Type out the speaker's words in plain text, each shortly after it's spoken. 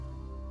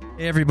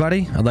Hey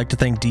everybody, I'd like to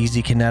thank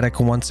DZ Kinetic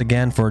once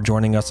again for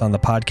joining us on the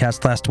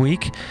podcast last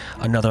week.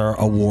 Another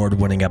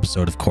award-winning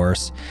episode, of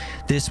course.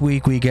 This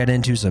week we get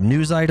into some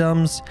news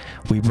items.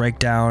 We break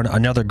down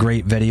another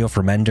great video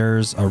from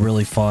Enders, a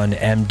really fun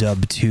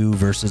MW2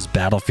 versus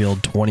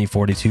Battlefield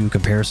 2042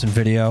 comparison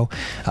video.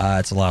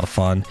 It's a lot of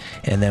fun.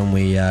 And then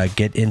we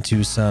get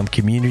into some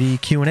community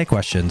Q&A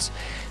questions.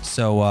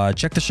 So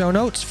check the show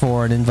notes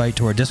for an invite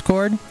to our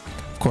Discord.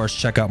 Of course,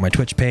 check out my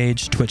Twitch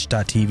page,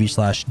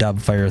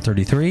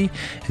 twitch.tv/dubfire33,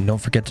 and don't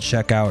forget to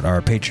check out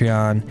our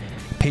Patreon,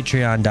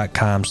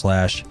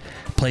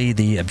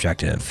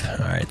 patreon.com/playtheobjective.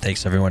 All right,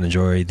 thanks everyone.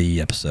 Enjoy the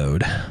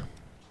episode.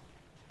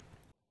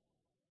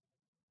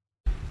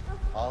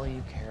 All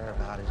you care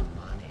about is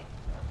money.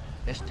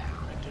 This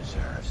town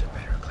deserves a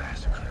better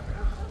class of criminal,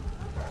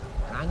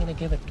 and I'm gonna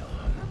give it to 'em.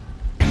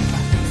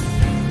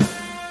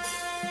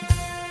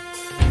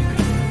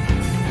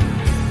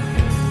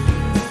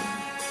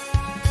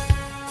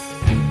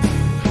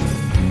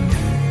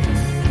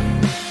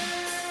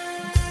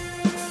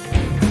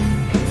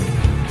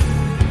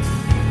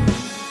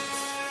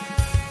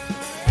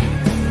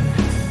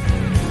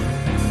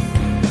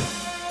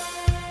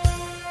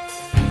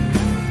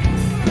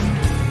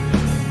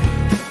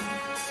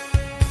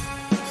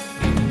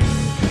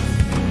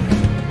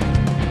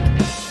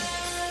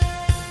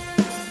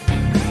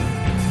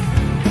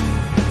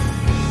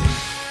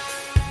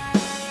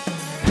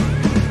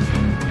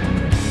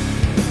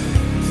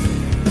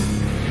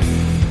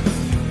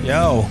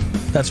 Yo,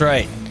 that's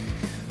right.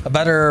 A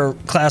better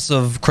class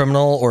of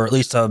criminal, or at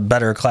least a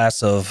better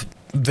class of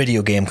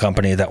video game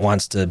company that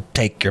wants to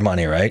take your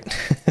money, right?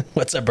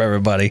 What's up,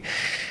 everybody?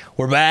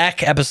 We're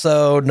back,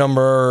 episode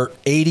number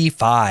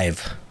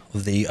 85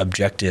 of the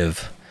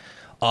Objective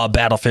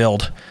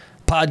Battlefield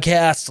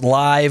podcast,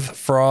 live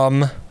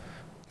from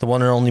the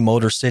one and only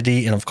Motor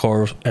City, and of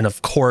course,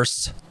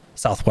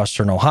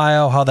 Southwestern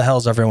Ohio. How the hell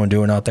is everyone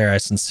doing out there? I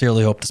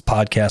sincerely hope this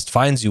podcast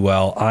finds you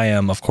well. I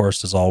am, of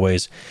course, as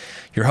always,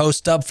 your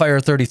host,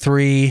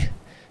 Dubfire33.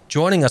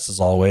 Joining us as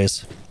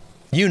always,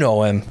 you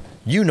know him,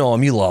 you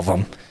love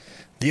him.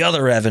 The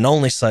other Evan,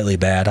 only slightly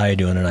bad. How you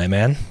doing tonight,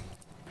 man?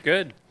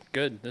 Good.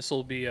 This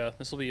will be a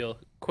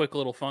quick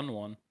little fun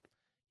one.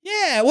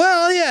 Yeah,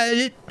 well,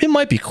 yeah, it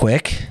might be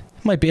quick.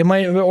 It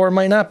might or it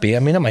might not be. I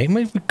mean,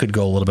 we could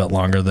go a little bit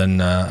longer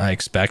than I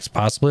expect,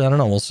 possibly. I don't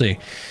know. We'll see.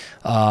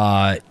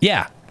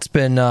 Yeah, it's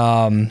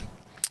been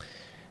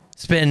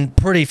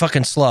pretty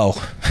fucking slow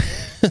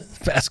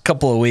past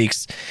couple of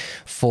weeks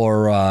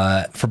for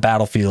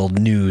Battlefield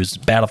news,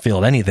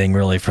 Battlefield anything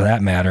really for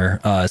that matter,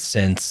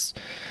 since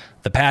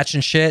the patch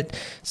and shit.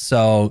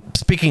 So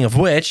speaking of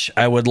which,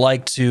 I would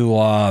like to,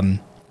 I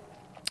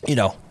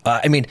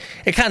mean,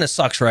 it kind of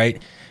sucks, right?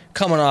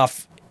 Coming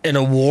off an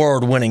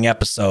award-winning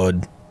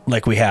episode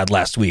like we had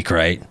last week,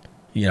 right?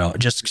 You know,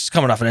 just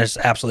coming off an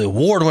absolutely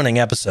award-winning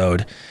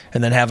episode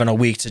and then having a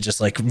week to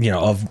just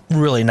of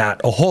really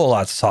not a whole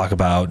lot to talk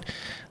about.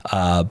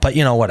 But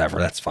whatever,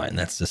 that's fine.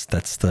 That's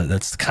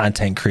the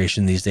content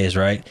creation these days,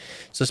 right?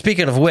 So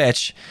speaking of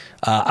which,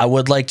 I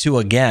would like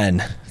to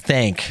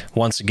thank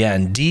once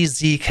again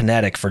DZ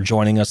Kinetic for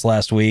joining us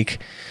last week.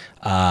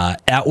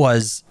 That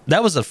was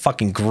a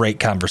fucking great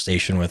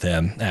conversation with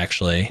him,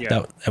 actually.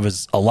 Yeah. That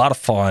was a lot of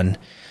fun.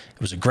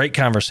 It was a great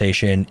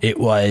conversation. It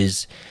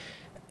was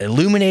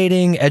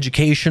illuminating,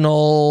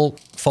 educational,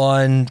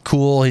 fun,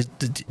 cool.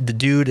 The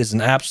dude is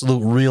an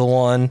absolute real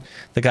one.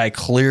 The guy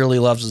clearly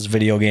loves his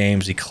video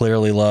games. He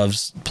clearly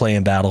loves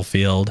playing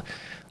Battlefield.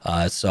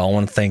 So I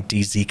want to thank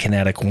DZ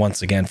Kinetic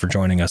once again for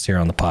joining us here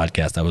on the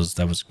podcast. That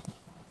was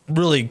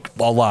really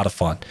a lot of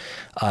fun.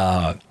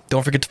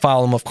 Don't forget to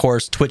follow him, of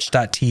course,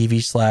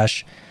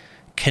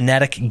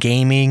 twitch.tv/Kinetic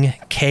Gaming,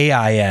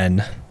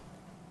 Kinet.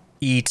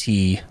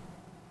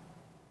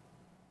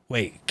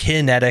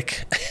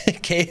 Kinetic,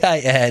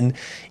 Kinetik,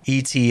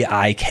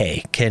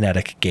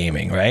 Kinetic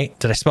Gaming, right?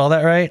 Did I spell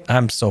that right?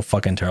 I'm so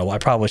fucking terrible. I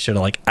probably should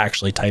have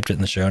actually typed it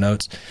in the show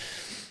notes.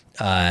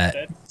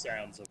 That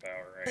sounds about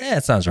right. Yeah,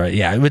 it sounds right.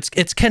 Yeah,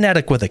 it's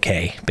kinetic with a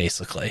K,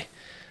 basically.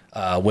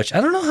 Which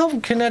I don't know how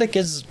kinetic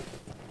is.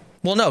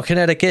 Well, no,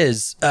 kinetic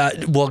is.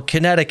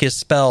 Kinetic is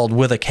spelled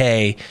with a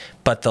K,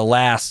 but the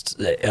last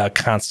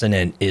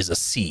consonant is a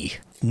C.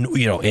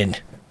 In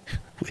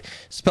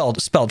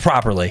spelled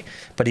properly,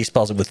 but he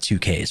spells it with two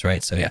Ks,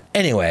 right? So yeah.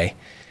 Anyway,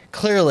 I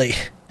clearly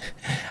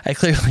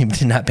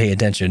did not pay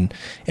attention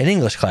in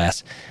English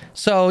class.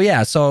 So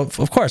yeah, so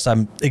of course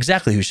I'm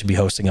exactly who should be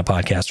hosting a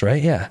podcast,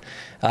 right? Yeah.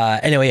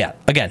 Anyway, yeah.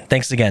 Again,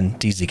 thanks again,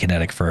 DZ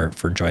Kinetic, for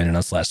joining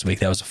us last week.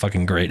 That was a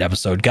fucking great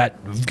episode.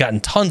 Gotten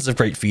tons of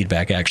great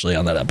feedback actually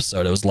on that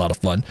episode. It was a lot of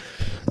fun.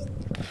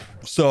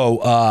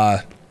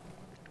 So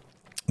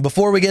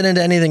before we get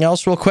into anything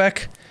else, real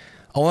quick,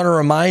 I want to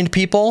remind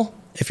people,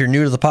 if you're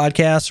new to the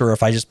podcast, or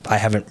if I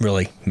haven't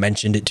really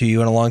mentioned it to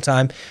you in a long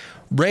time,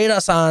 rate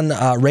us on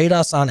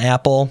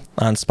Apple,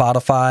 on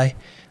Spotify.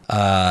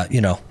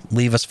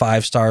 Leave us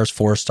 5 stars,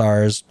 4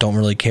 stars. Don't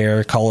really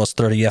care. Call us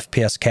 30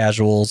 FPS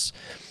casuals.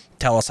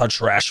 Tell us how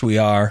trash we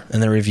are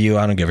in the review.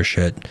 I don't give a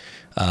shit.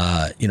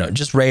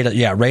 just rate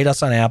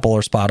us on Apple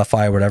or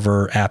Spotify,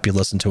 whatever app you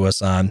listen to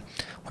us on,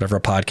 whatever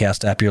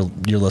podcast app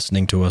you're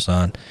listening to us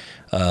on.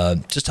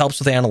 Just helps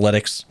with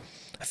analytics.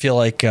 I feel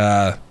like,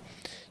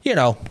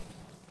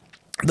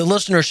 the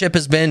listenership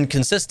has been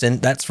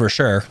consistent. That's for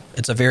sure.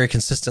 It's a very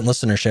consistent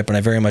listenership, and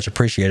I very much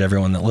appreciate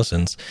everyone that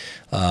listens.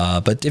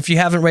 But if you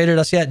haven't rated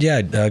us yet,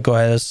 go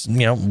ahead,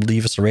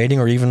 leave us a rating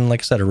or even,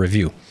 like I said, a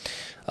review.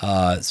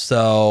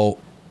 So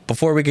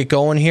before we get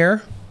going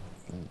here,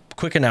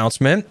 quick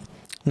announcement.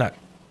 Not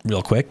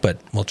real quick, but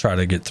we'll try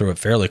to get through it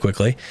fairly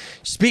quickly.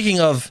 Speaking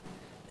of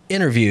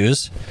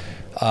interviews,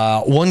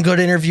 one good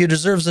interview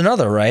deserves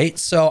another, right?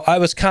 So I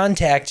was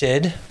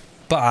contacted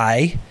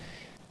by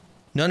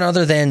none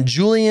other than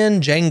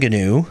Julian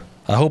Janganu.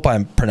 I hope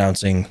I'm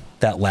pronouncing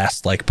that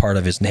last part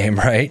of his name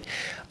right.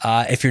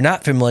 If you're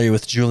not familiar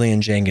with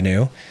Julian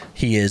Janganu,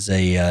 he is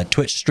a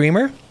Twitch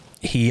streamer.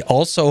 He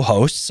also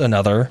hosts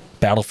another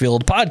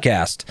Battlefield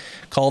podcast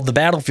called The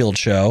Battlefield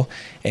Show,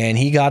 and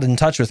he got in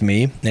touch with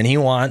me, and he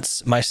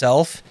wants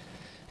myself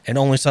and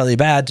Only Slightly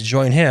Bad to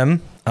join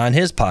him on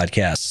his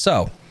podcast.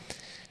 So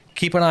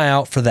keep an eye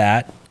out for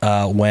that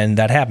when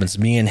that happens.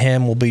 Me and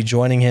him will be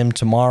joining him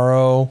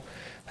tomorrow,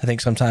 I think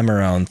sometime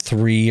around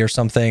 3 or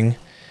something.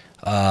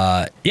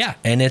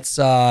 And it's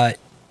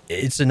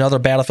another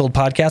Battlefield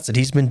podcast that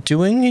he's been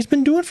doing. He's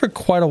been doing for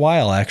quite a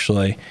while,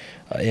 actually.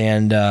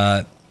 And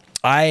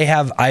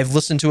I've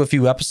listened to a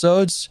few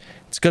episodes.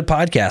 It's a good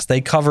podcast.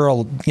 They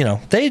cover,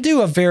 they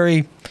do a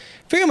very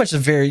much a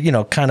very,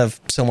 kind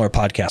of similar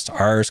podcast to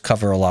ours,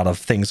 cover a lot of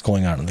things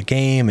going on in the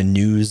game and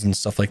news and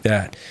stuff like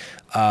that.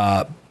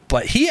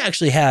 But he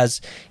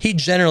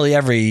generally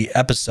every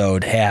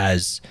episode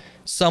has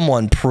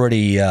someone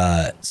pretty,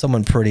 another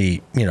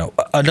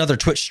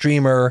Twitch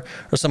streamer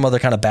or some other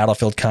kind of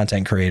Battlefield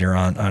content creator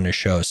on his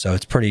show. So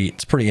it's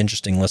pretty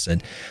interesting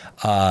listen.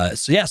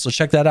 So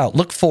check that out.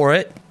 Look for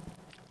it.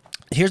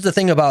 Here's the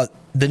thing about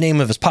the name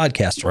of his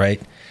podcast,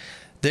 right?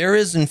 There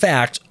is, in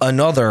fact,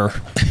 another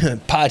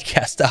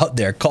podcast out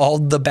there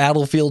called The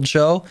Battlefield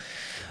Show.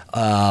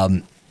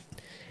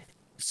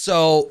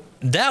 So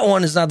that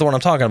one is not the one I'm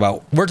talking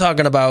about. We're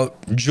talking about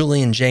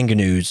Julian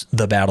Janganu's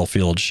The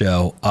Battlefield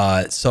Show.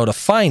 So to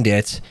find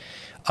it,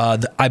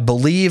 I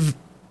believe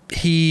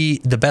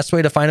the best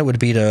way to find it would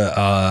be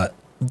to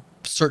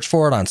search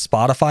for it on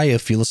Spotify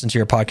if you listen to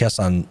your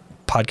podcasts on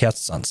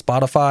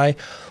Spotify.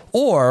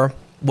 Or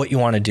what you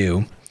want to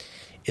do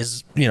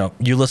is,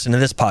 you listen to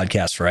this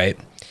podcast, right?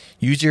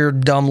 Use your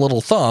dumb little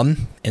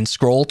thumb and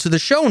scroll to the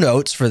show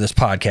notes for this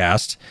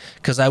podcast,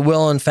 because I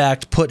will, in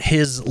fact, put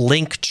his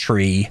link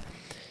tree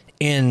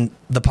in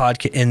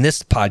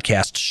this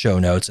podcast show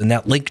notes, and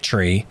that link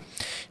tree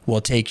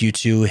will take you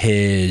to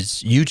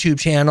his YouTube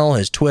channel,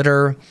 his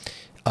Twitter.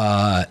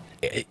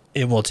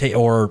 It'll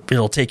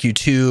take you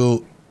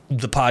to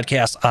the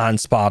podcast on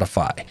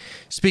Spotify.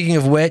 Speaking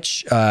of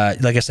which,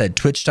 like I said,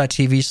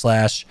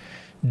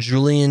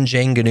 twitch.tv/Julian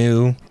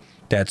Janganu.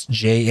 That's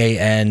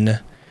JANGANOO.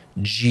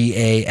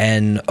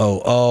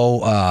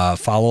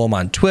 Follow him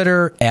on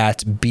Twitter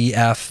at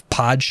BF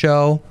Pod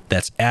Show.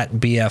 That's at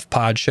BF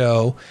Pod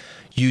Show.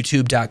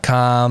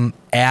 YouTube.com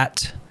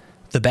at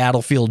The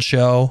Battlefield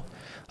Show.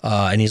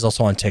 And he's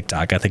also on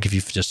TikTok. I think if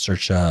you just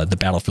search The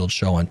Battlefield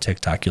Show on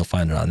TikTok, you'll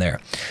find it on there.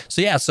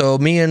 So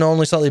me and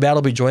Only Slightly Bad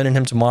will be joining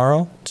him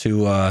tomorrow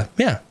to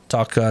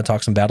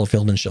talk some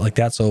Battlefield and shit like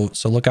that. So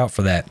look out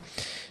for that.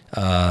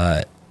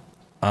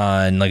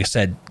 Like I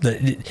said,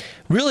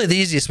 really the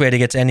easiest way to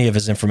get to any of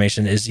his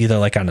information is either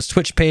on his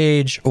Twitch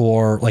page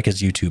or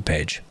his YouTube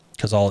page,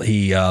 because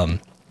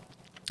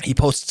he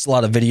posts a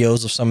lot of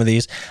videos of some of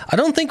these. I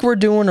don't think we're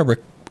doing a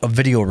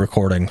video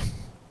recording,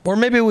 or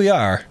maybe we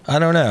are. I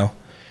don't know.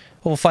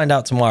 We'll find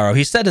out tomorrow.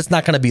 He said it's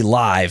not going to be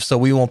live, so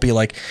we won't be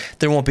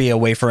there won't be a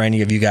way for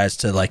any of you guys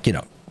to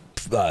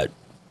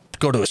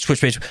go to his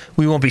Twitch page.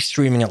 We won't be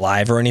streaming it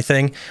live or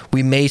anything.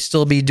 We may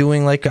still be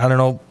doing I don't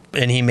know.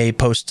 And he may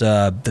post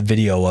the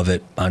video of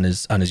it on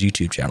his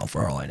YouTube channel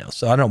for all I know.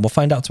 So I don't know. We'll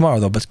find out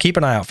tomorrow though. But keep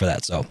an eye out for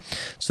that. So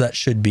that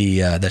should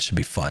be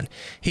fun.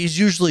 He's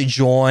usually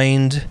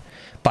joined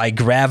by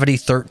Gravity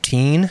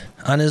 13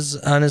 on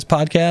his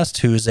podcast,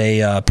 who's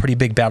a pretty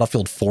big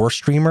Battlefield 4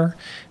 streamer.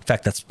 In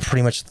fact, that's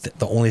pretty much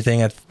the only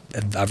thing I've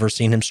ever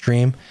seen him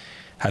stream.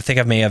 I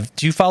think I may have.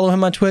 Do you follow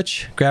him on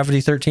Twitch,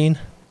 Gravity 13?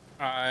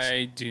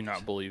 I do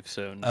not believe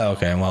so. No. Oh,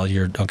 okay. Well,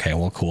 you're okay.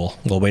 Well, cool.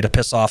 Well, way to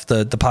piss off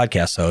the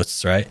podcast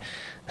hosts, right?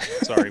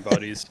 Sorry,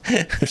 buddies.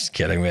 Just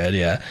kidding, man.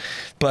 Yeah,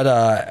 but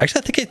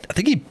actually, I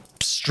think he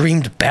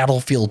streamed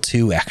Battlefield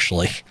 2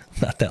 actually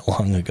not that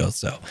long ago.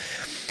 So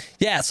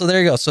yeah, so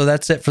there you go. So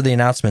that's it for the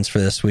announcements for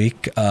this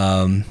week.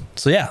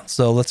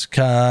 So let's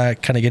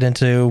kind of get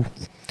into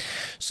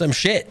some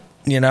shit.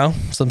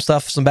 Some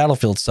stuff, some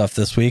Battlefield stuff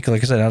this week.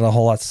 Like I said, not a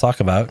whole lot to talk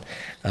about.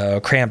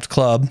 Cramped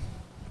Club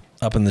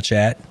up in the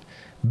chat.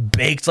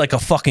 Baked like a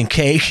fucking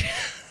cake.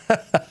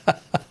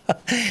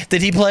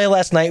 Did he play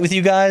last night with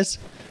you guys?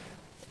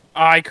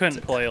 I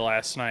couldn't play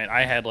last night.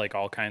 I had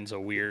all kinds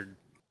of weird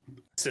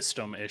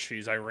system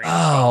issues. I ran.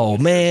 Oh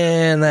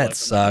man, that 11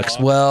 sucks.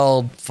 o'clock.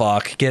 Well,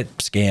 fuck, get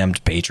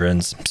scammed,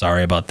 patrons.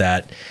 Sorry about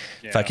that.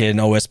 Yeah. Fucking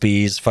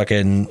OSB's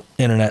fucking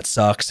internet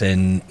sucks,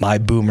 and my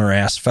boomer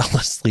ass fell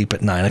asleep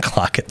at 9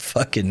 o'clock at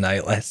fucking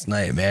night last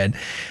night, man.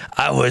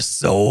 I was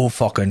so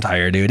fucking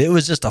tired, dude. It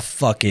was just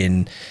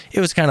it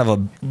was kind of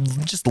a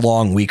just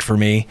long week for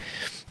me,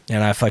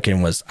 and I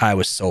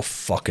was so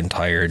fucking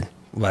tired.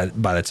 By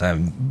the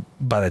time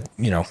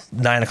 9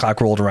 o'clock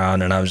rolled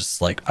around, and I was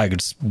just like, I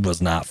just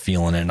was not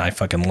feeling it, and I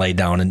fucking laid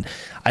down, and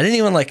I didn't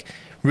even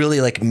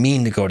really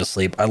mean to go to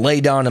sleep. I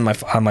lay down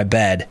on my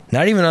bed,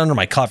 not even under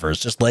my covers,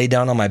 just lay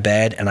down on my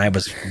bed, and I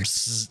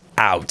was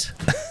out.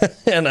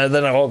 And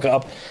then I woke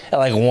up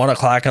at 1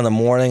 o'clock in the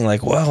morning,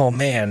 whoa,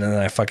 man, and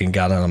then I fucking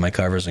got out of my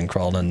covers and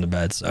crawled into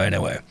bed. So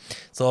anyway,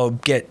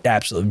 get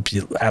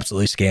absolutely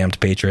scammed,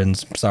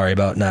 patrons. Sorry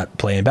about not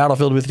playing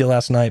Battlefield with you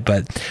last night,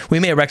 but we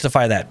may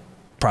rectify that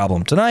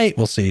problem tonight.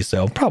 We'll see.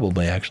 So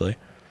probably, actually,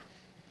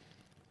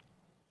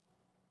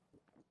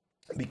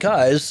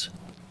 because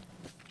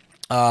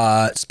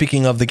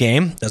speaking of the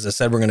game, as I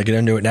said, we're going to get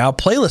into it now.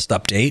 Playlist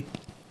update.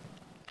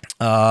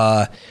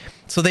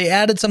 So they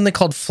added something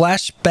called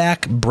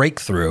Flashback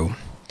Breakthrough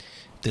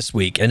this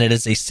week, and it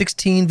is a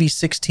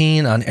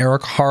 16v16 on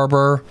Erica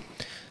Harbor.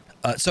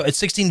 So it's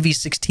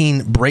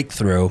 16v16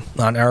 Breakthrough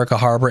on Erica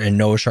Harbor and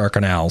Noah Shark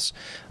Canals.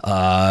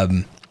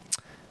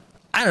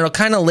 I don't know,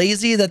 kind of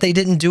lazy that they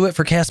didn't do it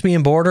for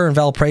Caspian Border and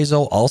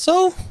Valparaiso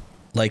also.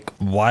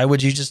 Why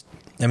would you just,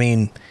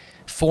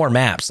 4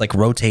 maps,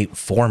 rotate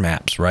 4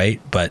 maps, right?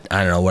 But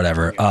I don't know,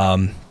 whatever.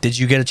 Did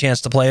you get a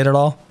chance to play it at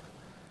all?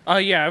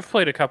 Yeah, I've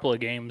played a couple of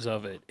games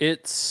of it.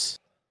 It's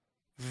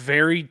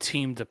very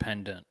team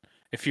dependent.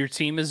 If your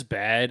team is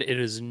bad, it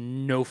is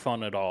no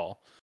fun at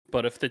all.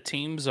 But if the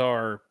teams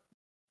are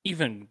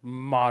even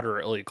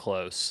moderately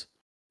close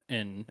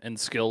in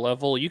skill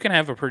level, you can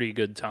have a pretty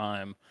good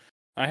time.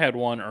 I had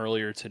one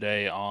earlier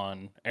today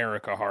on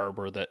Erica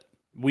Harbor that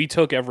we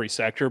took every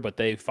sector, but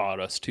they fought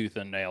us tooth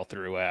and nail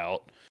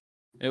throughout.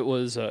 It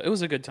was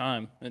a good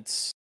time.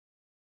 It's,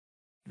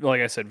 like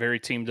I said, very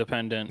team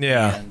dependent.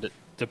 Yeah. And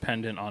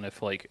dependent on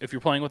if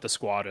you're playing with a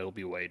squad, it'll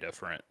be way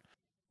different.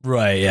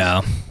 Right,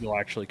 yeah. You'll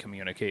actually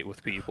communicate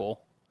with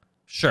people.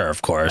 Sure,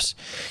 of course.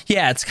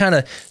 Yeah, it's kind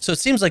of, so it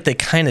seems like they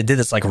kind of did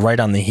this right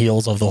on the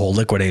heels of the whole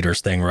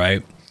Liquidators thing,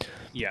 right?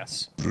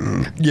 Yes.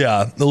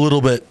 Yeah, a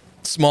little bit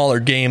smaller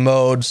game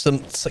mode, some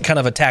kind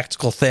of a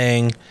tactical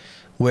thing,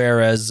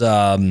 whereas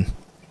the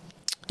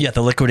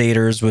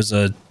Liquidators was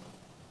a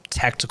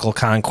tactical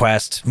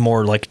conquest,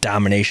 more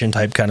domination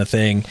type kind of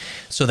thing.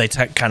 So they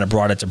kind of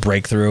brought it to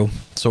Breakthrough,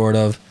 sort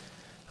of.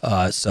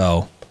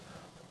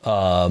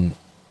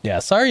 Yeah,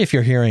 sorry if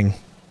you're hearing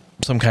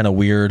some kind of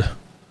weird,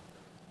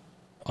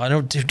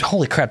 dude,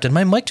 holy crap, did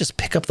my mic just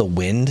pick up the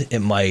wind? It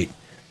might.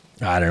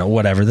 I don't know,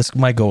 whatever.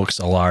 My Go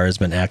XLR has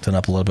been acting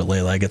up a little bit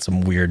lately. I get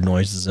some weird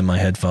noises in my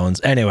headphones.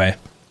 Anyway,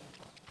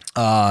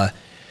 yeah,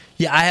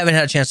 I haven't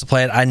had a chance to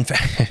play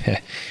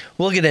it.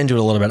 We'll get into it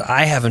a little bit.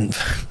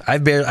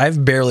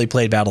 I've barely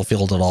played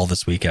Battlefield at all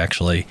this week,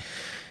 actually,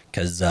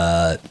 because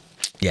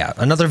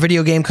another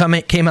video game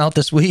came out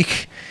this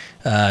week.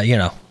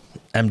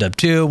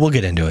 MW2. We'll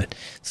get into it.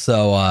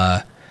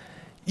 So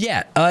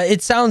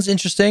it sounds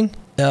interesting.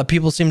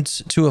 People seem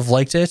to have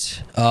liked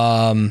it.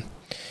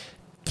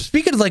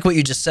 Speaking of what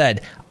you just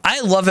said,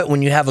 I love it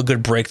when you have a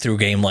good breakthrough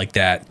game like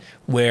that,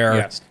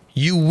 where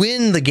you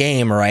win the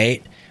game,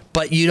 right?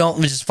 But you don't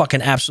just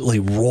fucking absolutely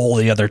roll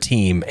the other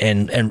team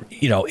and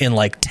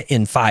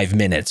in 5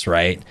 minutes,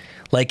 right?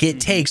 It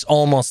takes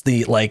almost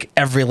the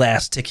every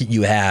last ticket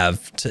you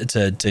have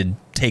to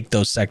take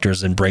those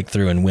sectors and break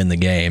through and win the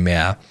game,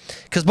 yeah.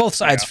 Because both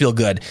sides feel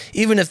good.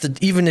 Even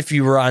if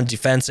you were on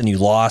defense and you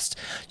lost,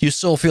 you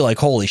still feel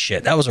holy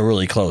shit, that was a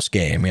really close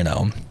game,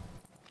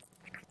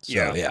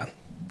 So yeah.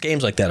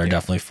 Games like that are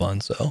definitely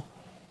fun. So,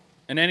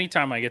 and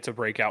anytime I get to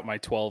break out my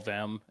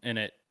 12M and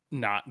it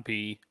not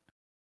be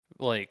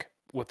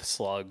with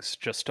slugs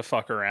just to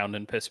fuck around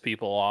and piss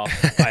people off,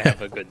 I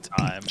have a good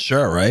time.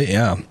 Sure, right?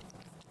 Yeah,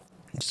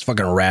 just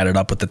fucking rat it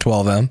up with the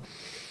 12M.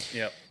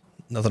 Yep,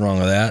 nothing wrong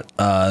with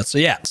that.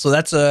 So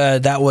that's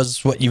that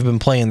was what you've been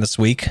playing this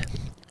week.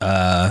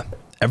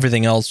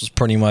 Everything else was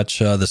pretty much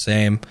the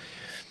same.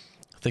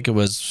 I think it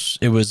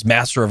was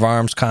Master of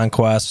Arms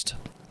Conquest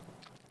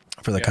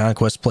for the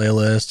Conquest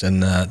playlist,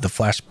 and the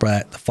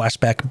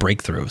flashback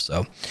breakthrough.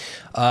 So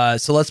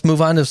let's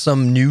move on to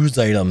some news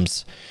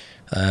items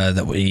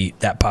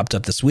that popped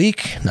up this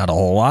week. Not a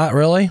whole lot,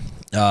 really.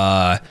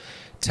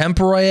 Temp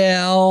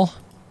Royale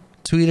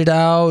tweeted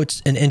out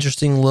an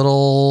interesting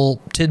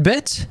little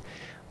tidbit.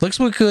 Looks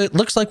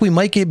like we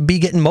might be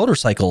getting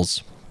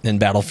motorcycles in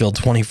Battlefield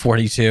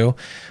 2042.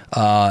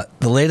 The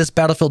latest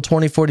Battlefield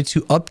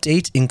 2042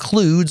 update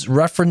includes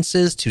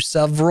references to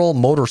several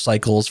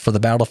motorcycles for the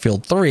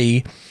Battlefield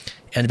 3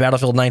 and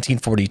Battlefield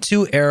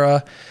 1942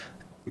 era.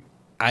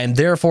 I am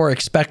therefore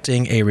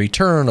expecting a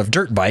return of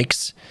dirt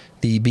bikes,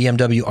 the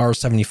BMW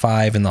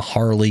R75 and the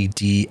Harley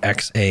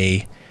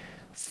DXA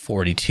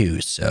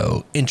 42.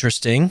 So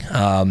interesting.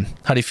 How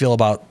do you feel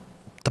about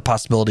the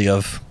possibility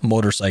of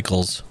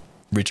motorcycles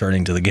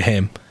returning to the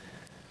game.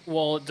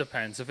 Well, it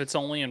depends. If it's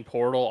only in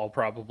Portal, I'll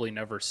probably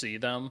never see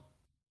them.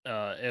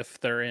 If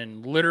they're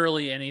in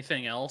literally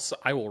anything else,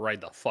 I will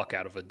ride the fuck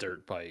out of a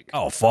dirt bike.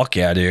 Oh, fuck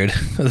yeah, dude.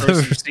 Throw some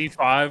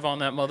C5 on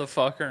that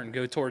motherfucker and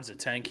go towards the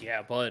tank.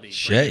 Yeah, buddy.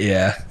 Shit,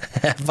 yeah.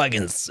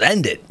 Fucking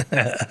send it.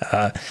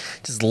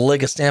 Just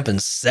lick a stamp and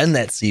send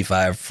that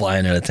C5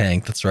 flying in a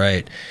tank. That's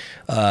right.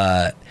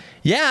 Yeah,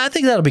 I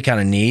think that'll be kind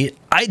of neat.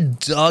 I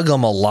dug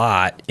them a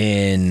lot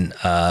in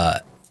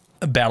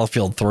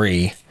Battlefield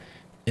 3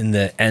 in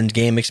the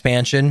Endgame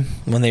expansion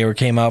when they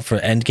came out for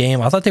Endgame.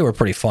 I thought they were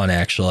pretty fun,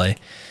 actually.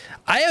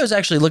 I was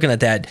actually looking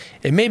at that.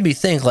 It made me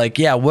think, like,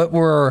 yeah, what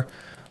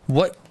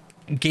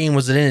game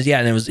was it in? Yeah,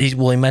 and it was he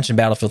mentioned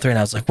Battlefield 3, and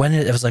I was like,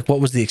 what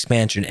was the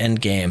expansion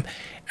Endgame?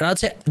 And I'd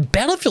say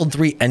Battlefield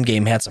 3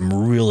 Endgame had some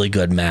really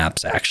good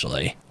maps,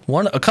 actually.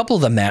 A couple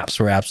of the maps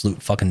were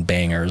absolute fucking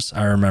bangers.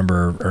 I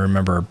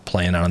remember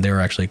playing on them. They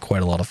were actually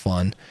quite a lot of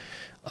fun.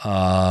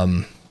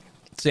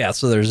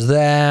 So there's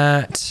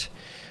that.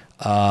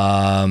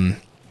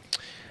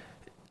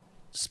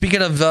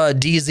 Speaking of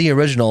DZ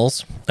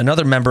Originals,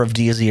 another member of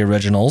DZ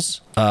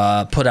Originals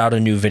put out a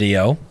new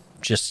video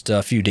just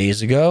a few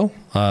days ago.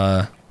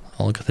 I'll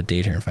look at the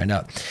date here and find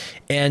out.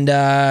 And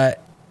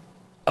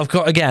of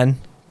course,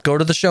 again, go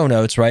to the show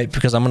notes, right?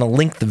 Because I'm going to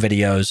link the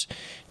videos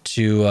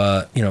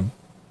to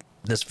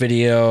this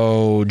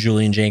video,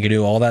 Julian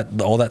Jankadu,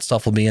 all that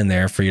stuff will be in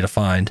there for you to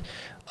find.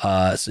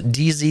 So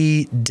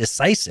DZ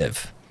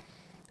Decisive,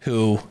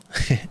 who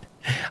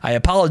I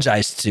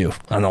apologized to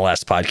on the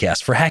last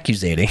podcast for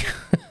accusating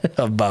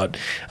about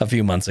a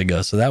few months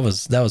ago. So that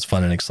was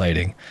fun and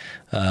exciting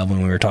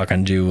when we were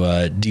talking to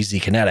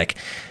DZ Kinetic.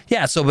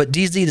 Yeah. So, but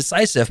DZ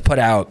Decisive put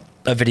out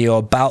a video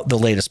about the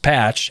latest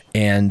patch,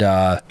 and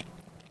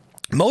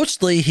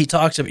mostly he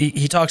talks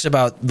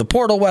about the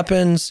portal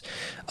weapons,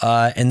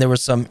 and there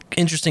was some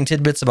interesting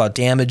tidbits about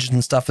damage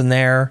and stuff in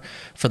there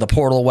for the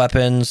portal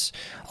weapons.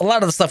 A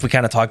lot of the stuff we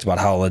kind of talked about,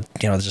 how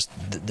just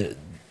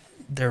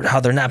how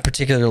they're not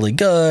particularly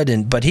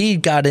good, but he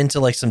got into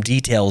like some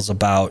details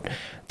about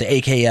the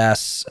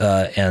AKS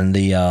and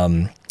the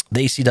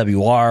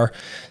ACWR.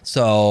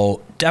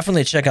 So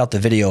definitely check out the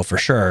video for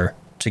sure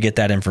to get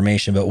that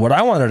information. But what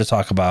I wanted to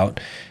talk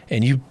about,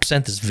 and you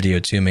sent this video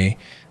to me,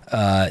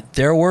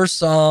 there were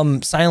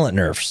some silent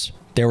nerfs.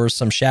 There were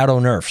some shadow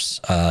nerfs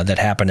that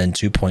happened in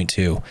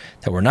 2.2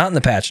 that were not in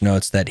the patch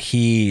notes that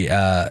he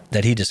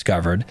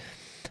discovered.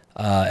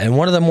 And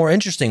one of the more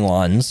interesting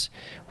ones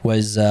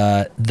was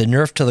the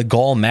nerf to the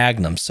Gall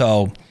Magnum.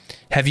 So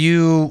have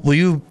you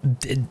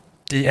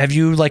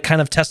like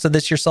kind of tested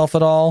this yourself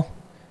at all?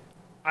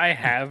 I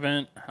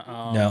haven't.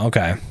 No.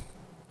 Okay.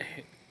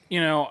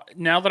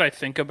 Now that I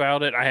think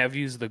about it, I have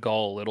used the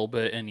Gall a little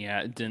bit, and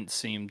yeah, it didn't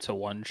seem to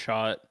one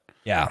shot.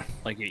 Yeah.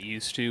 Like it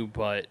used to,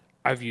 but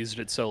I've used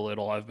it so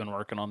little. I've been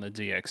working on the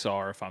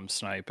DXR if I'm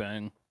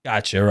sniping.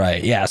 Gotcha.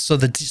 Right. Yeah. So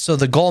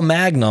the Gall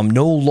Magnum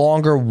no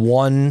longer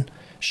one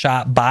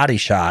shot body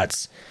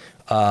shots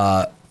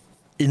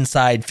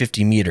inside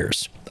 50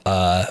 meters,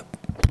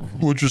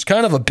 which was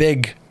kind of a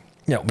big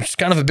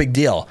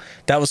deal.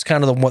 That was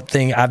kind of the one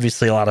thing,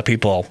 obviously, a lot of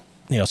people,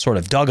 sort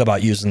of dug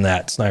about using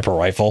that sniper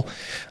rifle,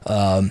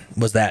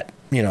 was that,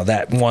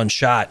 that one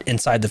shot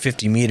inside the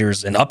 50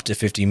 meters and up to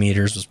 50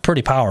 meters was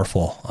pretty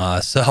powerful.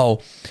 So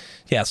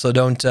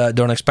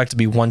don't expect to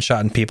be one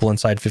shot in people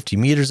inside 50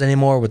 meters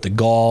anymore with the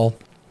Gall.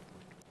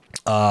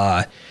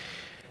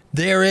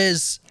 There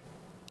is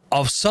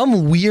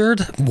some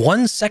weird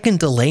 1 second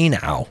delay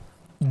now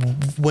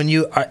when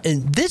you are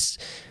in this.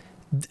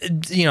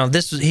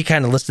 He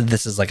kind of listed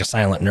this as like a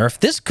silent nerf.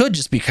 This could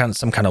just be kind of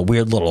some kind of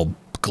weird little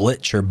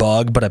glitch or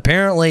bug, but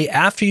apparently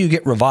after you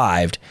get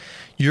revived,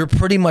 you're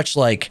pretty much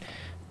like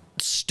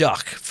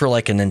stuck for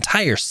like an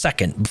entire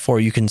second before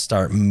you can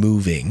start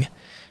moving.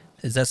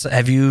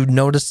 Have you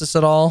noticed this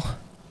at all?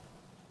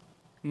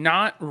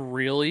 Not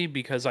really,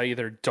 because I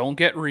either don't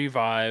get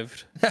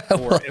revived,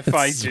 or if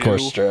I do, of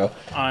course true.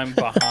 I'm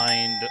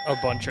behind a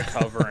bunch of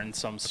cover and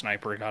some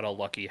sniper got a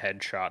lucky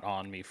headshot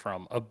on me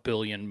from a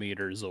billion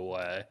meters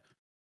away.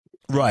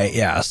 Right,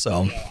 yeah,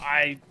 so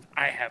I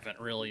haven't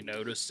really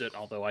noticed it,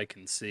 although I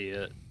can see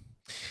it.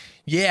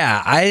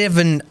 Yeah, I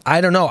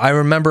don't know. I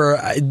remember,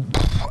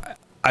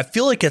 I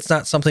feel like it's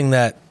not something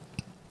that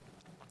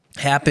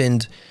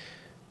happened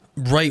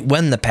right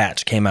when the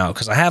patch came out,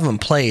 because I haven't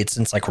played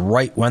since like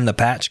right when the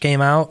patch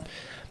came out.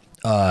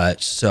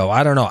 So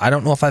I don't know. I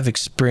don't know if I've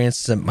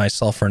experienced it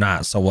myself or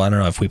not. So I don't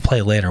know. If we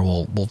play later,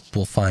 we'll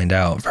find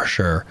out for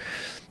sure.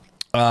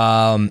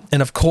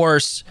 And of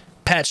course,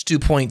 patch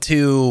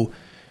 2.2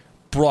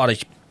 brought a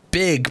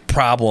big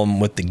problem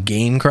with the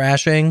game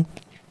crashing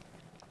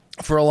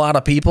for a lot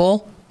of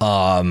people.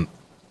 Not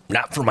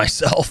for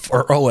myself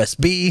or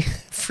OSB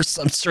for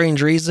some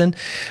strange reason,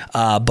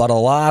 but a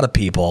lot of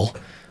people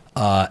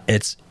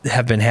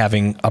have been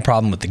having a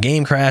problem with the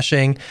game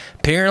crashing.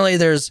 Apparently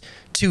there's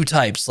two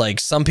types. Like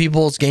some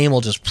people's game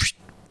will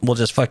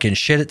just fucking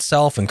shit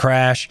itself and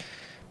crash.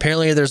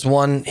 Apparently there's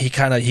one,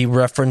 he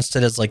referenced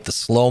it as like the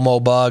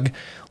slow-mo bug.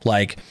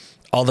 Like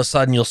all of a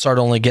sudden you'll start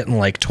only getting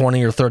like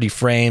 20 or 30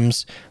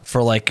 frames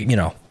for like,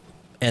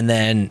 and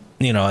then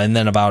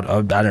about,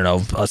 I don't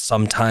know,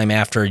 some time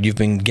after you've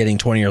been getting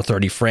 20 or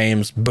 30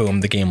 frames,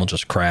 boom, the game will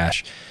just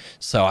crash.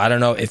 So I don't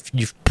know if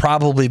you've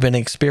probably been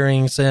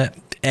experiencing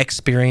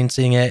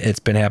it. It's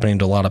been happening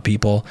to a lot of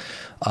people.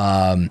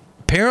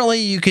 Apparently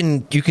you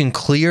can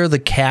clear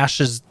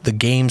the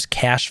game's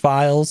cache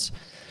files,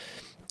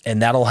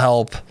 and that'll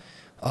help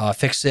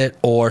fix it.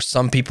 Or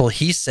some people,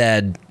 he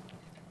said,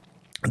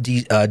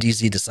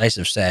 DZ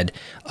Decisive said,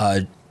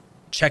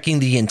 checking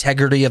the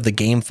integrity of the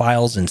game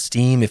files in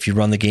Steam, if you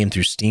run the game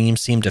through Steam,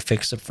 seemed to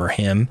fix it for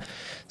him.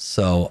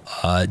 So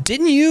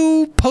didn't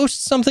you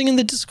post something in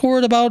the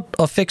Discord about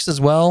a fix as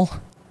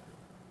well?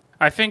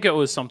 I think it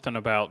was something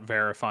about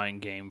verifying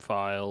game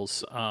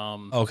files.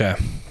 Okay.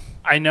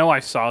 I know I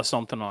saw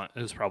something on,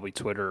 it was probably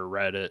Twitter or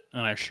Reddit,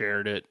 and I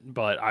shared it,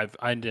 but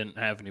I didn't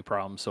have any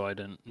problems, so I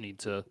didn't need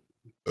to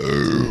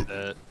do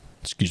that.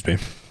 Excuse me.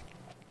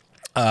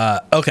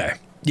 Okay.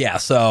 Yeah,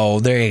 so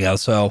there you go.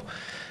 So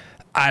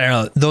I don't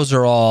know. Those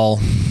are all,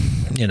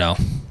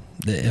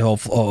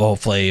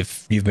 hopefully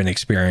if you've been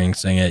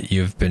experiencing it,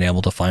 you've been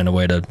able to find a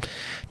way to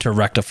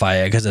rectify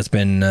it, because it's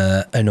been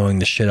annoying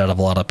the shit out of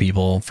a lot of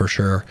people for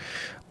sure.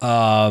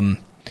 And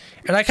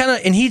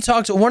he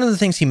talked, one of the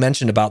things he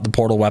mentioned about the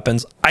portal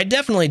weapons, I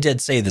definitely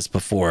did say this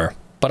before,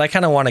 but I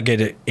kind of want to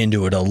get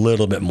into it a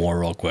little bit more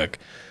real quick.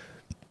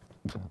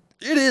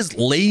 It is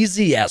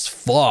lazy as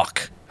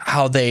fuck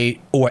how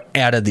they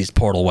added these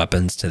portal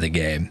weapons to the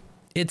game.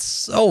 It's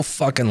so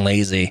fucking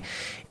lazy,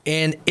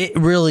 and it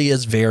really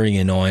is very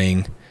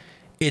annoying.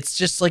 It's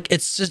just like,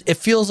 it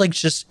feels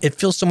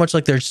so much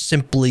like they're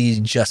simply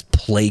just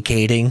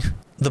placating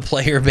the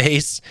player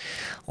base.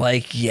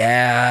 Like,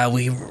 yeah,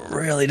 we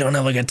really don't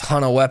have like a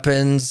ton of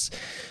weapons.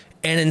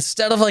 And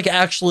instead of like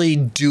actually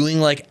doing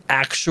like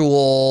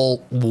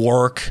actual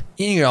work,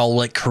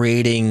 like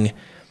creating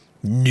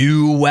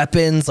new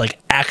weapons, like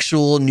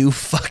actual new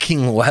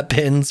fucking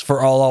weapons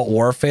for All Out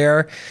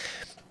Warfare,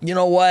 you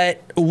know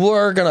what?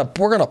 We're gonna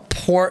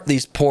port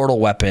these portal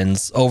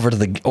weapons over to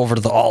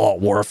the All Out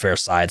Warfare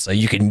side, so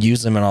you can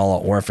use them in All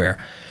Out Warfare.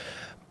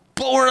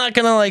 But we're not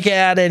gonna like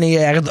add any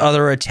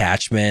other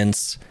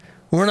attachments.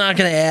 We're not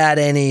gonna add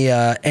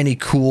any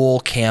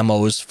cool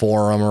camos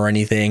for them or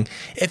anything.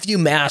 If you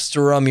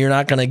master them, you're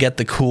not gonna get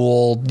the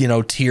cool,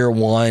 tier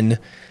 1.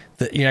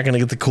 You're not going to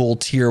get the cool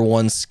tier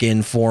 1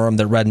 skin for them,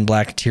 the red and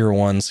black tier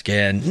 1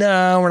 skin.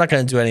 No, we're not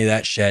going to do any of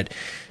that shit,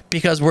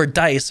 because we're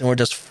DICE and we're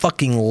just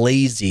fucking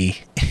lazy.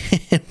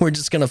 We're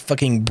just going to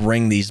fucking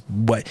bring these,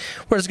 we're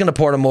just going to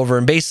port them over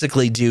and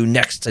basically do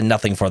next to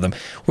nothing for them.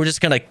 We're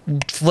just going to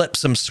flip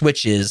some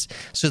switches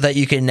so that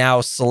you can now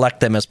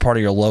select them as part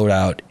of your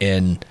loadout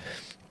in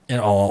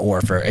All Out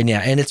Warfare. And yeah,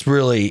 and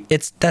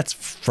that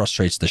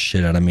frustrates the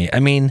shit out of me.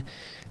 I mean,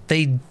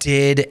 they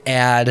did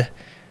add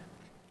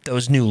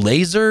those new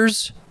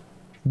lasers,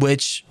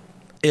 which,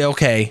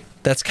 okay,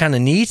 that's kind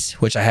of neat,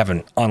 which I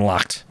haven't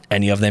unlocked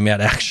any of them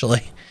yet,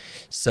 actually.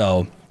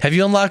 So, have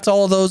you unlocked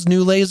all of those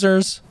new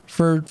lasers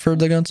for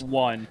the guns?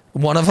 One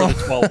of them?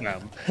 12 of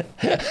them.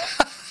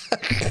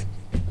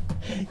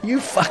 You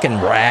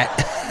fucking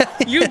rat.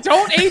 You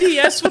don't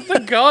ADS with the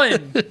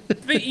gun.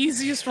 The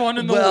easiest one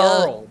in the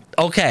world.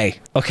 Okay.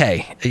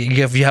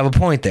 You have a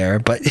point there,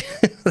 but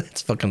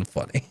it's fucking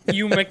funny.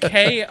 You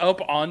McKay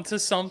up onto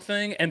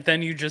something, and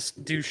then you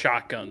just do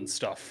shotgun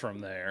stuff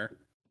from there.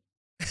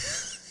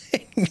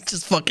 You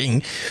just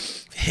fucking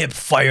hip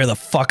fire the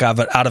fuck out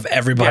of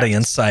everybody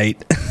in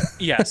sight.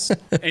 Yes,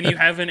 and you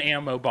have an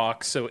ammo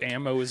box, so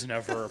ammo is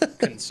never a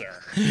concern.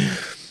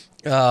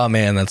 Oh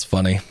man, that's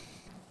funny.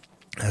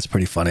 That's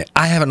pretty funny.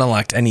 I haven't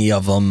unlocked any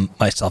of them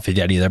myself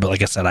yet either, but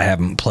like I said, I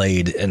haven't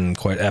played in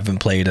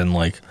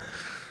like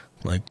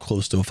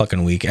close to a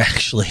fucking week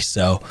actually.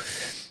 So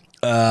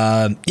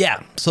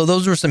yeah, so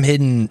those were some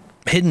hidden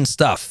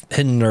stuff,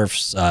 hidden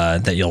nerfs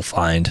that you'll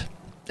find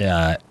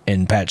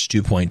in patch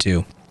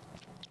 2.2.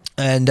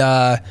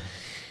 And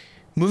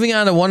moving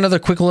on to one other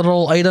quick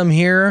little item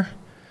here.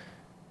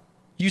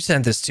 You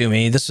sent this to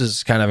me. This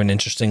is kind of an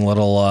interesting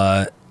little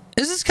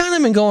this has kind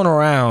of been going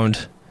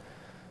around,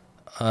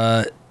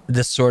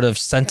 this sort of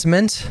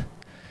sentiment.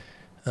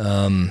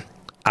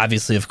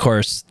 Obviously, of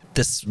course,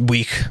 this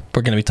week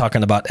we're going to be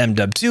talking about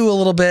MW2 a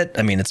little bit.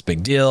 I mean, it's a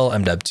big deal.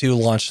 MW2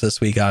 launched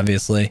this week,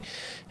 obviously.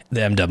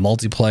 The MW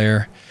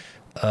multiplayer.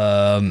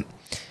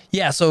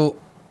 Yeah, so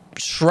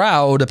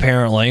Shroud,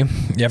 apparently,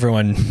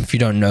 everyone, if you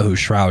don't know who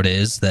Shroud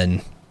is,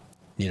 then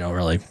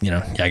I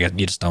guess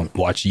you just don't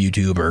watch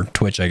YouTube or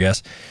Twitch, I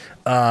guess.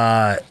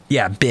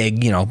 Yeah,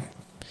 big, well,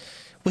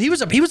 he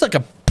was like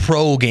a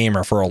pro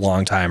gamer for a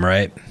long time,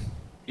 right?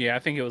 Yeah, I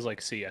think it was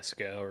like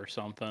CS:GO or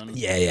something.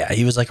 Yeah,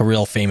 he was like a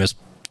real famous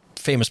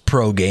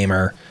pro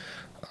gamer.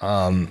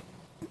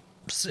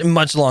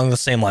 Much along the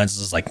same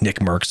lines as like Nick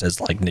Merckx is,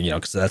 like,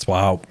 because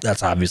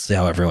that's obviously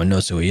how everyone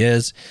knows who he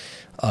is.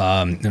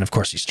 And of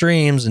course he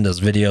streams and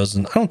does videos,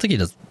 and I don't think he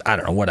does, I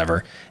don't know,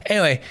 whatever.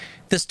 Anyway,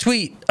 this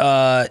tweet,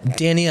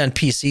 Danny on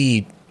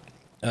PC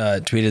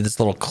tweeted this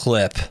little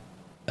clip.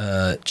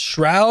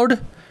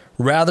 Shroud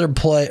rather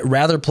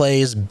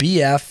plays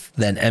BF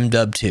than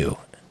MW2.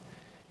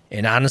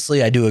 And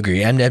honestly, I do agree.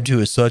 MW2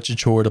 is such a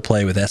chore to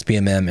play with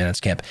SBMM and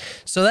its camp.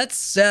 So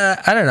that's,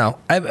 I don't know.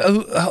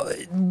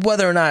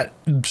 Whether or not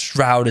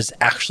Shroud is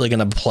actually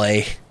going to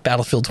play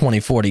Battlefield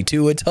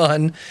 2042 a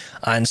ton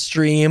on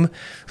stream,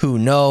 who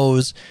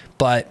knows?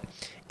 But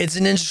it's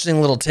an interesting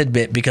little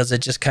tidbit because it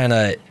just kind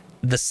of,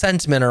 the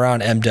sentiment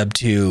around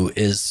MW2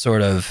 is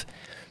sort of,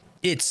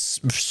 it's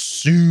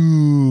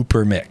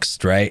super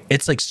mixed, right?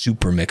 It's like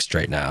super mixed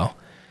right now.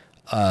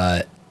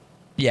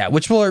 Yeah,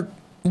 which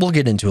we'll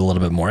get into a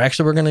little bit more.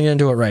 Actually, we're going to get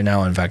into it right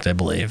now. In fact, I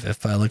believe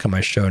if I look at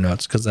my show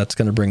notes, because that's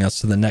going to bring us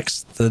to the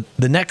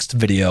next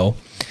video,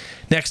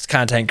 next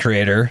content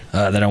creator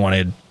that I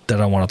want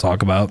to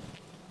talk about.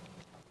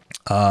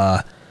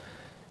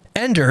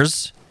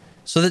 Enders.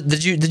 So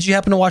did you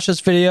happen to watch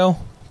this video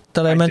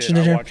that I mentioned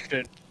did. here? I watched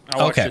it. I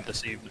watched it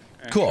this evening.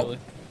 Actually. Cool.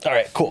 All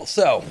right. Cool.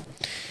 So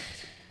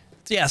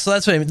yeah. So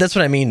that's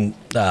what I mean,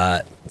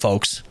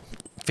 folks.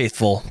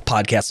 Faithful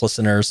podcast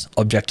listeners,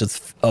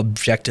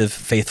 objective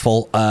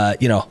faithful.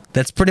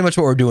 That's pretty much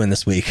what we're doing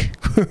this week.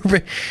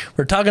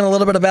 We're talking a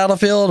little bit of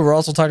Battlefield. We're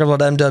also talking about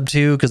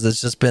MW2 because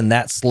it's just been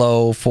that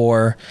slow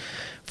for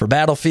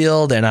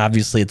Battlefield, and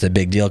obviously it's a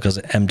big deal because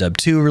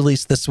MW2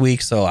 released this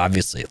week. So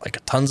obviously,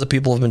 like, tons of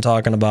people have been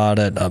talking about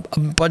it. A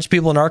bunch of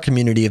people in our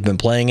community have been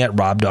playing it.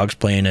 Rob Dog's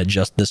playing it.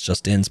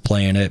 Just In's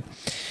playing it.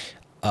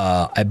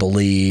 I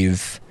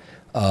believe.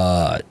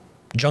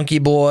 Junkie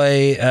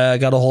Boy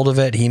got a hold of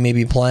it. He may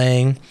be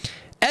playing.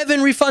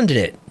 Evan refunded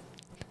it.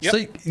 Yep. So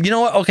you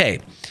know what? Okay.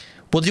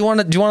 Well, do you want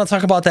to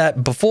talk about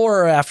that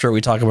before or after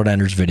we talk about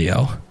Ender's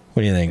video?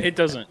 What do you think? It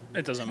doesn't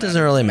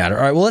really matter.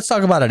 All right. Well, let's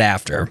talk about it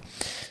after.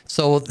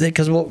 So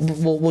because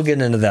we'll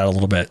get into that a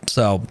little bit.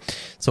 So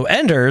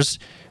Enders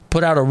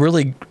put out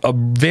a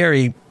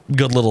very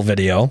good little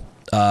video,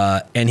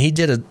 and he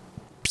did a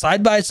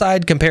side by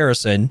side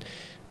comparison,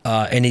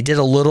 and he did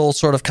a little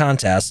sort of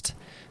contest.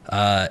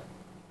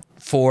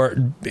 For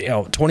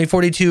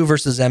 2042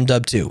 versus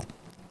MW2,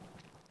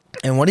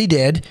 and what he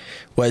did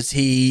was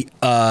he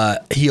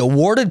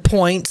awarded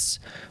points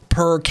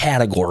per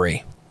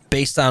category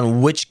based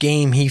on which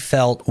game he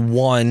felt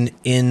won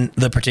in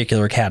the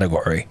particular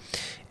category.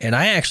 And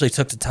I actually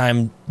took the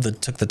time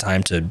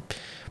to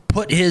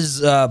put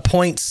his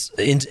points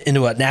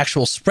into an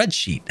actual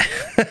spreadsheet.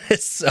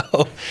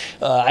 So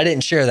I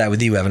didn't share that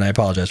with you, Evan. I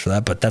apologize for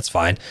that, but that's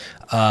fine.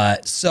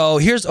 So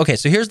here's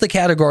the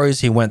categories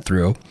he went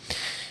through.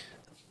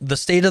 The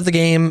state of the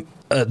game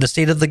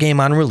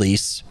on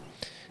release,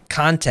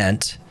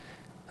 content,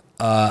 state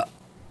of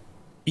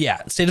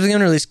the game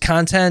on release,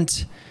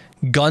 content,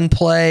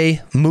 gunplay,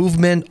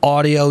 movement,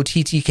 audio,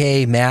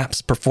 TTK,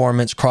 maps,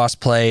 performance,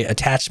 crossplay,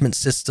 attachment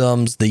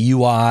systems, the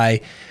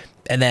UI,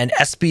 and then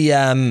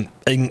SBM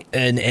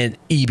and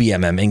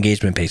EBMM,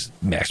 engagement-based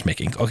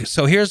matchmaking. Okay,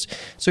 so here's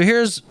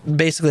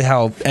basically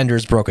how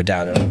Enders broke it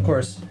down. And of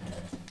course,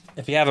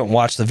 if you haven't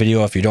watched the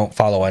video, if you don't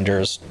follow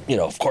Enders,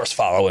 of course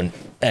follow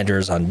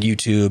Enders on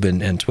YouTube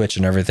and Twitch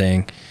and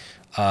everything.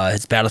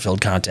 His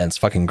Battlefield content's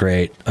fucking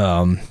great.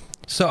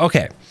 So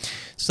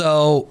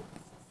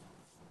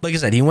like I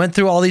said, he went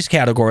through all these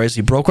categories.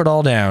 He broke it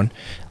all down.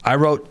 I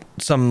wrote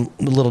some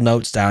little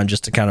notes down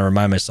just to kind of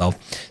remind myself.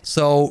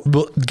 So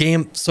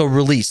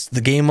release,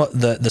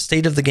 the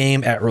state of the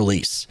game at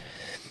release.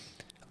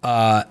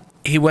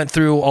 He went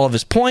through all of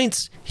his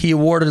points. He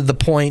awarded the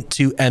point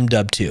to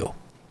MW2.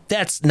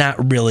 That's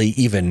not really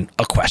even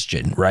a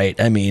question, right?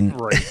 I mean,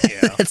 right,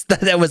 yeah.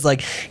 That was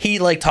like, he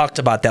talked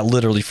about that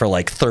literally for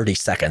 30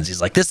 seconds.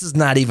 He's like, this is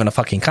not even a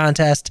fucking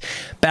contest.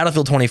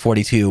 Battlefield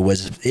 2042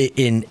 was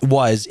in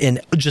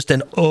just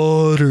an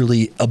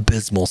utterly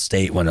abysmal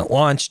state when it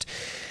launched.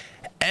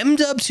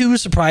 MW2,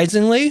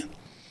 surprisingly,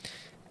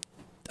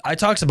 I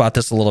talked about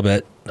this a little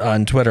bit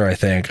on Twitter, I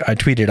think. I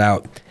tweeted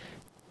out,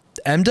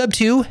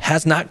 MW2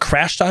 has not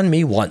crashed on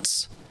me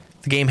once.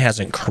 The game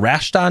hasn't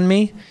crashed on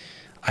me.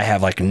 I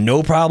have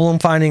no problem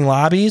finding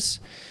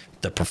lobbies.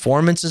 The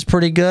performance is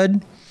pretty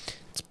good.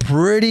 It's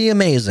pretty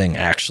amazing,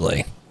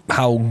 actually,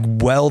 how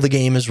well the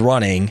game is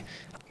running,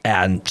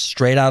 and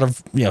straight out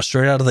of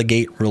the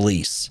gate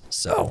release.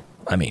 So,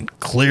 I mean,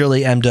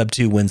 clearly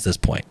MW2 wins this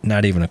point.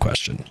 Not even a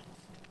question.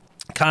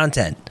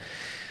 Content.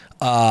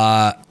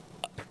 And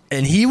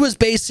he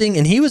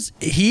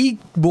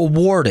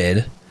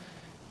awarded.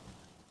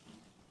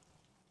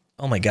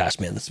 Oh my gosh,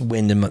 man! This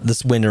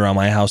wind around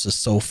my house is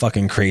so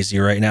fucking crazy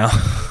right now.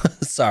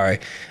 Sorry,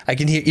 I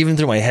can hear, even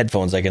through my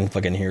headphones, I can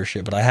fucking hear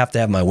shit. But I have to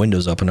have my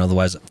windows open,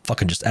 otherwise it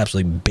fucking just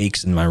absolutely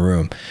bakes in my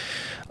room.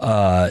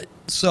 So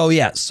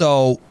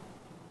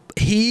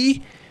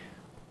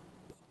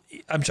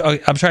I'm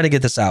trying to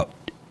get this out.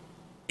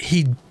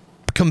 He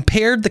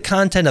compared the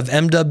content of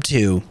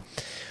MW2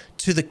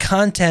 to the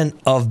content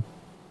of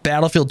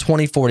Battlefield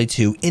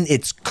 2042 in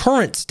its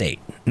current state,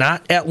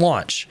 not at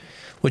launch,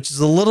 which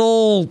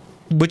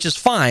is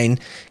fine,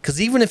 because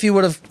even if you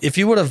would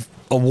have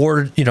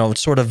awarded,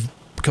 sort of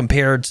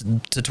compared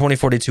to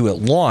 2042 at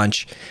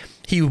launch,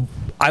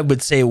 I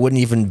would say it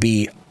wouldn't even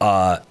be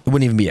a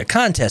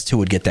contest who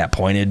would get that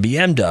point. It'd be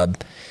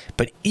MDub.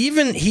 But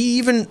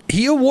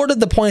he awarded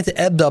the point to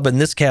MDub in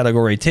this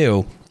category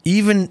too,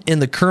 even in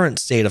the current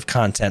state of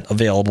content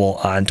available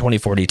on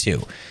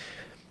 2042.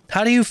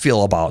 How do you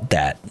feel about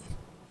that?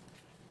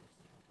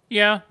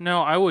 Yeah,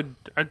 no,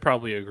 I'd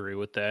probably agree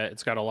with that.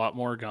 It's got a lot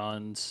more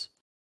guns.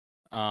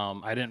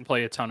 I didn't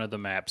play a ton of the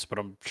maps, but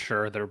I'm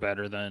sure they're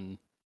better than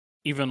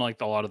even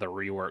like a lot of the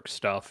rework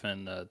stuff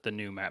and the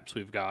new maps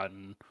we've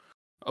gotten.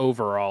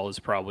 Overall is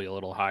probably a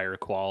little higher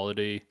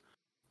quality.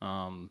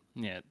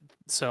 Yeah,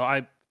 so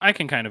I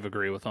can kind of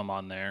agree with them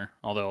on there.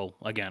 Although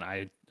again,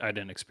 I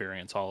didn't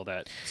experience all of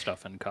that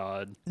stuff in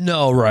COD.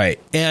 No, right.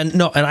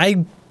 And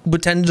I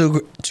would tend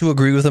to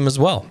agree with them as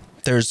well.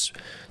 There's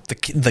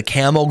the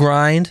camo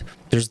grind.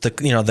 There's the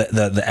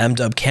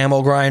MDub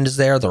camo grind is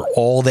there. They're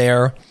all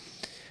there.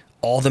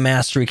 All the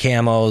mastery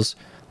camos,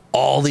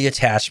 all the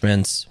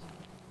attachments,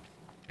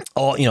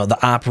 all the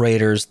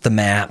operators, the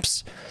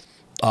maps,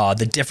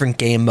 the different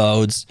game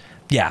modes.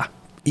 Yeah,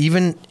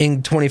 even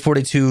in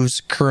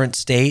 2042's current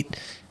state,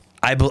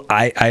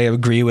 I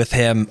agree with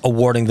him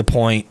awarding the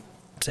point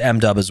to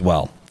MDub as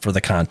well for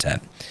the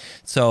content.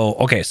 So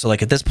okay, so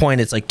like at this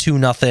point it's like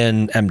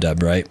 2-0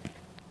 MDub, right?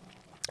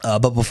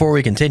 But before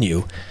we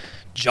continue,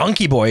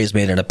 Junkie Boy has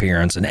made an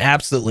appearance and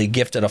absolutely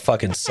gifted a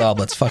fucking sub.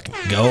 Let's fucking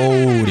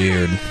go,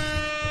 dude.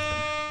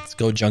 Let's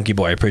go, Junkie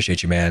Boy. I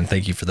appreciate you, man.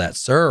 Thank you for that,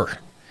 sir.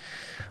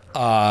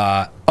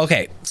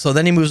 Okay, so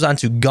then he moves on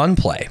to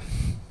gunplay.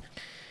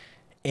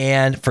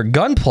 And for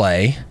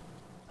gunplay,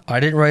 I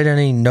didn't write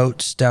any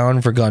notes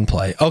down for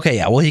gunplay. Okay,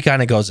 yeah, well, he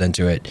kind of goes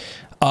into it.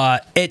 Okay,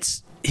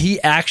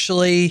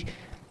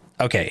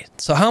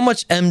 so how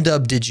much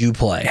MDub did you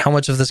play? How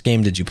much of this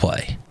game did you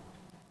play?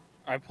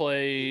 I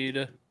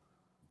played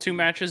 2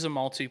 matches of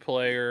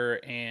multiplayer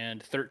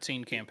and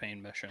 13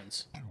 campaign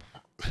missions.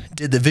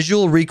 Did the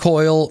visual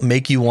recoil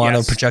make you want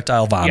to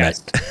projectile vomit?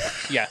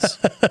 Yes.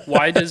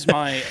 Why does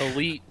my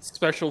elite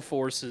special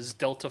forces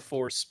Delta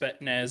Force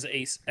Spetsnaz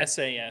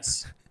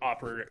SAS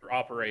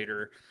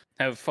operator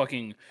have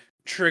fucking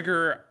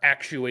trigger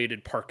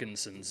actuated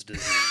Parkinson's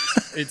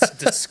disease? It's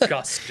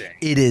disgusting.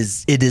 It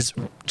is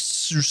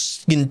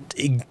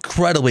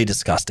incredibly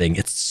disgusting.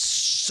 It's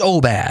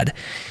so bad.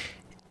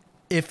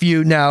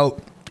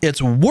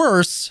 It's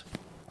worse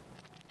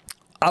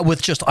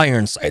with just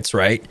iron sights,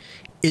 right?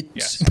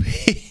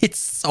 It's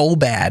so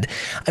bad.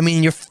 I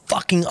mean, your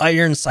fucking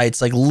iron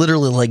sights like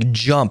literally like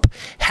jump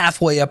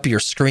halfway up your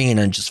screen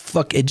and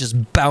it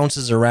just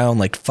bounces around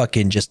like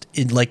fucking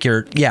like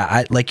you're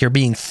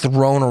being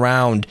thrown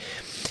around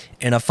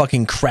in a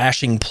fucking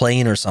crashing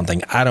plane or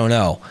something. I don't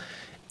know.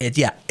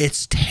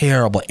 It's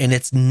terrible, and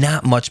it's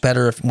not much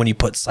better when you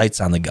put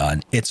sights on the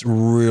gun. It's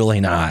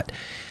really not.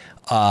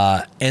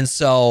 And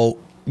so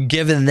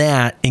given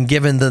that, and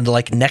given the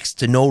like next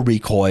to no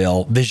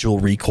visual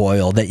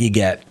recoil that you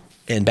get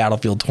in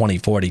Battlefield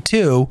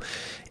 2042,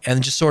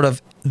 and just sort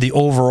of the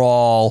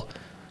overall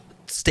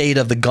state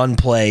of the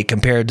gunplay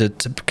compared to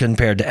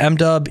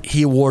MDub,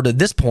 he awarded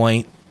this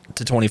point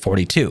to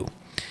 2042.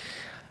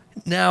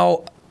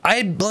 Now,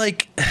 I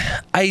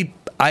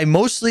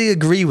mostly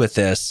agree with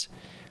this,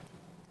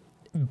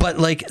 but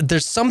like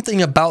there's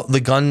something about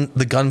the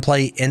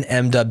gunplay in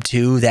MDub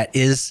 2 that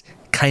is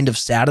kind of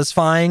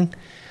satisfying.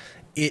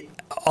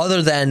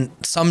 Other than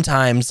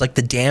sometimes like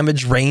the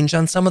damage range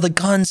on some of the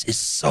guns is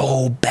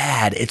so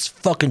bad. It's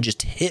fucking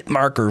just hit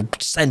marker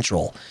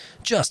central.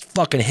 Just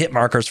fucking hit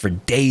markers for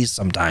days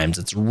sometimes.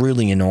 It's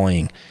really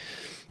annoying.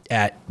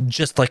 At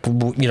just like,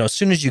 as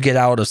soon as you get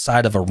out of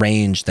side of a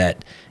range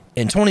that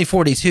in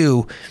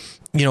 2042,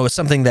 is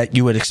something that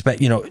you would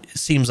expect, it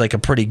seems like a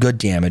pretty good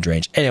damage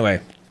range.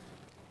 Anyway,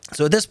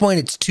 so at this point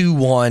it's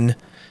 2-1.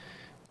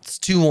 It's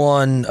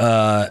 2-1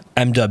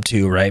 MDub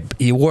 2, right?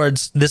 He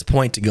awards this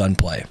point to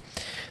gunplay.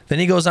 Then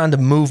he goes on to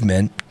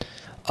movement.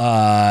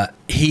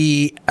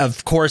 He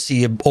awards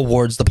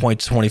the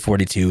point to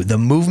 2042. The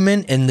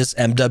movement in this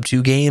MDub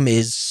 2 game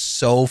is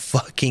so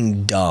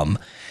fucking dumb.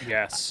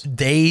 Yes.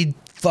 They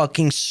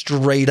fucking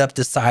straight up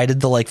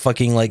decided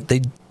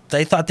to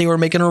they thought they were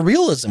making a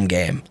realism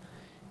game.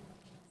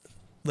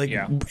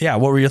 What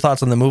were your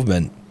thoughts on the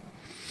movement?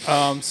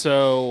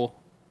 So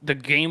the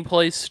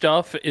gameplay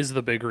stuff is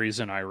the big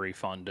reason I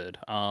refunded.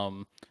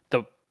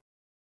 The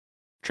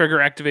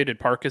trigger activated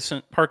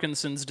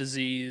Parkinson's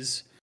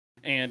disease,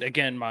 and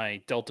again,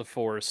 my Delta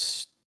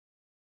Force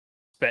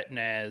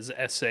Spetsnaz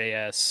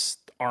SAS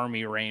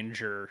Army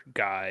Ranger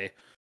guy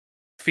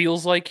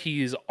feels like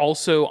he's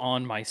also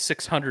on my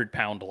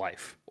 600-pound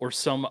life or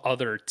some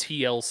other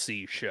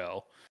TLC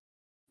show.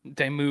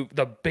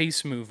 The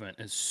base movement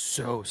is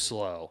so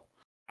slow.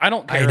 I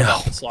don't care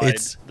about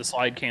the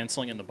slide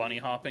canceling and the bunny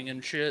hopping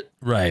and shit.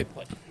 Right.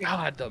 But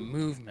God, the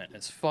movement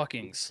is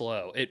fucking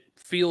slow. It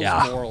feels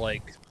more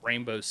like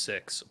Rainbow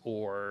Six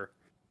or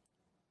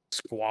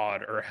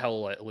Squad or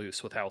Hell Let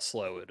Loose with how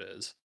slow it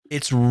is.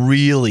 It's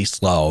really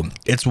slow.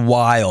 It's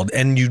wild.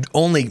 And you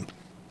only,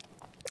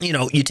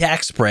 you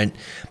tack sprint,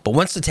 but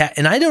once the tack,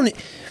 and I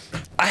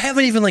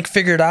haven't even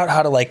figured out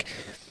how to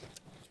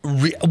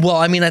Well,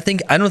 I mean, I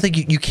don't think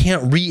you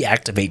can't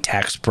reactivate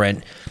tack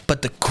sprint,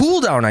 but the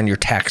cooldown on your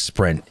tack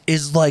sprint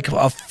is like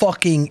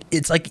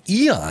it's like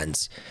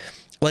eons.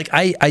 Like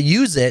I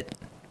use it,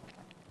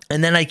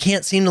 and then I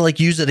can't seem to like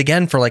use it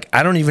again for like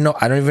I don't even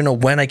know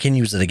when I can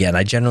use it again.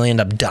 I generally end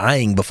up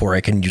dying before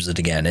I can use it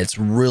again. It's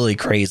really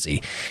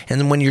crazy. And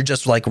then when you're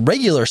just like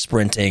regular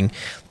sprinting,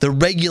 the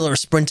regular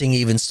sprinting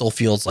even still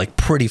feels like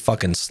pretty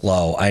fucking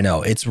slow. I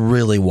know, it's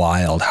really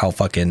wild how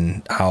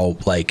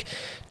like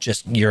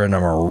just you're in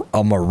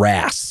a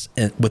morass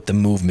with the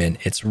movement.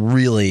 It's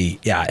really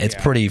it's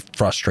pretty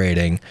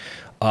frustrating.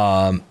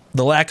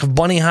 The lack of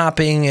bunny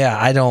hopping,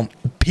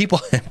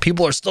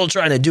 people are still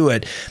trying to do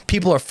it.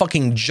 People are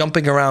fucking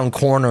jumping around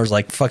corners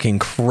like fucking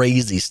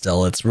crazy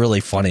still. It's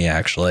really funny,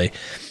 actually.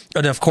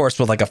 And of course,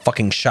 with like a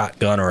fucking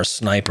shotgun or a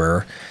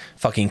sniper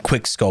fucking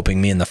quick scoping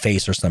me in the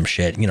face or some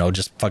shit,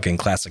 just fucking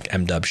classic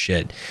MW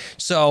shit.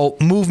 So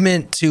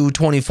movement to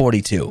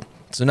 2042.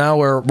 So now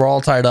we're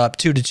all tied up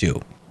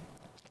 2-2.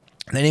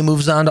 Then he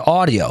moves on to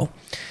audio.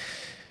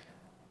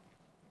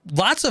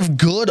 Lots of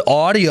good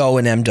audio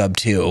in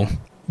MW2.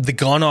 The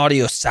gun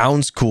audio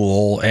sounds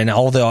cool, and a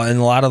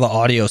lot of the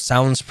audio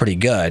sounds pretty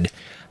good.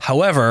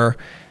 However,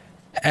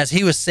 as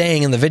he was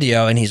saying in the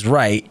video, and he's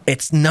right,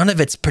 none of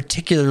it's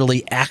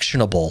particularly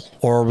actionable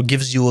or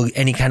gives you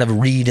any kind of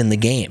read in the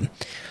game.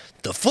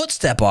 The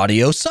footstep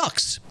audio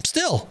sucks.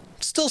 Still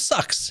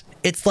sucks.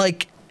 It's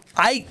like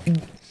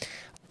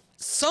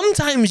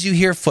sometimes you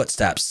hear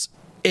footsteps,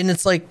 and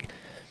it's like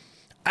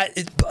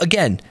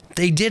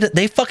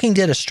they fucking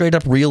did a straight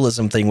up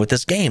realism thing with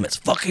this game. It's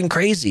fucking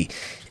crazy.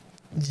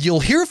 You'll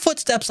hear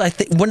footsteps, I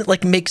think, when it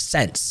like makes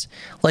sense.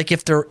 Like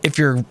if your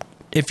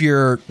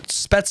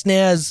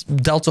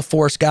Spetsnaz Delta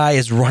Force guy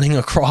is running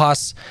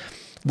across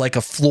like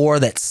a floor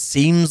that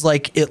seems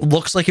like it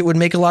looks like it would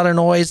make a lot of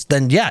noise,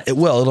 then yeah,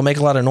 it'll make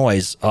a lot of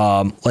noise.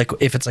 Like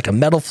if it's like a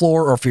metal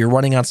floor, or if you're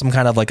running on some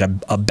kind of like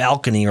a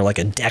balcony or like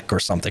a deck or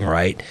something,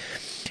 right?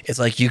 It's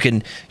like you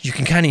can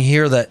kind of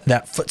hear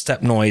that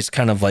footstep noise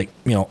kind of like,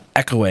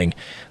 echoing.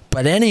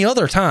 But any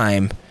other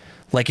time,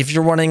 like if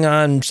you're running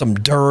on some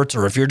dirt,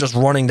 or if you're just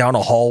running down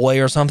a hallway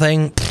or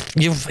something,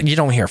 you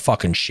don't hear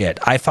fucking shit.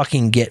 I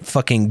fucking get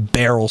fucking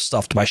barrel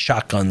stuffed by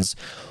shotguns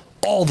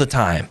all the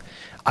time.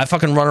 I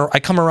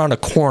come around a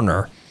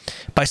corner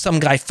by some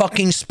guy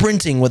fucking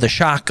sprinting with a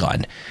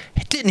shotgun.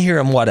 Didn't hear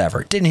him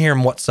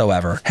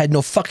whatsoever. Had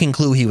no fucking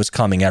clue he was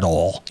coming at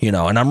all,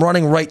 and I'm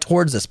running right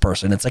towards this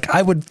person. It's like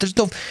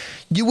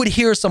you would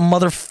hear some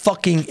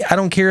motherfucking, I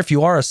don't care if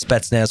you are a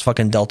Spetsnaz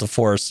fucking Delta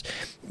Force,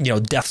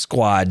 Death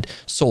Squad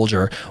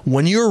soldier.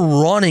 When you're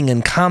running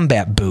in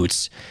combat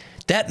boots,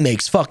 that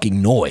makes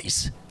fucking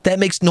noise. That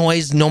makes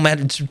noise no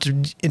matter,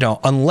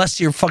 unless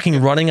you're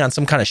fucking running on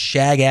some kind of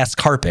shag ass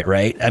carpet,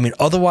 right? I mean,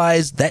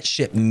 otherwise that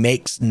shit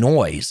makes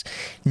noise.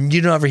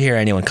 You don't ever hear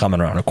anyone coming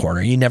around a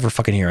corner. You never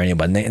fucking hear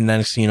anybody. And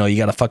then, you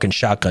got a fucking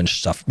shotgun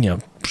stuff,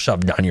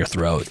 shoved down your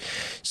throat.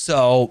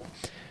 So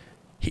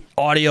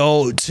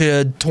audio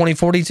to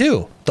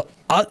 2042.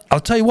 I'll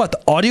tell you what,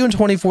 the audio in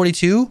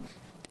 2042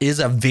 is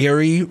a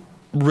very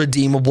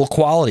redeemable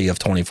quality of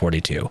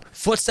 2042.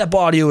 Footstep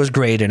audio is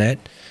great in it.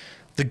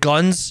 The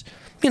guns,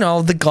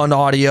 the gun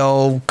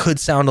audio could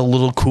sound a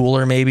little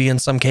cooler maybe in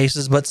some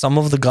cases, but some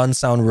of the guns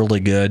sound really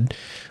good.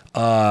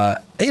 And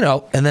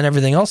then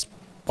everything else,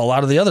 a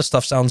lot of the other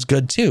stuff sounds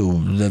good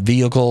too. The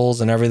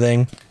vehicles and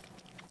everything.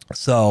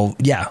 So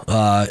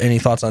yeah, any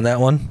thoughts on that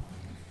one?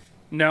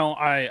 No,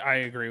 I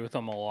agree with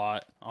them a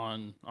lot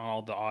on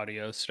all the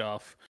audio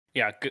stuff.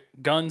 Yeah,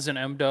 guns and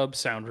MW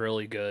sound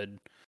really good.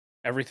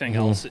 Everything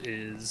else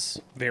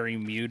is very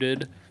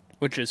muted,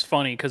 which is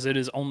funny because it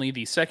is only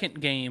the second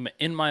game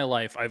in my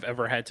life I've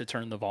ever had to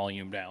turn the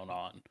volume down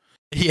on.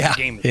 Yeah, the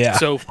game is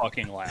so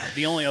fucking loud.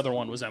 The only other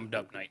one was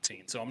MW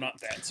 19, so I'm not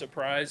that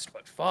surprised,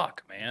 but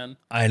fuck, man.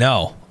 I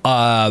know.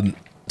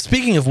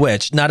 Speaking of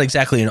which, not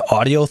exactly an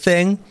audio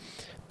thing,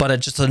 but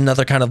just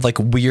another kind of like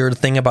weird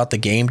thing about the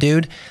game,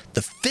 dude.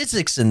 The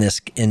physics in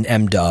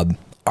MW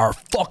are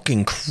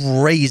fucking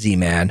crazy,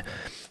 man.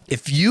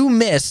 If you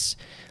miss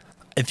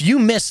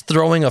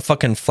throwing a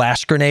fucking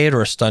flash grenade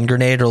or a stun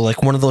grenade or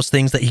like one of those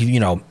things that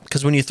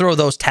because when you throw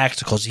those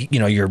tacticals,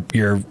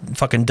 your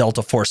fucking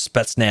Delta Force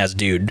Spetsnaz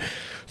dude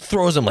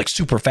throws them like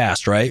super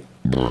fast, right?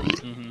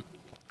 Mm-hmm.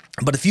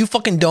 But if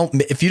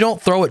you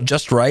don't throw it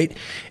just right,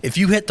 if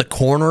you hit the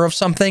corner of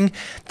something,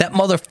 that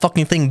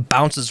motherfucking thing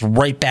bounces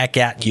right back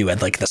at you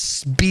at like the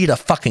speed of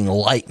fucking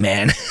light,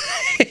 man.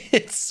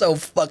 It's so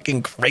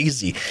fucking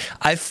crazy.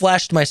 I've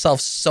flashed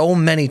myself so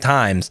many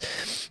times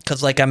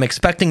because like I'm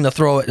expecting to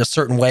throw it a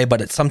certain way,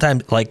 but it's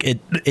sometimes like it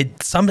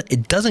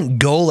doesn't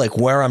go like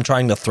where I'm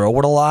trying to throw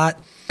it a lot.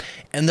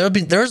 And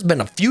there's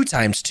been a few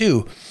times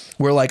too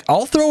where like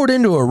I'll throw it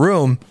into a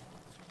room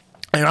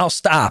and I'll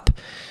stop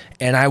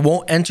and I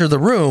won't enter the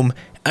room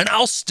and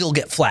I'll still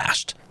get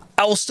flashed.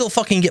 I will still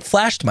fucking get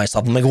flashed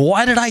myself. I'm like,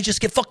 why did I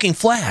just get fucking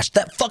flashed?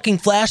 That fucking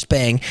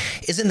flashbang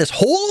is in this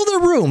whole other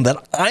room that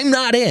I'm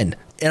not in.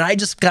 And I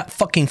just got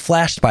fucking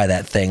flashed by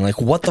that thing.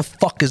 Like, what the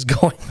fuck is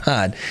going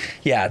on?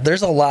 Yeah,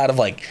 there's a lot of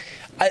like,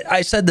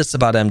 I said this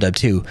about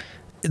MW2.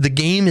 The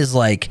game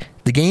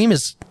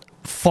is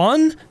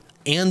fun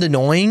and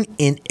annoying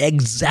in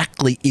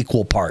exactly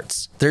equal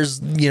parts.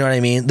 There's, you know what I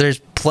mean? There's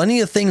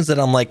plenty of things that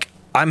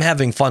I'm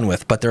having fun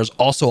with, but there's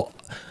also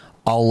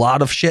a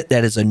lot of shit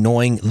that is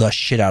annoying the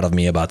shit out of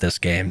me about this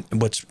game,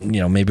 which,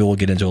 maybe we'll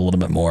get into a little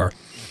bit more.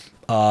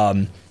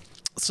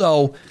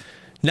 So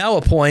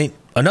now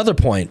another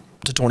point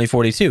to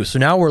 2042. So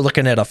now we're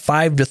looking at a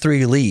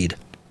 5-3 lead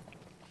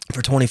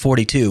for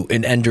 2042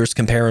 in Ender's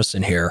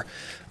comparison here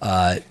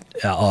in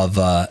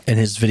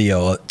his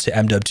video to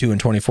MW2 in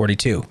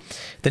 2042.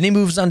 Then he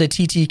moves on to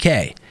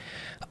TTK,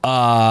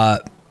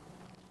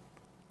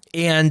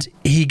 and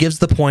he gives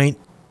the point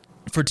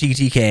for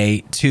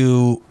TTK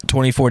to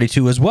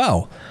 2042 as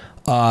well.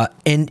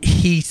 And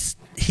he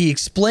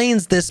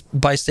explains this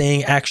by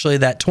saying actually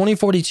that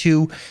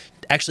 2042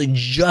 actually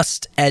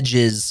just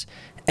edges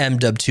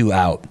MW2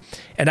 out.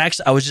 And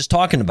actually, I was just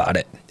talking about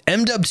it.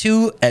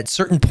 MW2 at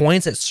certain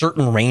points, at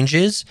certain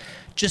ranges,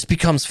 just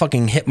becomes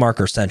fucking hit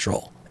marker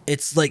central.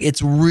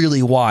 It's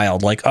really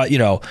wild.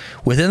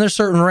 Within a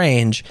certain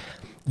range,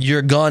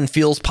 your gun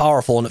feels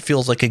powerful and it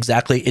feels like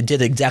it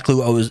did exactly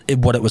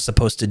what it was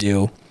supposed to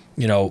do.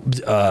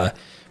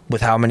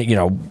 With how many,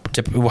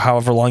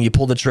 however long you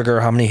pull the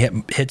trigger, how many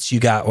hits you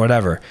got,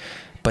 whatever.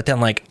 But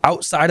then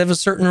outside of a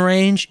certain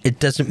range, it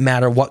doesn't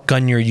matter what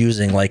gun you're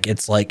using.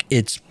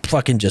 It's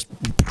fucking just,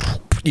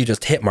 you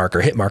just hit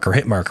marker.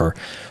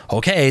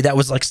 Okay, that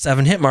was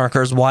 7 hit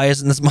markers. Why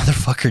isn't this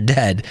motherfucker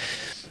dead?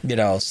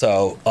 And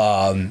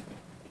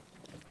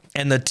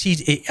I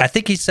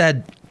think he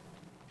said,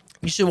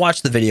 you should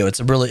watch the video. It's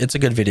a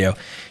good video.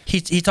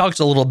 He talks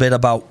a little bit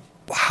about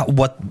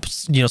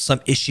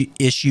some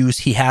issues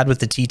he had with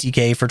the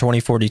TTK for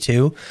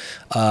 2042,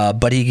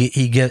 but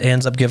he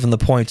ends up giving the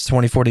points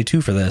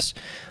 2042 for this,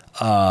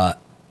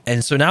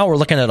 and so now we're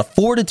looking at a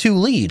 4-2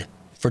 lead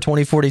for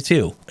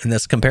 2042 in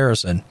this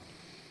comparison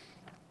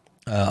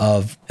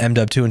of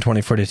MW2 and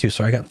 2042.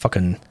 So I got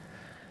fucking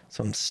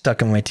something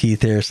stuck in my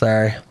teeth here.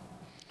 Sorry,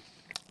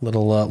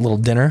 little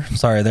dinner.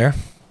 Sorry there,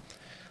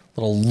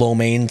 little lo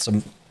mein.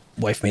 Some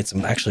wife made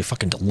some actually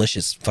fucking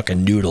delicious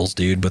fucking noodles,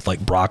 dude, with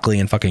broccoli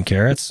and fucking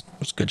carrots. It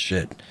was good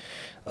shit.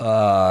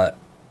 All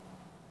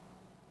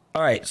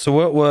right, so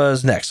what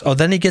was next? Oh,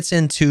 then he gets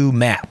into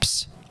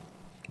maps.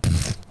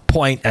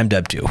 Point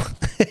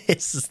MW2.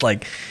 It's just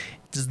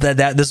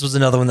this was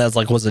another one that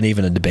wasn't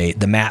even a debate.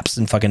 The maps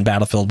in fucking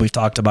Battlefield, we've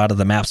talked about it.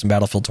 The maps in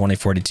Battlefield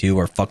 2042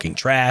 are fucking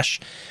trash.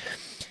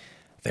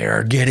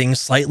 They're getting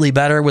slightly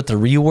better with the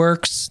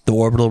reworks. The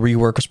orbital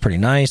rework was pretty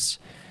nice.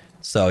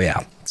 So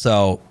yeah,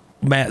 so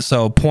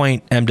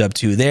point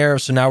MW2 there.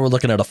 So now we're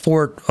looking at a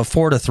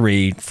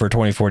 4-3 for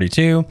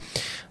 2042.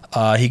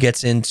 He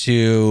gets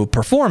into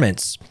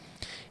performance.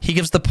 He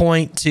gives the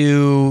point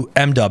to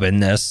MW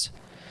in this.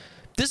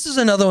 This is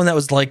another one that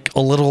was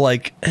a little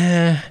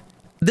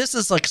this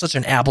is such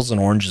an apples and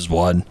oranges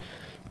one,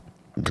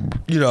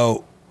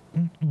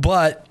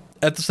 but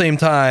at the same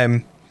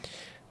time,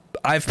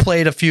 I've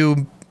played a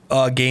few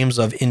games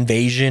of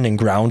Invasion and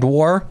Ground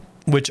War,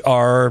 which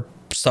are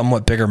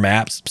somewhat bigger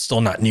maps,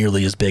 still not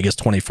nearly as big as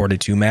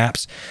 2042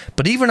 maps.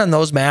 But even on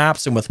those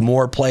maps and with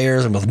more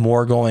players and with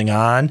more going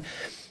on,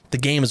 the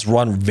game is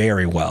run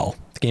very well.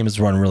 The game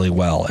is run really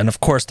well. And of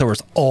course, there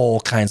was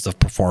all kinds of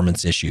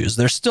performance issues.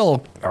 There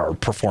still are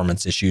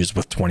performance issues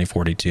with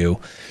 2042.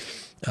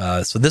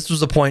 So this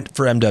was a point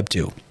for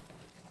MW2.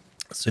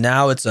 So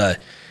now it's a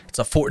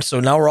 4.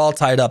 So now we're all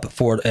tied up at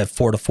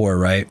 4-4,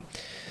 right?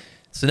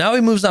 So now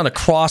he moves on to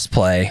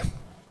crossplay,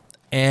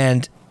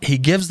 and he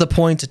gives the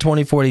point to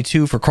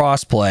 2042 for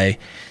crossplay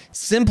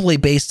simply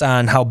based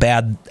on how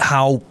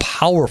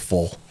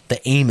powerful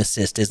the aim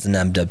assist is in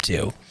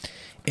MW2.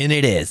 And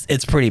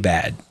it's pretty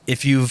bad.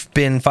 If you've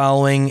been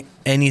following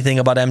anything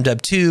about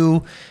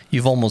MW2,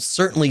 you've almost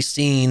certainly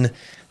seen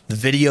the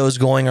videos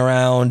going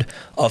around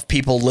of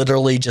people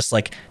literally just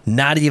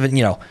not even,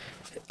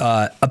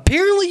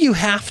 apparently you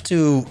have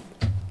to,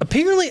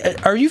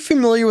 are you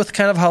familiar with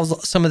kind of how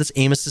some of this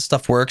aim assist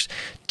stuff works?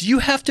 Do you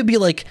have to be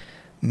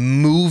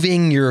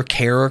moving your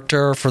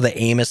character for the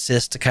aim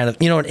assist to kind of,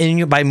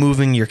 and by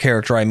moving your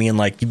character, I mean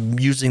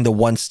using the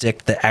one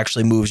stick that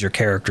actually moves your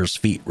character's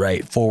feet,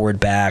 right? Forward,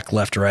 back,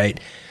 left, right.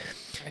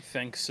 I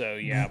think so,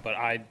 yeah, but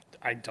I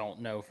don't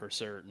know for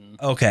certain.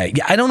 Okay,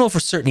 yeah, I don't know for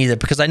certain either,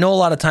 because I know a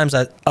lot of times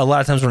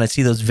when I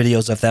see those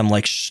videos of them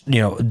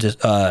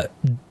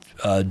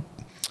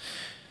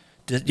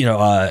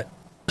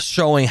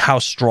showing how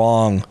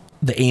strong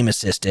the aim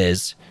assist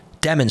is.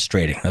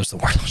 Demonstrating, that was the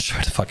word I was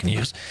trying to fucking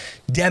use.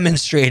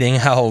 Demonstrating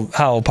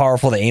how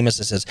powerful the aim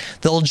assist is.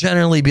 They'll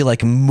generally be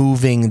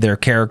moving their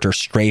character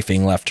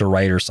strafing left to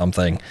right or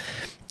something.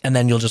 And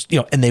then you'll just,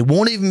 and they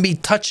won't even be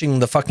touching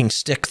the fucking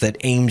stick that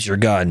aims your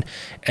gun.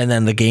 And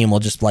then the game will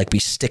just be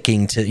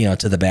sticking to,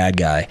 to the bad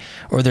guy.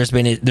 Or there's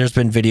been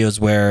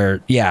videos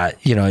where,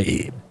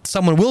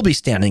 someone will be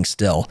standing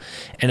still.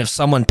 And if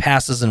someone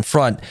passes in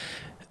front,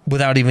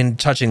 without even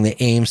touching the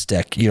aim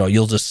stick,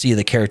 you'll just see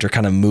the character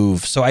kind of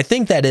move. So I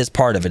think that is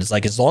part of it. It's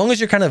like, as long as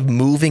you're kind of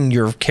moving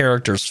your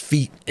character's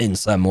feet in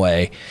some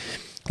way,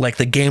 like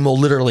the game will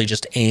literally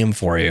just aim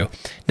for you.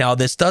 Now,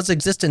 this does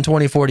exist in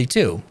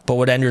 2042, but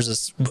what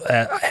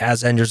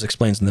as Enders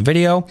explains in the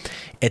video,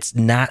 it's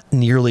not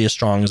nearly as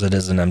strong as it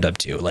is in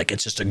MW2. Like,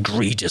 it's just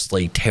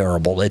egregiously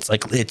terrible. It's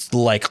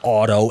like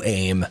auto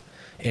aim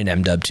in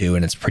MW2,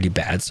 and it's pretty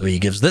bad. So he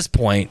gives this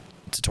point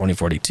to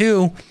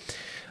 2042.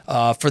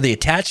 For the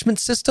attachment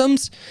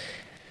systems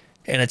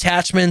and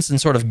attachments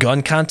and sort of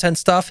gun content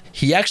stuff,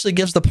 he actually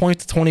gives the point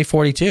to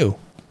 2042.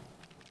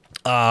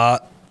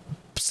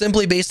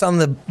 Simply based on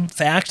the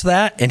fact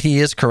that, and he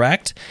is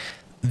correct,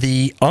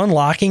 the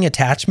unlocking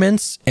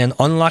attachments and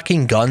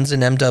unlocking guns in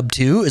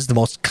MW2 is the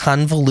most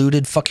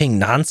convoluted fucking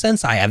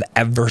nonsense I have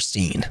ever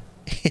seen.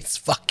 It's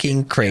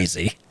fucking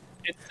crazy.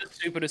 It's the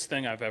stupidest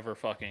thing I've ever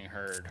fucking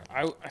heard.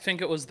 I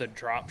think it was the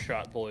Drop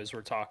Shot boys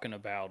were talking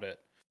about it.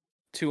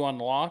 To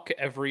unlock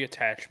every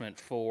attachment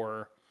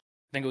for,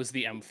 I think it was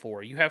the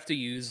M4, you have to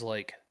use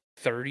like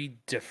 30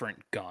 different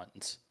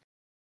guns.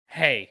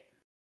 Hey,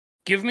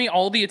 give me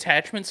all the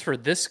attachments for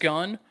this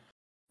gun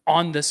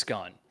on this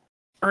gun,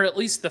 or at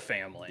least the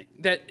family.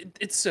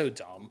 It's so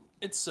dumb.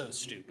 It's so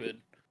stupid.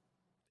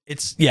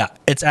 It's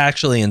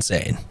actually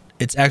insane.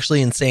 It's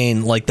actually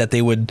insane. Like that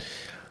they would,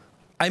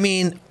 I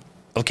mean,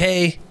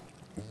 okay,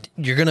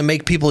 you're going to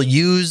make people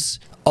use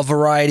a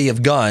variety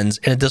of guns,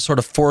 and it does sort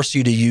of force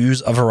you to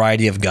use a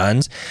variety of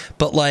guns,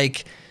 but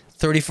like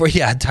 34,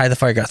 tie the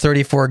fire guy,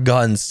 34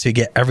 guns to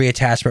get every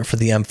attachment for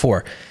the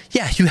M4.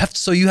 Yeah, you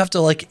have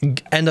to like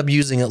end up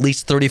using at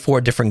least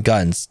 34 different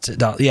guns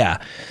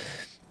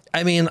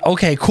I mean,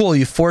 okay, cool,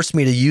 you forced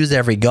me to use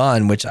every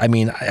gun, which I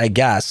mean, I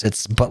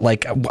guess but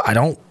like,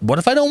 what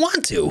if I don't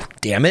want to?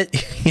 Damn it.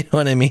 You know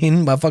what I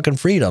mean? My fucking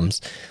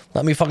freedoms.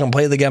 Let me fucking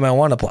play the game I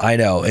want to play. I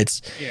know,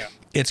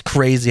 it's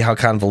crazy how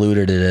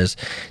convoluted it is.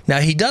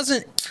 Now,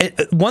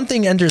 one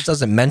thing Enders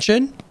doesn't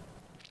mention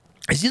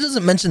is he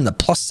doesn't mention the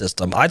plus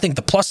system. I think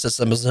the plus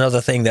system is another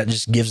thing that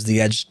just gives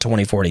the edge to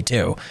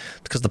 2042,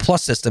 because the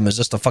plus system is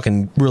just a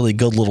fucking really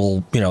good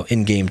little,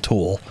 in-game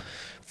tool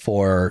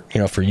for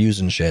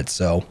using shit.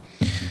 So,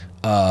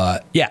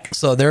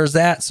 so there's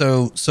that.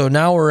 So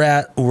now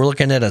we're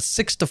looking at a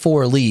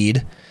 6-4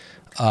 lead,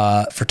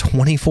 for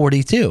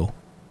 2042.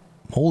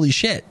 Holy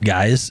shit,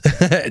 guys.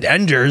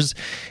 Enders.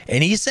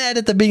 And he said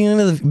at the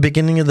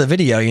beginning of the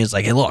video, he was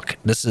like, hey, look,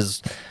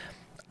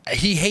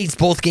 he hates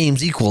both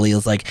games equally.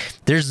 It's like,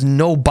 there's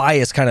no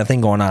bias kind of thing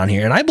going on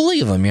here. And I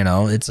believe him,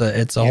 it's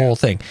a whole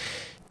thing.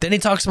 Then he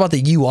talks about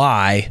the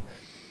UI.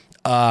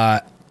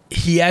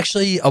 He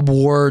actually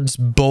awards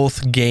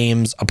both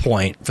games a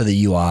point for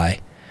the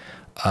UI,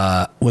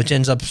 which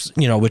ends up,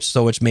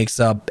 which makes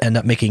end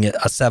up making it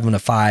a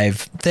 7-5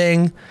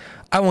 thing.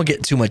 I won't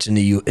get too much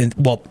into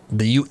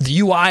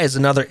the UI is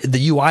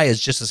the UI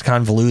is just as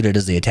convoluted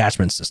as the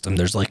attachment system.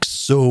 There's like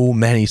so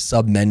many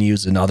sub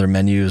menus and other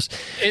menus.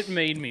 It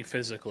made me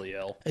physically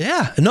ill.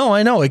 Yeah, no,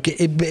 I know.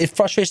 It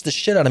frustrates the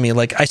shit out of me.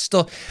 Like, I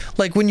still,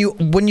 like, when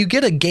you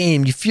get a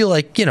game, you feel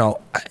like,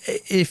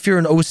 if you're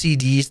an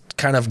OCD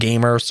kind of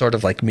gamer, sort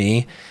of like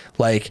me,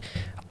 like,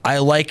 I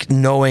like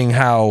knowing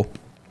how,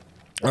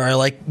 or I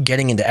like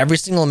getting into every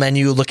single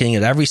menu, looking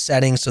at every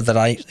setting, so that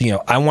I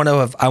want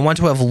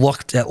to have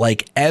looked at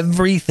like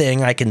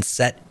everything I can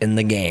set in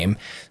the game,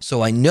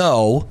 so I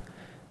know,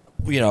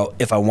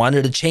 if I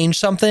wanted to change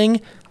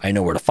something, I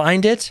know where to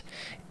find it.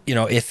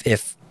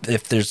 If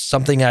there's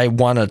something I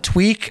want to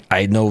tweak,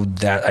 I know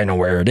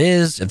where it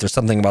is. If there's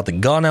something about the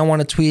gun I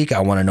want to tweak, I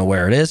want to know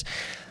where it is.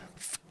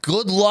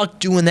 Good luck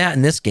doing that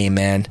in this game,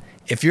 man.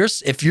 If you're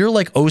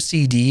like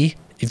OCD.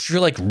 If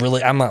you're like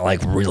really, I'm not like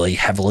really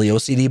heavily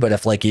OCD, but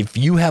if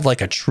you have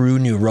like a true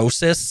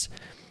neurosis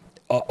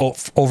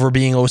over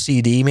being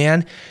OCD,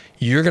 man,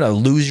 you're going to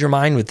lose your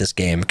mind with this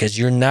game, because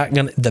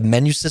the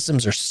menu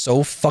systems are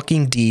so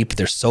fucking deep.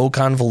 They're so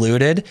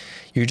convoluted.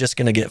 You're just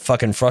going to get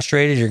fucking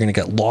frustrated. You're going to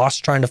get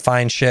lost trying to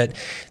find shit.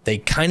 They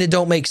kind of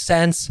don't make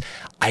sense.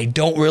 I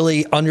don't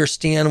really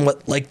understand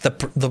what like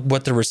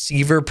what the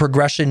receiver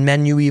progression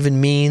menu even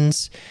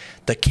means.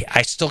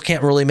 I still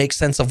can't really make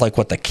sense of like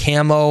what the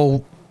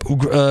camo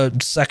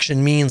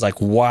section means. Like,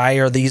 why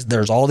are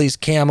there's all these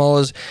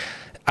camos,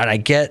 and I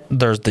get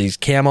there's these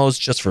camos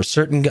just for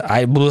certain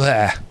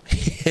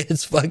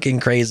it's fucking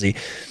crazy.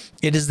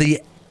 It is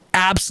the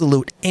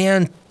absolute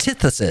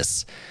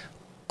antithesis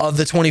of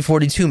the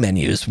 2042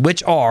 menus,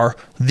 which are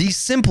the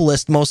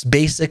simplest, most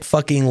basic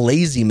fucking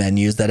lazy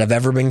menus that have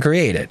ever been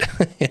created.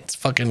 It's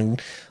fucking,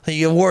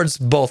 he awards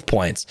both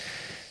points.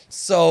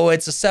 So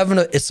it's a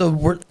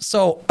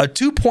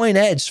 2-point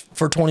edge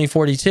for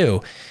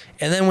 2042.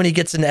 And then when he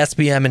gets into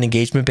SBM and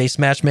engagement-based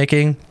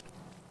matchmaking,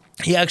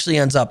 he actually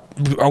ends up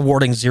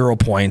awarding 0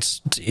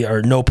 points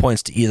or no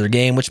points to either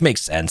game, which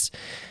makes sense.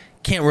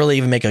 Can't really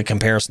even make a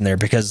comparison there,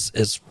 because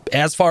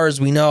as far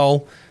as we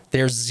know,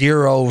 there's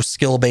 0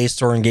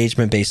 skill-based or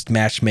engagement-based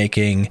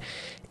matchmaking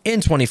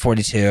in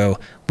 2042.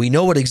 We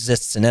know it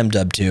exists in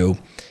MW2,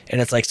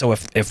 and it's like, so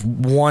if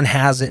one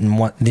has it and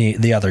one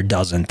the other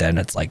doesn't, then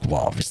it's like,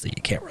 well, obviously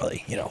you can't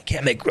really,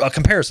 can't make a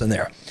comparison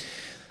there.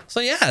 So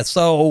yeah,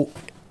 so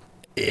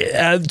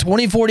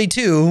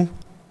 2042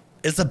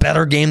 is a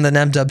better game than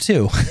MW2.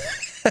 You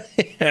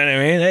know what I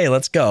mean? Hey,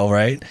 let's go,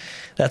 right?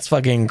 That's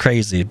fucking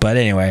crazy. But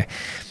anyway,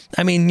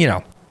 I mean,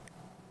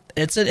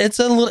 it's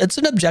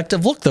an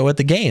objective look though at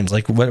the games.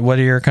 Like, what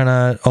are your kind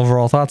of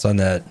overall thoughts on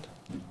that?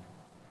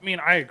 I mean,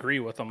 I agree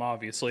with them.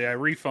 Obviously, I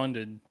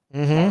refunded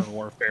Modern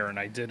Warfare, and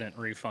I didn't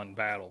refund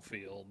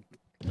Battlefield.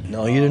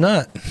 No, you did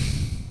not.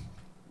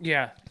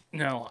 Yeah,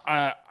 no,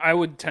 I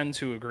would tend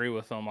to agree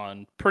with them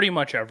on pretty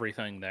much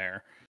everything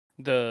there.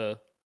 The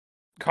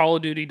Call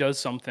of Duty does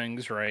some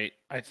things right.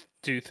 I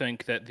do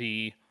think that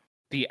the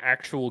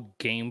actual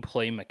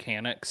gameplay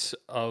mechanics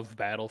of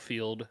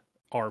Battlefield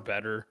are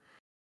better.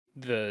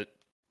 The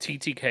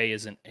TTK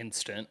isn't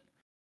instant.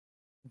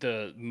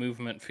 The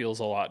movement feels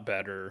a lot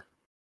better.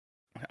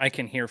 I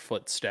can hear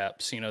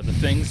footsteps. The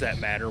things that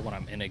matter when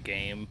I'm in a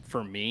game,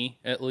 for me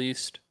at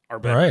least, are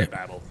better in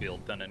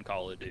Battlefield than in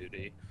Call of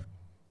Duty.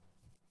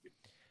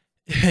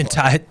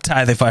 Ty,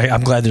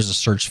 I'm glad there's a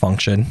search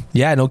function.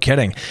 Yeah, no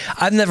kidding.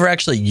 I've never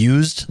actually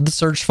used the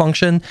search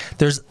function.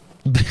 There's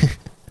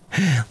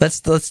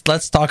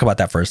let's talk about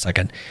that for a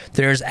second.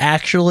 There's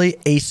actually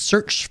a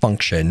search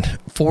function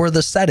for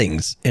the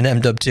settings in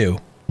MW2.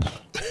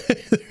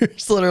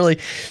 There's literally,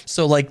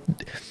 so like,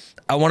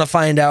 I want to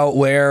find out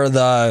where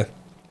the,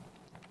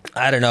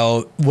 I don't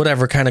know,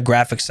 whatever kind of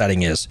graphic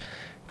setting is.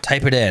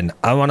 Type it in.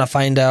 I want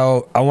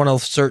to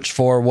search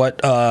for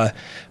what,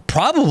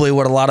 probably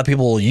what a lot of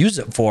people will use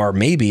it for,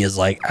 maybe, is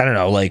like, I don't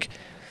know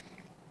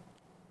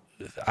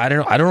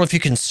if you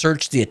can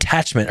search the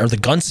attachment or the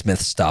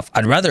gunsmith stuff.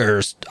 I'd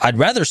rather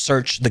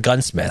search the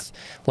gunsmith.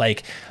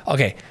 Like,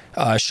 okay,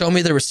 show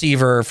me the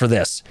receiver for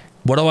this.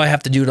 What do I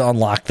have to do to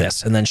unlock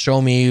this? And then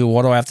show me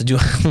what do I have to do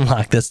to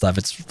unlock this stuff.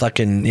 It's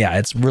fucking, yeah,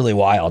 it's really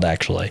wild,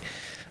 actually,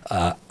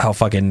 how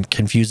fucking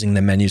confusing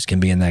the menus can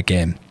be in that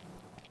game.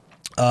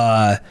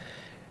 Yeah,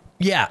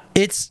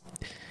 it's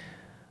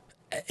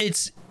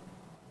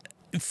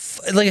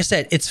like I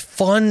said, it's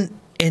fun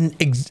and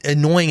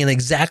annoying in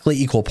exactly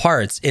equal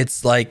parts.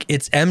 It's like,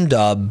 it's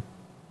MW,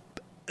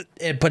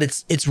 but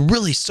it's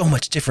really so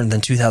much different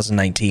than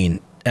 2019.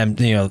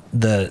 The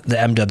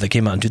MW that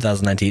came out in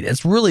 2019.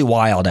 It's really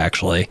wild,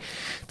 actually,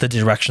 the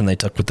direction they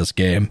took with this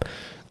game.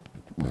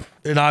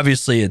 And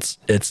obviously it's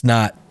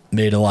not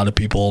made a lot of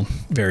people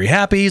very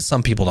happy.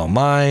 Some people don't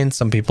mind.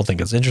 Some people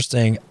think it's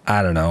interesting.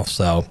 I don't know.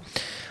 So,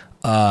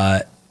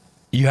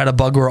 you had a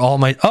bug where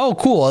oh,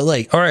 cool.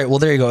 Like, all right, well,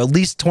 there you go. At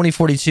least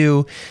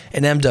 2042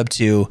 and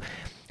MW2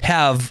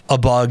 have a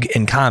bug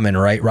in common,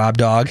 right, Rob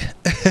Dog?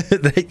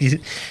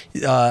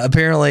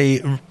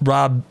 Apparently,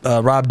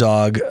 Rob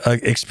Dog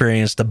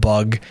experienced a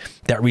bug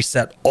that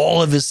reset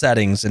all of his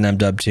settings in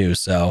MW2.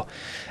 So,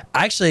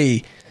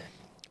 actually,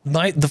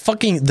 the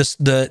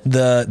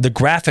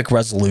graphic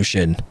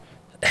resolution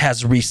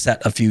has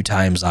reset a few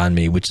times on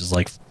me, which is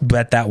like,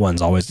 but that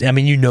one's always, I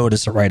mean, you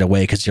notice it right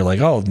away because you're like,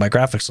 oh, my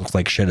graphics look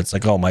like shit. It's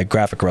like, oh, my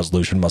graphic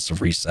resolution must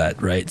have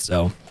reset, right?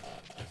 So,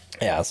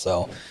 yeah,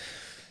 so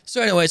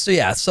anyway, so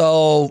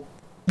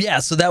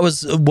that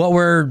was what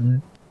were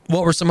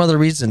some other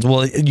reasons?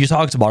 Well, you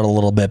talked about it a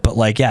little bit, but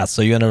like, yeah,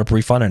 so you ended up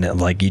refunding it.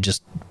 Like, you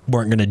just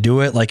weren't going to do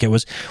it. Like, it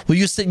was, well,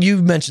 you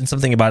mentioned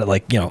something about it,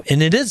 like,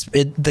 and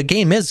the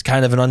game is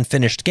kind of an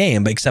unfinished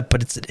game, but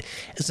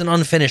it's an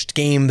unfinished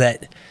game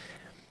that,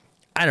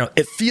 I don't know,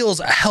 it feels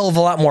a hell of a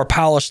lot more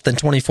polished than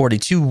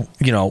 2042,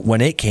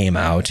 when it came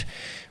out,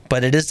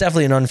 but it is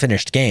definitely an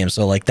unfinished game.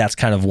 So like, that's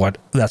part of what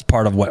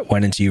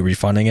went into you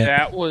refunding it.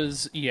 That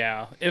was,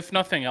 yeah, if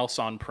nothing else,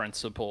 on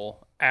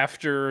principle,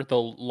 after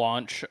the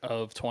launch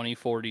of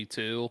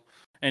 2042,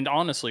 and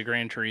honestly,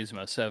 Gran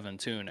Turismo 7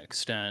 to an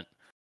extent,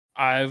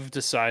 I've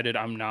decided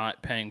I'm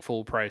not paying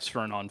full price for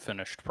an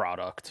unfinished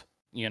product.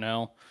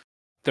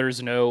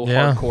 There's no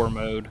hardcore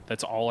mode.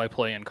 That's all I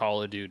play in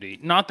Call of Duty.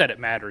 Not that it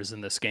matters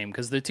in this game,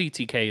 because the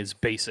TTK is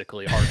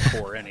basically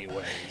hardcore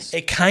anyways.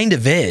 It kind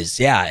of is,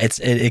 yeah.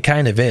 It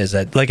kind of is.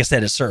 Like I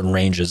said, at certain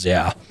ranges,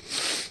 yeah.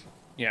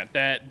 Yeah,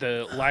 that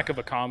the lack of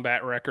a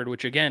combat record,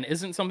 which again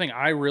isn't something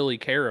I really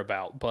care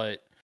about,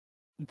 but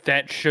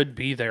that should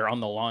be there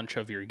on the launch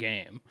of your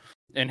game.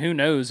 And who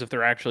knows if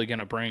they're actually going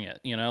to bring it?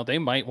 They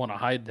might want to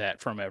hide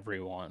that from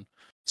everyone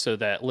so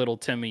that little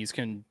Timmys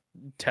can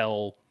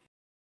tell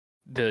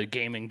the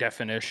gaming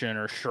definition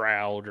or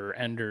Shroud or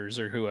Enders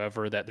or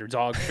whoever that they're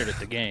dog shit at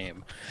the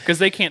game, because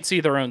they can't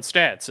see their own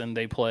stats and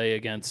they play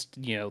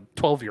against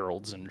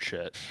 12-year-olds and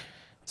shit.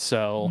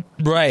 So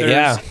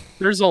right,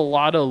 there's a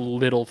lot of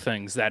little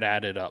things that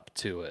added up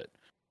to it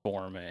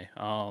for me.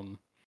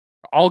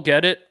 I'll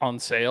get it on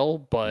sale,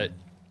 but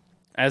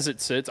as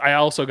it sits, I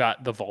also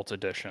got the Vault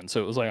Edition,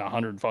 so it was like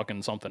 $100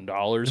 fucking something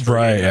for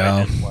right, yeah.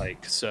 I didn't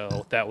like,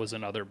 so that was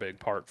another big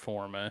part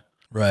for me.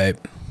 Right.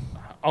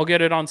 I'll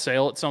get it on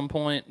sale at some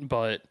point,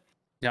 but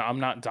yeah, I'm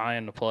not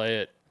dying to play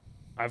it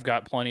I've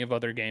got plenty of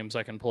other games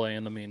I can play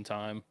in the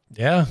meantime.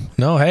 Yeah.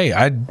 No, hey,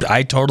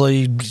 I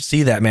totally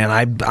see that,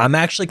 man. I'm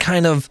actually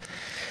kind of,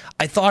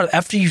 I thought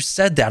after you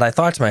said that, I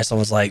thought to myself, I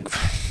was like,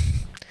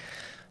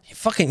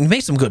 you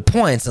make some good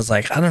points. It's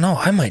like, I don't know,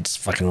 I might just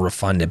fucking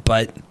refund it,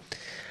 but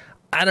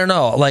I don't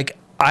know. Like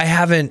I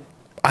haven't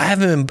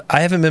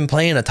been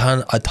playing a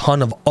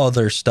ton of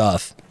other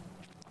stuff.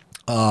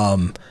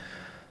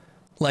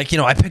 Like,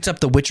 I picked up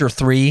The Witcher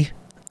 3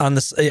 on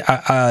this,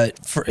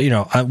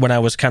 when I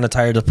was kind of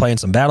tired of playing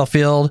some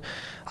Battlefield.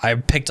 I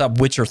picked up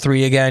Witcher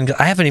 3 again.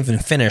 I haven't even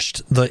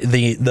finished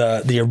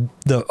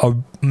the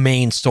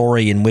main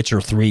story in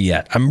Witcher 3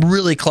 yet. I'm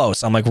really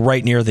close. I'm like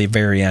right near the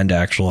very end,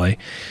 actually.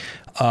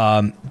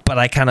 But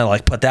I kind of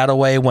like put that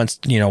away once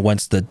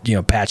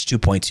the patch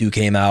 2.2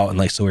 came out, and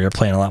like, so we were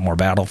playing a lot more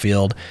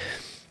Battlefield.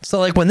 So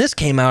like when this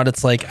came out,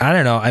 it's like, I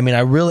don't know. I mean,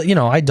 I really,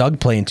 I dug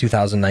playing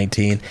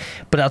 2019,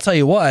 but I'll tell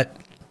you what,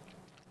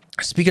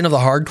 speaking of the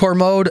hardcore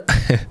mode,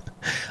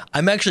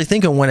 I'm actually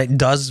thinking when it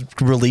does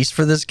release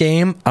for this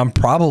game, I'm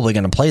probably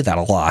going to play that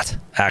a lot,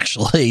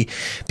 actually,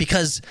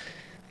 because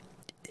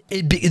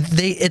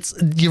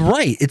you're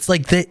right. It's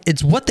like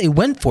it's what they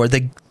went for.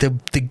 The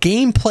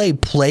gameplay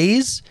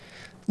plays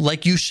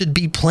like you should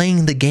be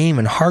playing the game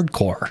in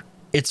hardcore.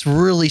 It's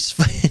really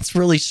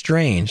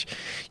strange.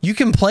 You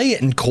can play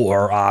it in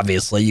core,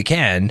 obviously you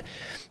can,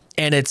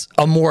 and it's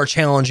a more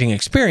challenging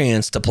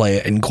experience to play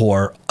it in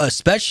core,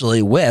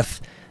 especially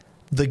with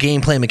the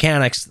gameplay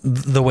mechanics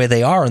the way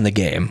they are in the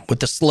game, with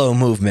the slow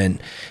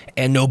movement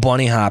and no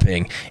bunny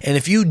hopping. And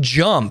if you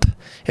jump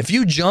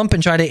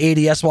and try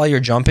to ADS while you're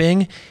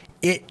jumping,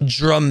 it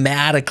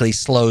dramatically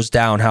slows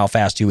down how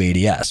fast you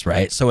ADS,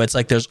 right? So it's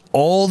like there's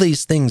all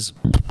these things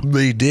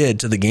they did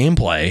to the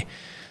gameplay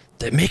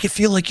that make it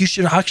feel like you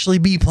should actually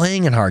be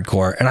playing in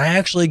hardcore. And I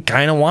actually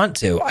kind of want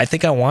to. I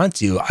think I want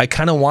to. I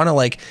kind of want to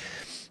like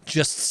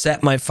just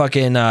set my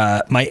fucking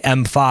my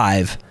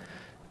M5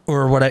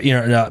 or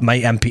whatever,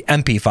 my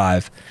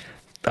MP5,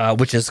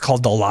 which is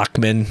called the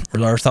Lockman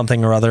or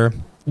something or other,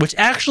 which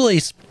actually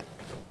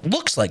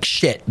looks like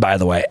shit, by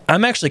the way.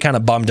 I'm actually kind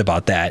of bummed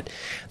about that.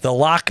 The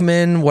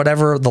Lockman,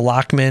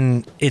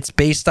 it's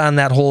based on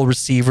that whole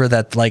receiver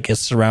that like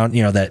is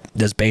that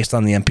is based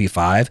on the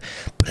MP5,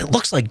 but it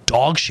looks like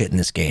dog shit in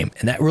this game,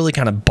 and that really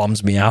kind of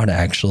bums me out,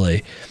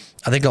 actually.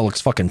 I think it looks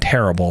fucking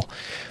terrible.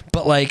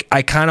 But like,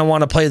 I kind of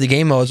want to play the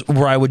game modes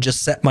where I would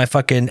just set my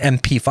fucking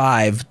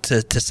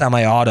MP5 to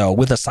semi-auto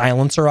with a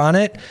silencer on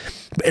it,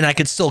 and I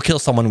could still kill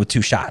someone with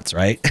 2 shots,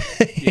 right?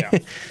 Yeah.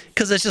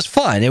 Because it's just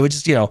fun. It would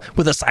just,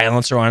 with a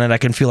silencer on it, I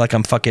can feel like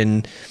I'm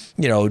fucking,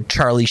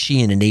 Charlie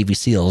Sheen in Navy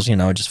SEALs,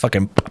 just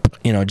fucking,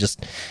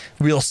 just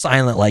real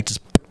silent, like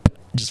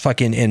just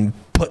fucking and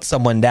put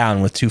someone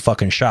down with 2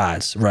 fucking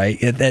shots, right?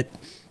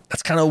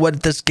 That's kind of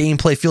what this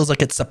gameplay feels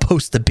like it's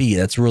supposed to be.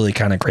 That's really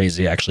kind of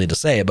crazy, actually, to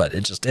say, but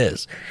it just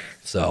is.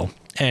 So,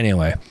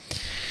 anyway.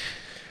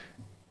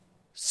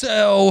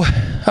 So,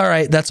 all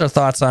right, that's our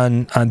thoughts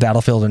on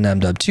Battlefield and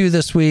MW2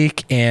 this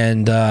week.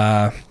 And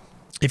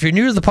if you're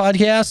new to the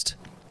podcast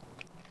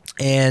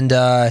and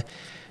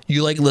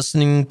you like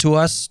listening to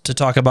us to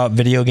talk about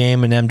video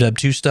game and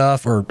MW2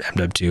 stuff, or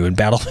MW2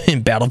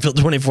 and Battlefield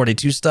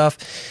 2042 stuff,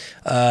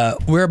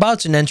 we're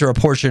about to enter a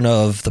portion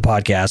of the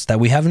podcast that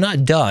we have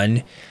not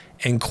done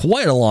in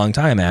quite a long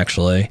time,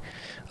 actually.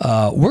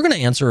 We're going to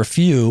answer a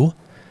few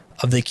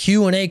of the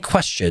Q&A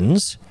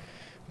questions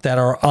that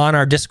are on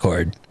our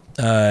Discord.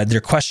 They're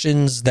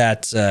questions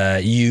that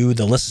you,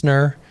 the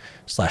listener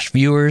 /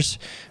 viewers,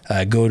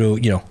 go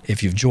to,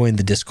 if you've joined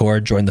the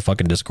Discord, join the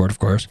fucking Discord, of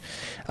course.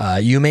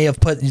 You may have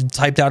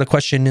typed out a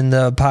question in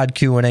the pod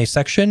Q&A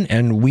section,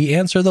 and we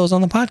answer those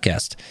on the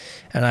podcast.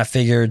 And I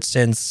figured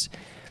since,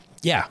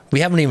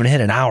 we haven't even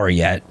hit an hour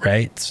yet,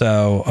 right?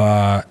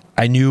 So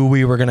I knew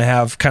we were going to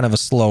have kind of a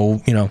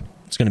slow,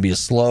 it's going to be a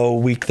slow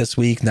week this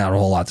week, not a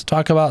whole lot to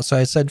talk about. So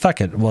I said,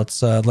 fuck it,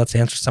 let's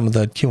answer some of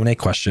the Q&A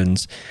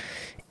questions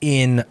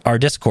in our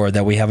Discord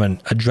that we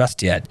haven't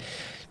addressed yet.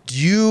 Do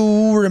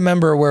you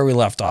remember where we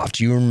left off?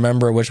 Do you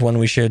remember which one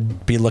we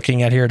should be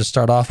looking at here to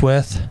start off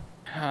with?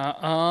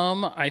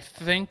 I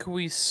think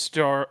we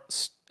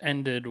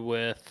ended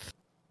with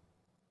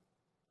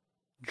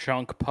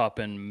Junk Pup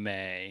in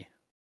May.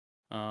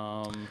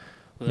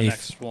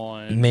 Next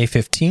one, May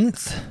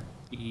 15th?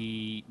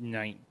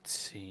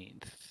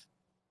 19th.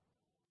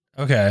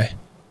 Okay.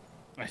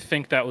 I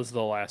think that was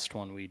the last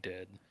one we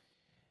did.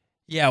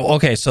 Yeah,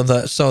 okay, so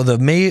the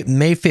May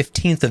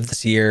 15th of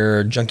this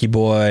year, Junkie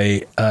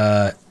Boy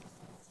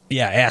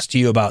asked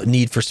you about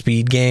Need for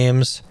Speed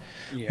games.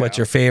 Yeah. What's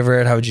your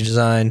favorite? How would you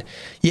design?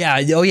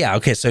 Yeah,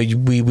 okay, so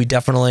we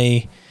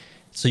definitely,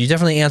 so you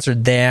definitely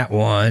answered that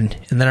one.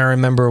 And then I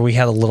remember we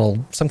had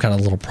some kind of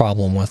little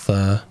problem with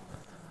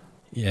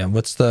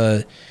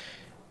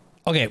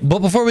okay, but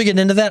before we get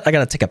into that, I got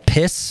to take a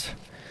piss.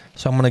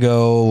 So I'm going to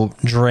go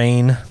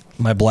drain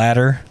my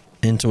bladder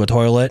into a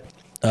toilet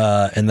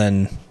and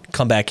then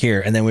come back here,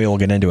 and then we will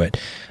get into it.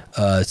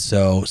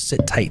 So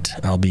sit tight.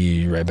 I'll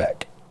be right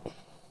back.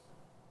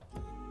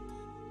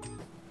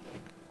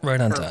 Right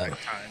on time.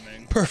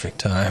 Perfect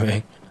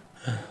timing.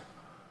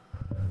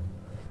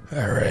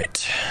 All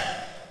right.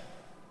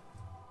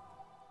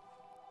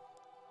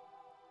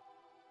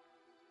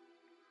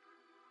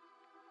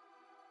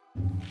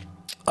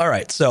 All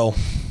right, so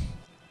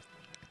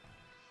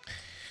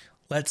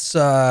let's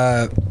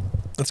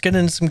get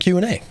into some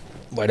Q&A.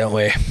 Why don't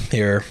we,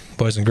 here,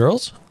 boys and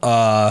girls?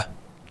 So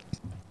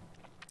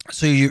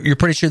you're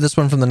pretty sure this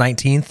one from the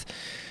 19th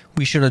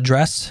we should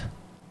address?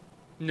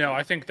 No,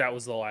 I think that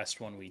was the last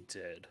one we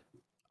did.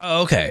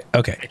 Oh, okay.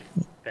 I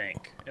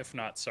think. If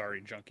not,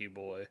 sorry, Junkie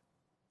Boy.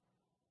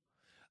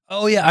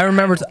 Oh yeah, I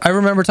remember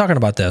talking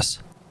about this.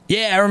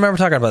 Yeah, I remember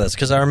talking about this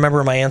because I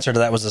remember my answer to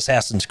that was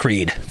Assassin's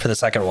Creed for the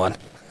second one.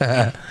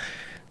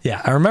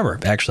 Yeah, I remember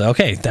actually.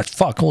 Okay, that's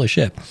holy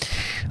shit.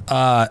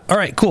 All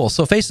right, cool.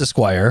 So Face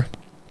Esquire,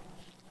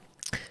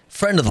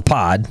 friend of the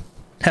pod,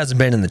 hasn't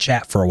been in the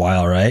chat for a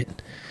while, right?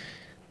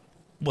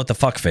 What the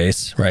fuck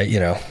face, right? You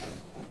know,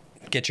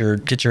 get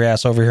your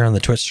ass over here on the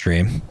Twitch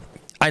stream.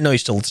 I know you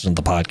still listen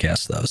to the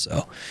podcast though,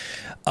 so.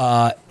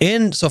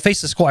 So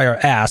Face Esquire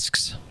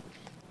asks,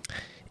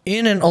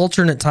 in an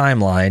alternate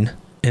timeline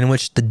in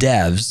which the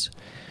devs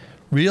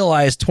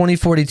realized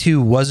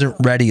 2042 wasn't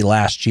ready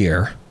last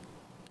year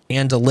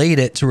and delayed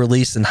it to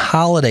release in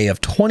holiday of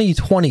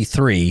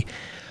 2023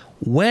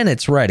 when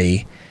it's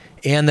ready,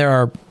 and there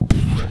are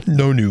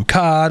no new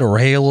COD or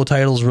Halo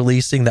titles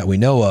releasing that we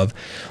know of,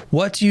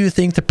 what do you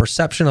think the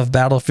perception of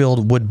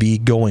Battlefield would be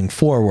going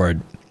forward?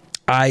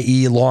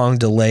 I.e. long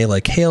delay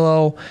like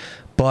Halo,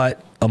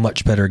 but a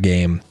much better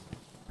game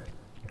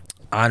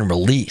on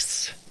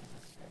release.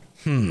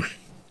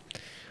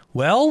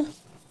 Well,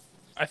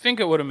 I think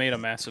it would have made a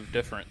massive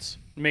difference.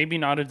 Maybe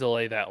not a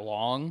delay that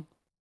long,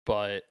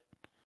 but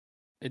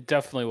it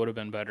definitely would have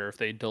been better if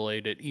they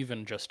delayed it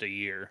even just a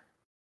year.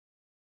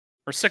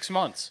 Or 6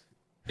 months.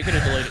 They could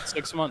have delayed it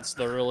 6 months,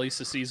 the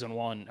release of Season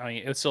 1. I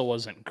mean, it still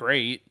wasn't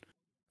great.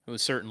 It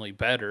was certainly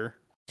better.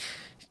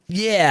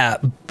 Yeah.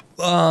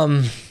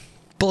 But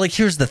like,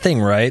 here's the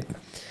thing, right?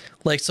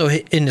 Like, so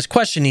in his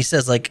question, he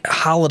says like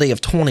holiday of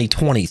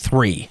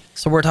 2023.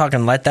 So we're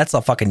talking like that's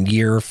a fucking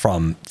year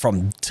from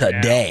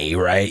today,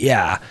 right?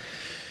 Yeah.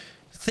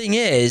 Thing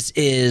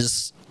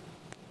is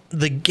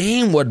the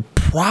game would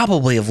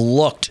probably have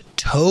looked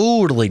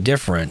totally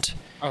different.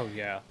 Oh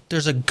yeah.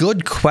 There's a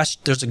good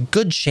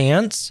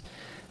chance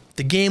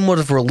the game would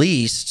have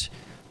released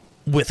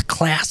with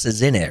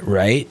classes in it,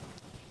 right?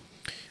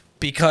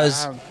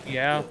 Because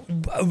yeah.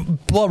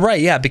 Well, right,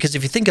 yeah, because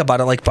if you think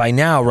about it, like by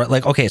now, right,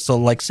 like okay, so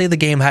like say the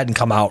game hadn't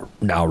come out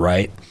now,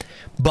 right?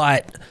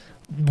 But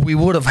we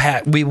would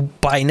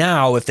have by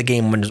now, if the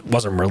game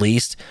wasn't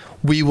released,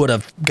 we would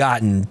have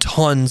gotten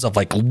tons of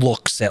like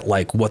looks at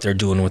like what they're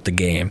doing with the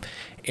game.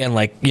 And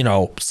like, you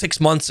know, 6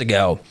 months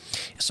ago,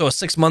 so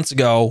 6 months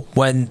ago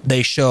when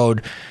they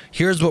showed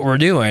here's what we're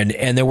doing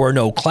and there were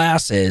no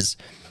classes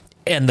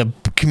and the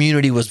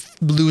community was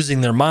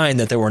losing their mind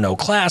that there were no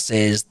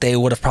classes, they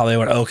would have probably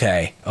went,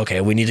 okay,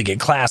 we need to get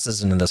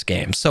classes into this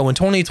game. So in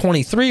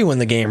 2023, when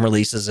the game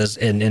releases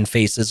and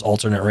faces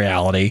alternate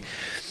reality,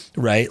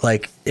 right,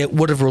 like it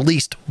would have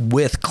released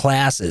with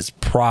classes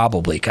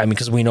probably. I mean,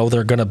 because we know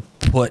they're going to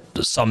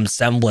put some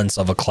semblance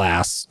of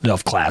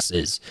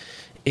classes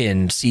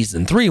in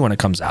Season 3 when it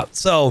comes out.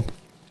 So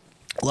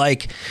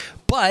like,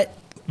 but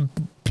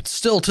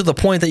still to the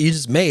point that you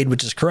just made,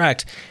 which is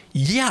correct,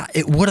 yeah,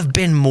 it would have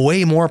been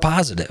way more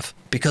positive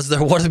because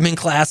there would have been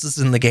classes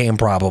in the game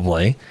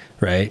probably,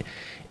 right?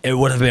 It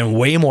would have been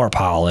way more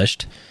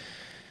polished.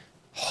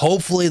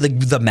 Hopefully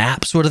the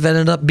maps would have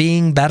ended up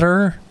being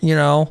better, you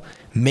know.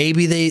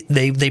 Maybe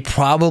they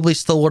probably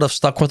still would have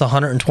stuck with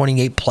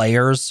 128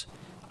 players,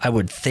 I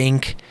would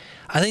think.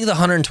 I think the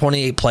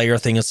 128 player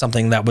thing is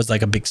something that was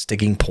like a big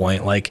sticking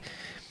point, like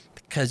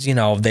because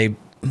I'm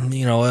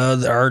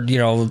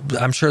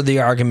sure the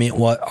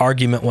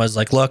argument was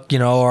like, look, you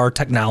know, our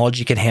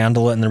technology can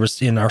handle it,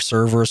 and our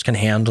servers can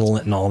handle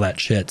it, and all that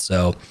shit.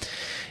 So,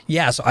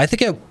 yeah. So I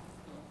think it.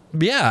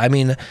 Yeah, I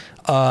mean,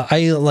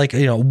 I like,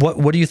 you know,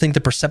 what do you think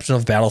the perception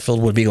of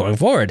Battlefield would be going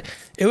forward?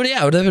 It would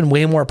have been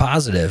way more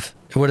positive.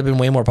 It would have been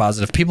way more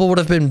positive. People would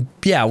have been,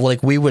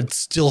 like we would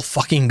still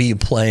fucking be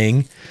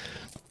playing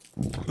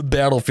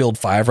Battlefield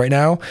 5 right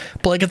now,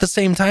 but like at the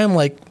same time,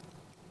 like.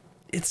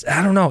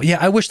 I don't know. Yeah,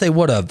 I wish they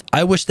would have.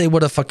 I wish they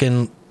would have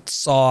fucking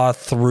saw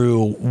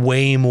through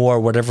way more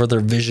whatever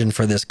their vision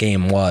for this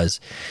game was.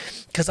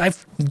 Because I'm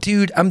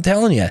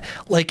telling you,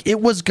 like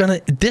it was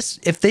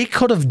if they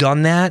could have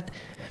done that,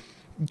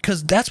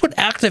 because that's what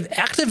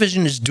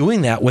Activision is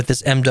doing that with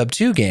this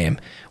MW2 game.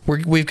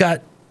 We've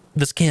got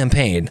this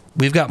campaign,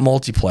 we've got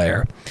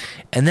multiplayer,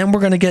 and then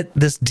we're going to get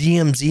this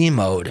DMZ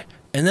mode,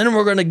 and then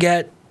we're going to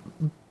get,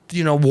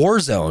 you know,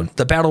 Warzone,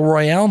 the battle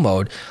royale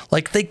mode.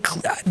 Like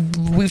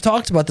we've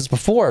talked about this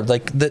before,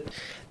 like that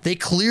they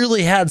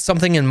clearly had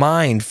something in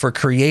mind for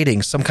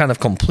creating some kind of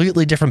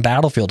completely different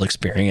Battlefield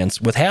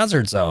experience with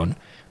Hazard Zone,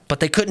 but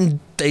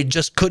they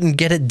just couldn't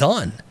get it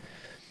done.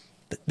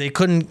 They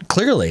couldn't,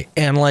 clearly.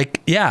 And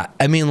like, yeah,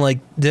 I mean, like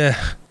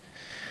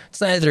it's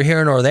neither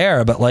here nor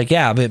there, but like,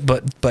 yeah,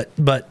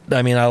 but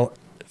I mean, I'll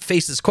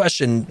face this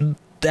question.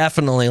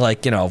 definitely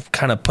like,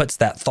 kind of puts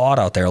that thought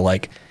out there.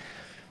 Like,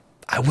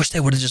 I wish they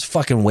would have just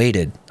fucking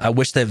waited. I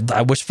wish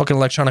fucking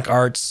Electronic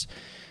Arts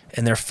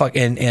and their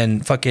fucking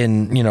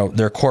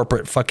their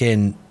corporate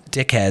fucking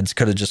dickheads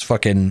could have just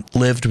fucking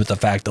lived with the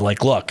fact that,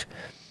 like, look,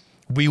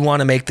 we want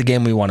to make the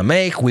game we want to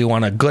make. We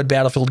want a good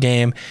Battlefield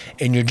game,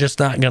 and you're just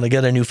not going to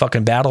get a new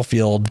fucking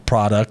Battlefield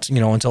product,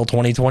 until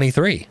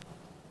 2023,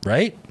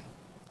 right?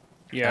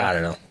 Yeah. I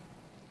don't know.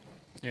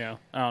 Yeah,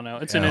 I don't know.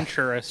 It's an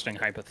interesting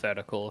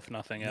hypothetical, if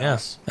nothing else.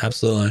 Yes,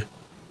 absolutely.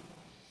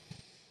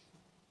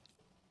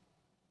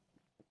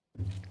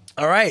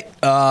 All right.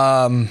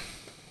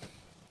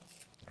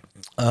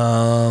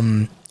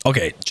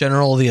 Okay.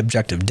 General, the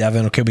objective.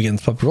 Devin. Okay, we getting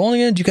this puppy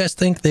rolling in. Do you guys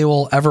think they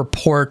will ever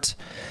port?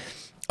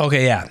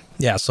 Okay,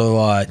 yeah.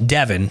 So,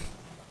 Devin.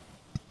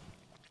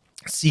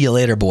 See you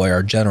later, boy.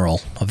 Our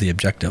general of the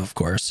objective, of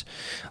course.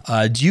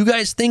 Do you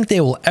guys think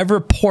they will ever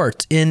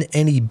port in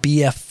any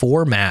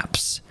BF4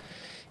 maps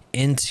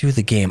into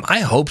the game?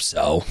 I hope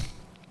so.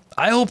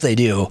 I hope they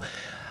do.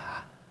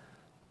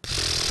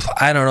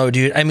 I don't know,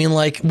 dude. I mean,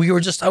 like, we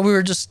were just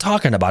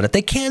talking about it.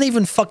 They can't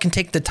even fucking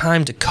take the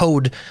time to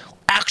code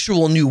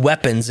actual new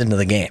weapons into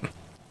the game.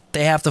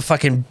 They have to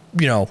fucking,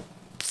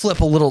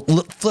 flip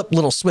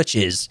little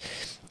switches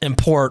and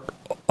port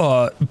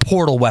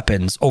portal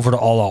weapons over to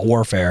All Out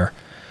Warfare.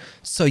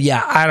 So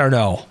yeah, I don't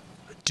know.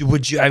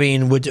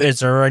 Is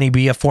there any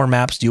BF4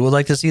 maps you would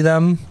like to see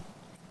them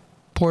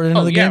ported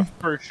into the game?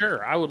 For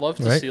sure. I would love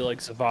to see like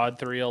Zavad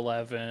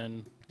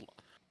 311,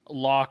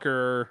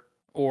 Locker,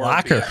 or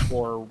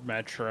BF4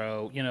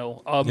 Metro.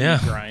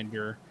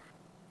 Grinder.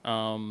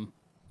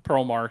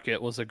 Pearl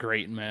Market was a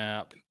great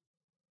map.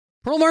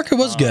 Pearl Market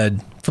was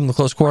good from the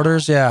close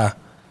quarters. Yeah.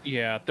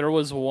 Yeah, there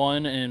was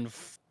one in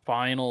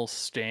Final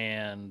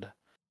Stand.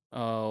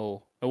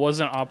 Oh, it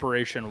wasn't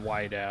Operation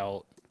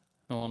Whiteout.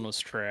 No one was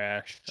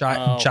trash.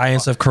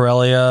 Giants of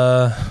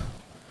Corellia.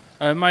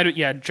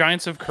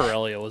 Giants of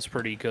Corellia was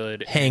pretty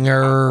good.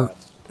 Hangar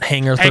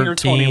 13.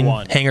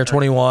 21. Hangar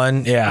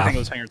 21. Yeah. I think it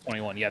was Hangar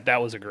 21. Yeah, that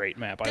was a great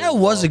map. That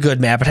was a good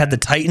map. It had the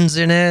Titans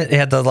in it. It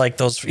had the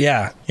those.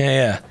 Yeah.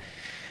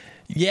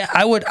 Yeah,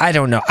 I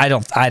don't know. I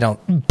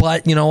don't.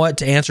 But you know what?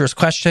 To answer his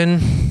question,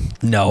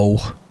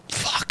 no.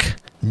 Fuck.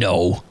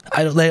 No.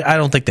 I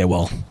don't think they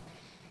will.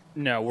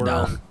 No,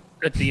 we're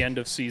at the end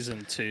of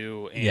season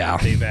 2, and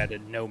they've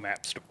added no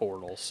maps to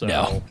Portal. So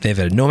no, they've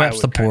added no maps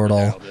to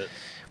Portal.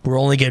 We're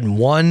only getting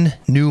one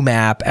new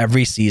map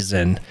every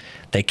season.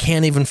 They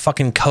can't even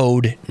fucking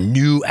code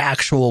new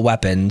actual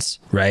weapons,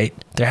 right?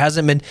 There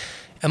hasn't been.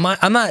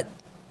 I'm not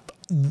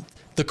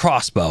the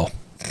crossbow,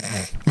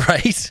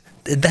 right?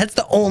 That's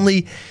the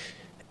only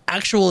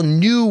actual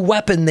new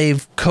weapon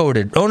they've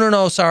coded. Oh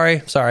no,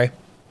 sorry.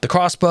 The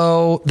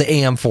crossbow, the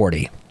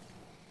AM40,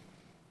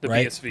 the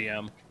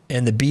BSVM,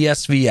 and the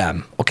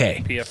BSVM.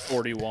 Okay.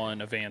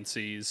 PF41,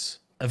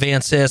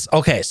 Avances.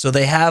 Okay, so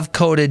they have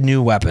coded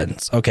new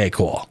weapons. Okay,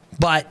 cool.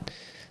 But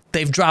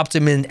they've dropped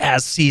them in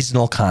as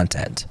seasonal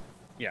content.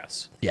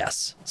 Yes.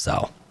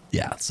 So,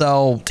 yeah.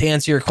 So, to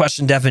answer your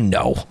question, Devin,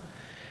 no.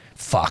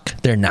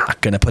 Fuck. They're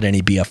not going to put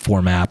any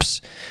BF4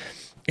 maps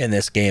in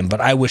this game, but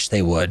I wish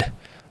they would.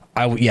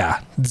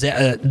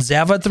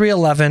 Zava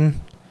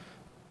 311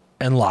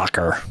 and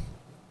Locker.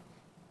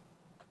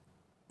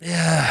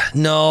 Yeah.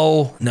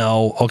 No.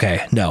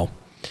 Okay, no.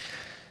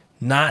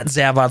 Not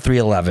Zavod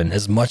 311.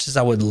 As much as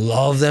I would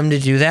love them to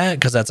do that,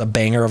 because that's a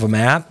banger of a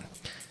map.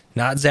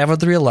 Not Zavod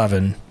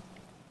 311.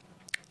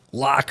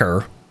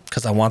 Locker,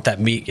 because I want that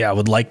meat. Yeah, I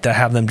would like to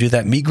have them do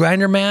that meat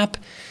grinder map.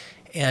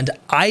 And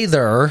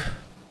either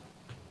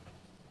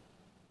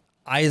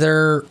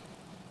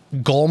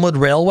Golmud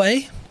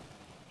Railway.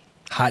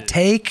 Hot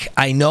take,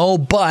 I know,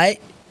 but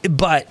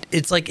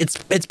it's like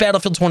it's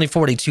Battlefield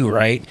 2042,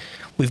 right?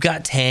 We've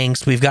got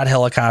tanks, we've got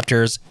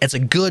helicopters. It's a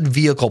good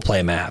vehicle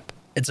play map.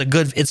 It's a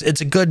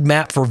good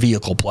map for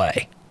vehicle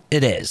play.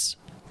 It is.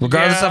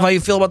 Regardless of how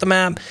you feel about the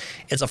map,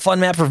 it's a fun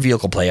map for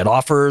vehicle play. It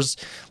offers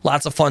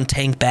lots of fun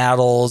tank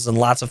battles and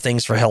lots of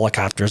things for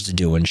helicopters to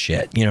do and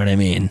shit. You know what I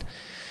mean?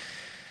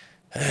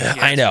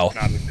 I know. It's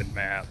not a good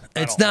map.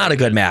 It's not a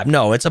good map.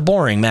 No, it's a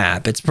boring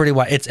map. It's pretty.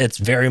 It's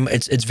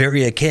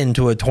very akin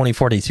to a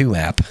 2042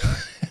 map,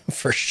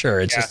 for sure.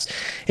 It's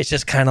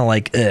just kind of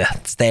like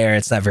it's there.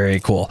 It's not very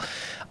cool.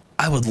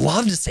 I would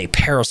love to say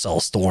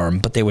Paracel Storm,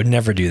 but they would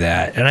never do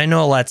that. And I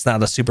know that's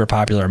not a super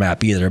popular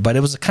map either, but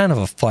it was kind of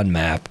a fun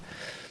map.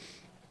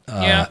 You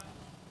know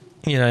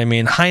what I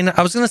mean?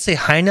 I was gonna say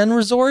Hainan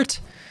Resort,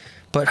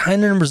 but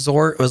Hainan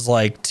Resort was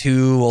like a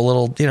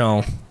little,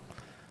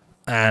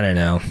 I don't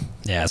know.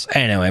 Yes.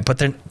 Anyway,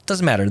 but it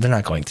doesn't matter. They're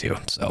not going to.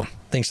 So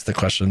thanks for the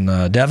question,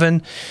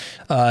 Devin.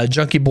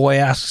 Junkie Boy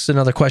asks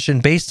another question.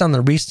 Based on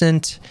the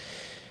recent...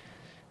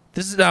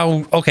 This is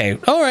now... Okay.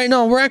 All right.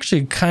 No, we're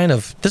actually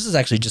this is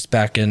actually just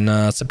back in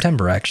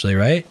September, actually,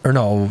 right? Or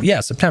no.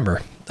 Yeah,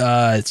 September.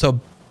 So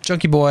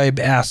Junkie Boy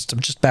asked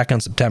just back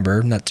in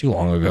September, not too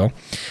long ago.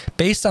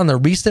 Based on the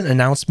recent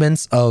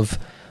announcements of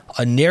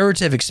a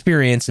narrative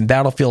experience in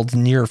Battlefield's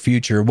near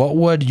future, what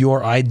would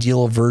your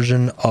ideal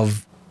version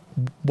of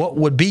what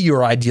would be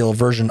your ideal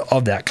version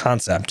of that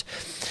concept?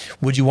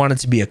 Would you want it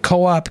to be a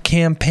co-op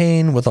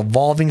campaign with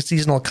evolving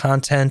seasonal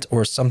content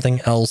or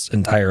something else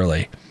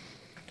entirely?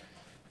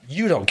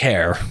 You don't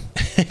care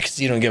because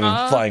you don't give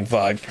a flying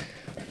fuck.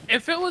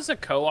 If it was a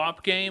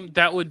co-op game,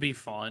 that would be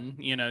fun.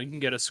 You know, you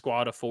can get a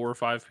squad of 4 or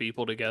 5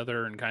 people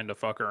together and kind of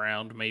fuck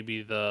around.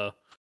 Maybe the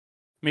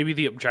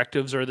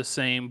objectives are the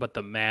same, but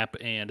the map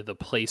and the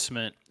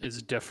placement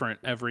is different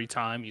every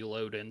time you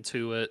load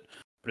into it.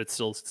 But it's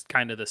still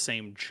kind of the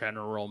same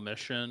general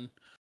mission.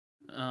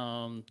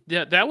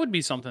 Yeah, that would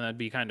be something that'd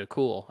be kind of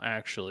cool,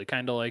 actually.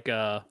 Kind of like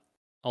a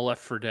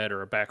Left 4 Dead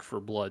or a Back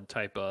 4 Blood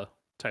type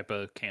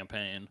of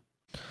campaign.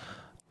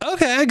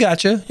 Okay, I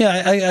gotcha.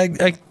 Yeah,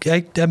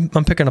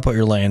 I'm picking up what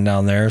you're laying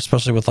down there,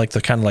 especially with like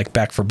the kind of like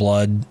Back 4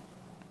 Blood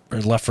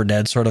or Left 4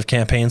 Dead sort of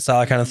campaign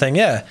style kind of thing.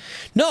 Yeah,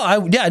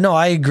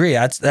 I agree.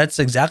 That's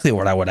exactly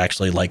what I would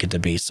actually like it to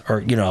be.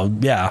 Or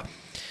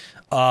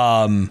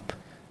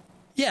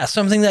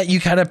something that you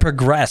kind of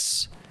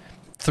progress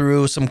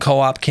through some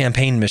co-op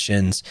campaign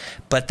missions,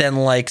 but then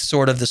like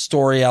sort of the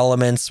story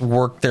elements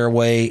work their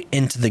way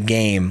into the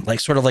game, like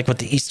sort of like with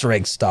the Easter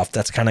egg stuff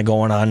that's kind of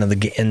going on in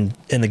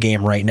the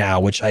game right now,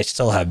 which I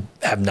still have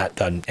not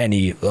done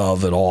any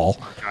of at all.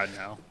 God,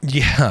 no.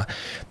 Yeah,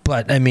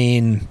 but I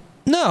mean,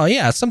 no,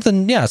 yeah,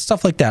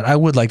 stuff like that. I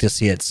would like to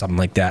see it, something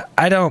like that.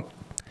 I don't.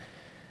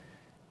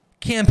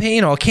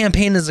 Campaign, a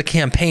campaign is a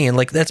campaign.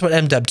 Like that's what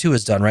MW2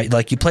 has done, right?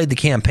 Like you played the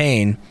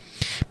campaign,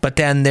 but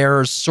then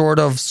there's sort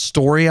of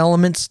story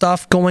element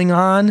stuff going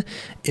on.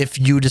 If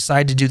you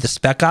decide to do the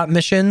spec op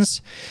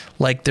missions,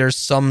 like there's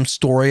some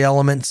story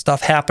element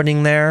stuff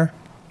happening there.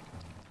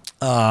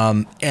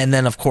 And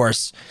then of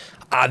course,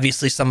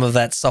 obviously some of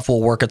that stuff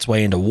will work its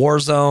way into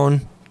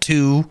Warzone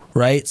 2,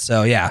 right?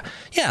 So yeah,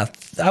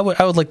 I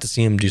would like to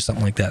see him do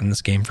something like that in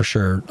this game for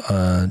sure.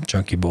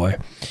 Junkie Boy.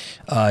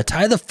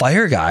 Ty the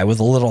Fire Guy with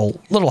a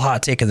little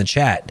hot take in the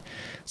chat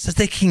says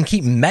they can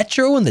keep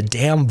Metro in the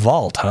damn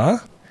vault, huh?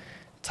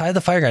 Ty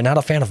the Fire Guy, not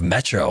a fan of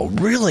Metro.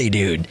 Really,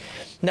 dude?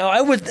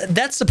 No,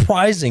 that's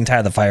surprising,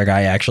 Ty the Fire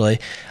Guy, actually.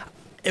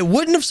 It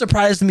wouldn't have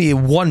surprised me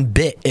one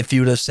bit if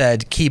you would have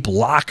said keep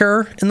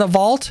Locker in the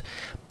vault.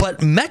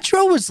 But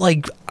Metro was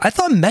like, I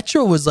thought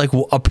Metro was like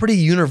a pretty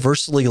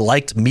universally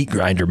liked meat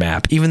grinder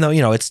map, even though,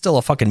 you know, it's still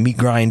a fucking meat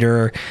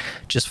grinder,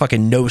 just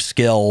fucking no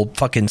skill,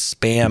 fucking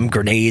spam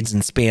grenades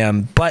and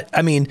spam. But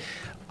I mean,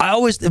 I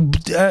always,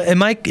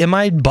 am I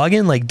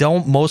bugging? Like,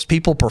 don't most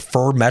people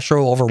prefer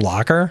Metro over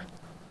Locker?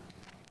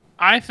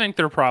 I think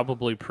they're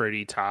probably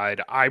pretty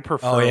tied. I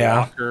prefer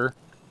Locker.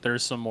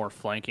 There's some more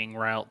flanking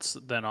routes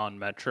than on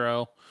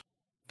Metro,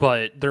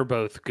 but they're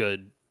both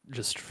good.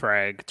 Just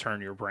frag,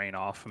 turn your brain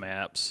off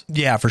maps.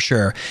 Yeah, for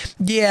sure.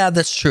 Yeah,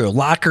 that's true.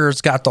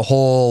 Locker's got the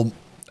whole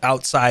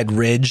outside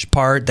ridge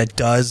part that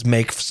does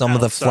make some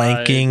of the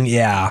flanking.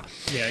 Yeah,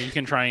 you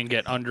can try and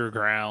get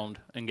underground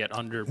and get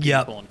under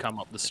people and come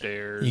up the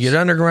stairs. You get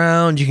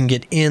underground, you can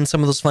get in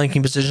some of those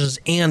flanking positions,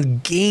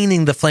 and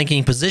gaining the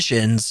flanking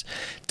positions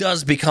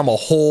does become a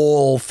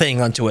whole thing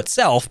unto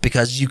itself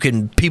because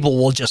people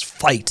will just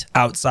fight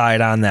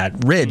outside on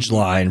that ridge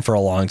line for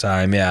a long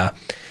time. Yeah.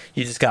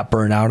 You just got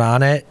burned out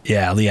on it?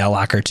 Yeah,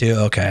 Locker too?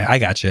 Okay, I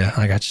got you.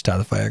 Ty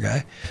the Fire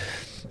Guy.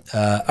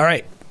 All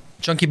right.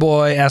 Junkie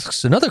Boy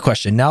asks another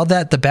question. Now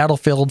that the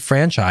Battlefield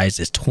franchise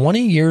is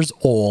 20 years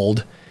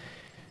old,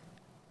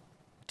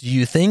 do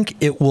you think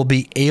it will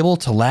be able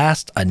to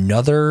last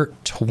another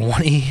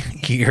 20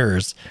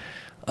 years?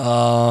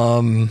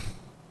 At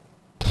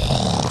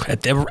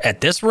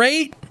this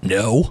rate?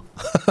 No.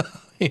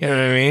 You know what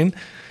I mean?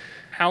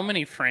 How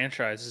many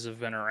franchises have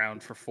been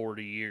around for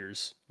 40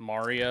 years?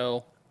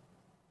 Mario,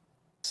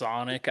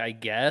 Sonic, I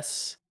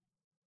guess.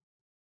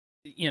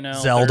 You know,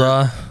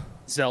 Zelda.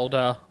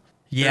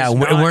 Yeah,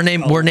 we're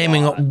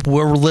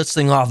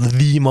listing off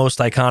the most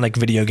iconic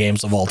video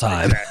games of all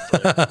time.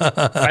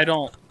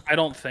 Exactly. I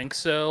don't think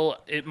so.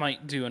 It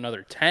might do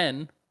another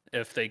 10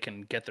 if they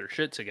can get their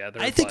shit together.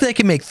 I think they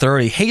can make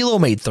 30. Halo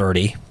made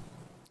 30,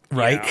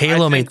 right? Yeah,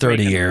 Halo made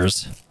 30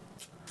 years.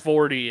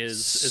 40 is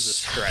a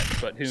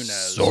stretch, but who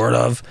knows? Sort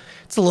of.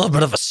 It's a little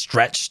bit of a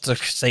stretch to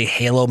say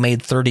Halo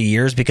made 30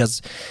 years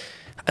because,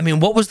 I mean,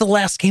 what was the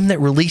last game that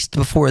released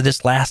before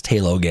this last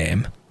Halo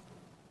game?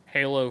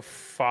 Halo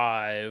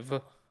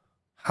 5.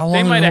 How long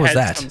ago was that? They might have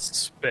had some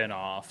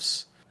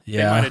spin-offs.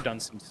 Yeah. They might have done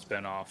some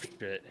spin-off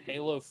shit.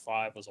 Halo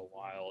 5 was a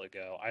while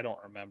ago. I don't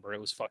remember.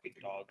 It was fucking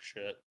dog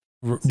shit.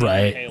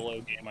 Right. Halo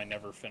game I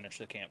never finished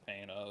the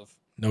campaign of.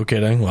 No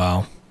kidding?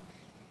 Wow.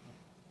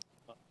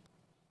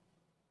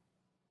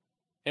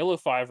 Halo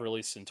 5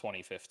 released in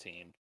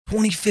 2015.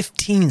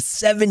 2015,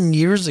 7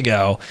 years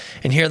ago.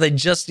 And here they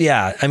just,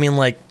 I mean,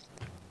 like,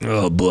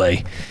 oh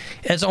boy.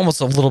 It's almost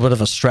a little bit of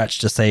a stretch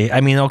to say,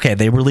 I mean, okay,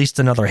 they released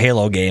another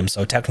Halo game,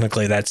 so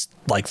technically that's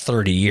like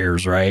 30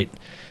 years, right?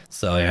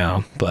 So,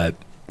 yeah, but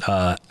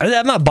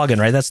I'm not bugging,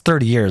 right? That's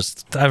 30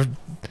 years. Or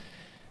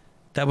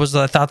was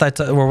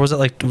it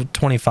like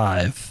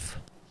 25?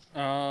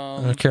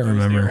 I can't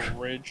remember.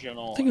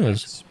 Original, I think it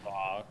was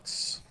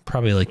Xbox.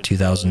 Probably like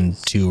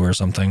 2002 or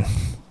something.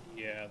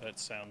 Yeah, That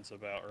sounds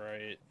about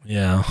right.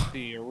 Yeah.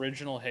 The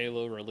original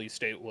Halo release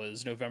date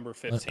was November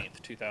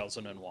 15th,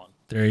 2001.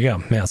 There you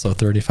go. Yeah, so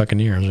 30 fucking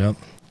years, yep.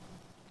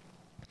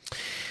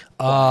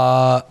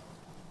 All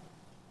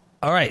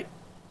right.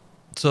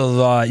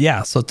 So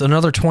so it's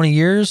another 20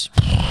 years?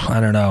 I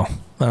don't know.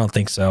 I don't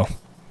think so.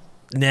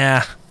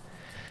 Nah.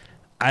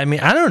 I mean,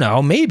 I don't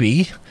know,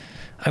 maybe.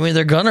 I mean,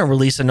 they're gonna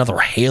release another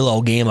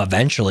Halo game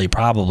eventually,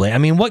 probably. I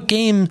mean, what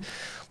game,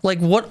 like,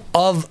 what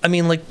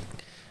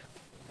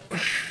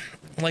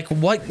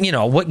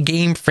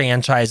game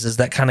franchises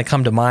that kind of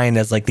come to mind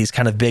as like these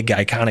kind of big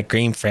iconic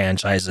game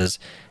franchises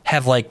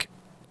have like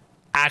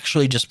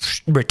actually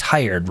just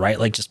retired, right?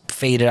 Like just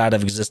faded out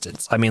of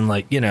existence. I mean,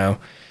 like,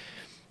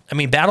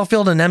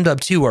 Battlefield and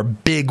MW2 are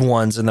big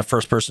ones in the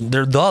first person.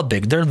 They're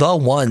the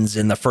ones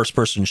in the first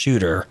person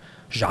shooter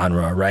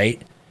genre, right?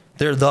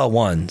 They're the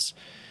ones.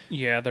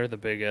 Yeah, they're the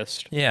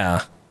biggest.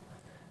 Yeah.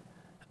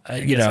 I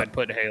guess I'd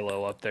put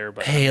Halo up there,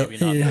 but maybe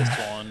not this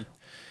one.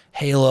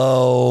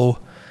 Halo,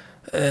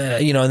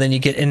 and then you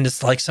get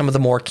into like some of the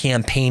more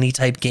campaigny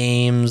type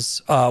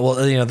games.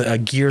 The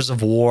Gears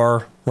of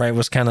War, right,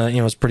 was kind of,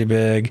 was pretty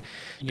big.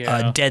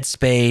 Yeah. Dead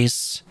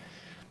Space,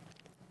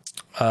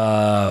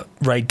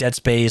 right, Dead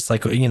Space,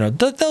 like,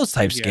 those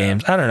types of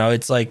games. I don't know.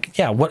 It's like,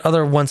 what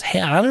other ones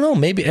have? I don't know.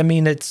 Maybe,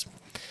 it's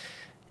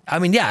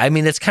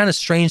kind of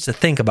strange to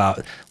think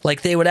about.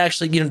 Like they would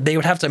actually, they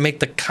would have to make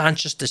the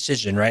conscious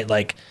decision, right?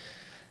 Like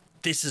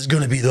this is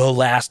going to be the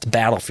last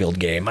Battlefield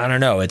game. I don't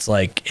know. It's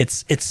like,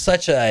 it's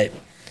such the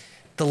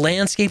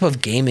landscape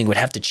of gaming would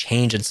have to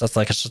change in such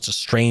a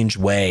strange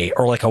way,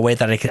 or like a way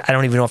that I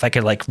don't even know if I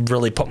could like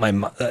really put my,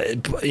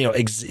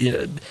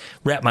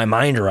 wrap my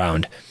mind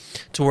around,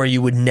 to where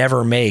you would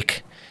never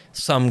make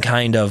some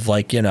kind of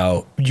like,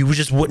 you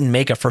just wouldn't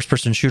make a first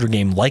person shooter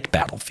game like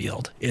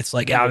Battlefield. It's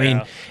like, I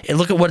mean,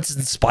 look at what it's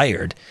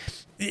inspired.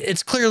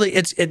 It's clearly,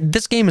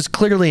 this game is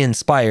clearly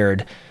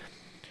inspired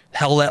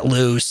Hell Let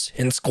Loose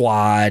and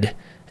Squad,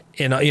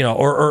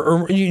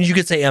 or you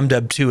could say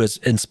MW2 has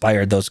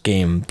inspired those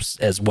games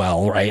as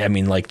well, right? I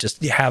mean, like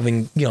just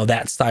having,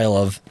 that style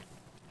of,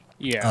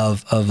 Well,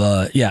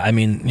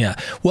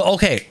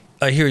 okay,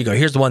 here you go.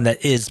 Here's the one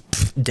that is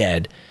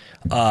dead.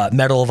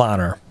 Medal of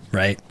Honor,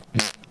 right?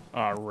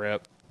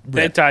 Rip.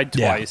 It died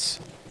twice.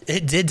 Yeah.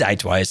 It did die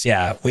twice,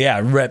 yeah. Well, yeah,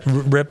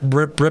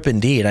 rip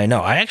indeed. I know.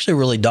 I actually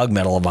really dug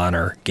Medal of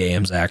Honor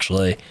games,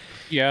 actually.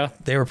 Yeah.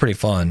 They were pretty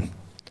fun.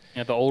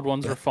 Yeah, the old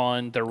ones were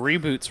fun. The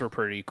reboots were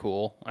pretty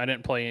cool. I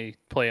didn't play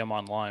them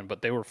online,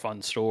 but they were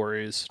fun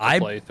stories to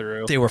play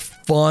through. They were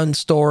fun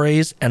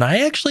stories, and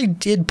I actually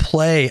did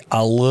play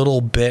a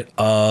little bit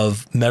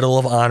of Medal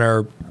of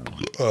Honor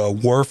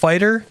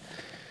Warfighter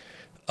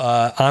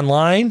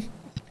online.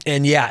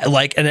 And yeah,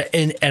 like,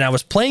 and I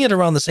was playing it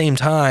around the same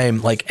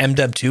time, like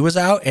MW2 was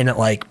out, and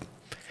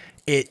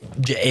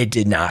it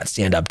did not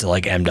stand up to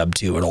like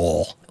MW2 at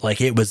all. Like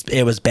it was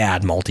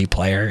bad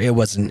multiplayer. It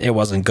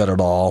wasn't good at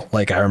all.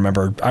 Like I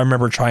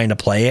remember trying to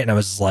play it, and I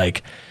was just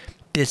like,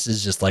 this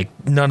is just like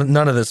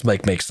none of this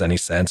like makes any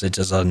sense. It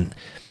just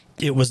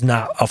it was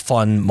not a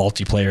fun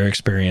multiplayer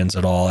experience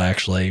at all,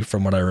 actually,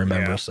 from what I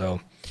remember. Yeah.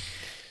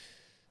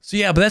 So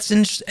yeah, but that's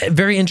a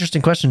very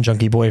interesting question,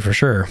 Junkie Boy, for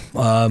sure.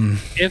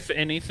 If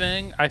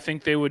anything, I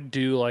think they would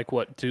do like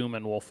what Doom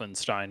and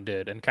Wolfenstein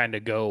did and kind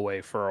of go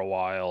away for a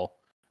while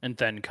and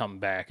then come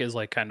back as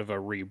like kind of a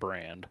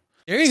rebrand.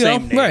 There you go.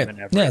 Right.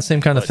 Yeah, same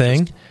kind of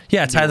thing.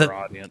 Yeah, tie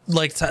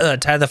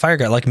the fire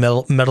guy, like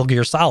Metal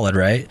Gear Solid,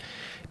 right?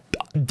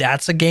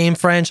 That's a game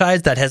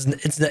franchise that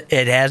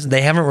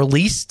they haven't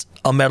released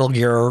a Metal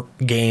Gear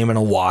game in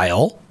a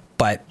while,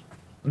 but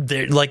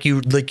like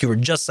you were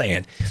just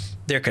saying,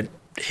 there could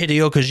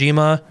Hideo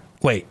Kojima.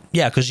 Wait,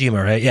 yeah,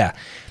 Kojima, right? Yeah.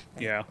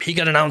 Yeah. He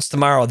got announced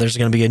tomorrow. There's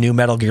going to be a new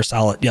Metal Gear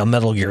Solid,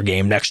 Metal Gear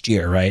game next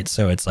year, right?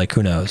 So it's like,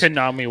 who knows?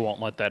 Konami won't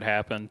let that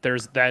happen.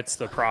 That's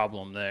the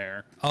problem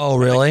there. Oh,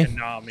 really?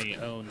 Konami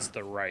owns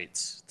the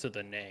rights to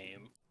the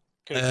name.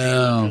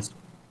 Kojima just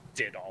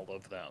did all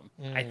of them.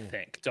 I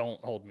think. Don't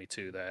hold me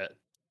to that.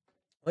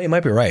 Well, you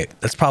might be right.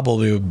 That's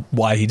probably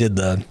why he did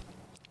the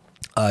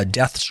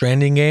Death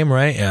Stranding game,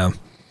 right? Yeah.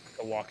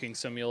 A walking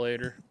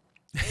simulator.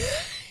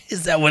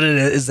 Is that what it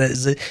is?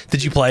 Is it?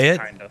 Did you play it?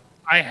 Kind of.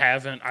 I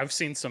haven't. I've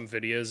seen some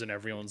videos and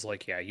everyone's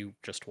like, yeah, you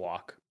just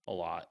walk a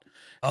lot.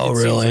 Oh,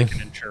 really? Seems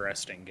like an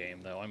interesting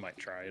game, though. I might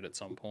try it at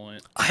some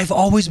point. I've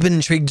always been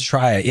intrigued to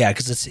try it. Yeah,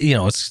 because it's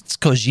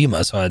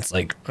Kojima, so it's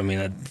like, I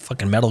mean,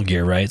 fucking Metal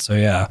Gear, right? So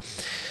yeah.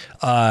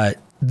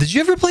 Did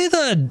you ever play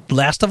the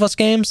Last of Us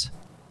games?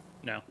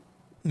 No.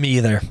 Me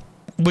either.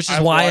 Which is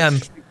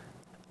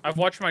I've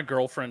watched my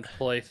girlfriend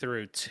play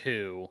through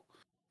 2.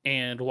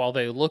 And while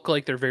they look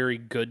like they're very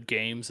good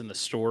games and the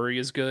story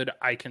is good,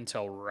 I can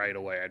tell right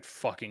away I'd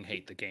fucking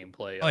hate the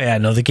gameplay. Oh yeah,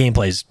 no, the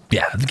gameplay's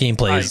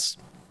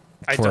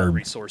I don't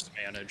resource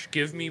manage.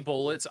 Give me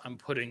bullets, I'm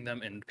putting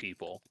them in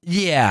people.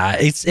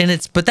 Yeah,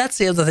 but that's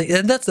the other thing.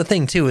 And that's the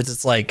thing too,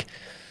 it's like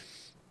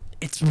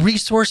it's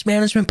resource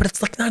management, but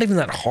it's like not even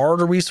that hard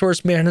a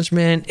resource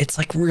management. It's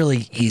like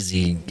really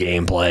easy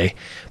gameplay.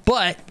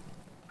 But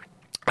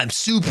I'm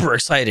super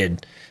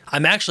excited.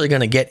 I'm actually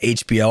going to get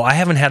HBO. I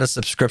haven't had a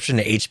subscription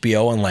to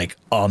HBO in like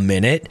a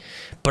minute,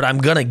 but I'm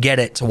going to get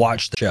it to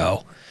watch the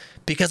show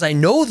because I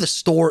know the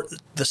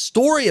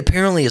story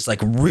apparently is like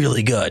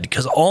really good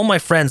because all my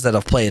friends that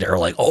have played it are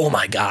like, oh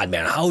my God,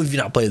 man, how have you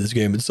not played this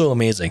game? It's so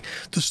amazing.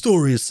 The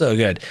story is so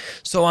good.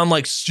 So I'm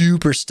like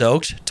super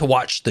stoked to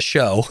watch the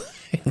show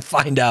and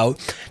find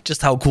out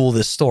just how cool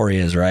this story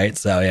is. Right.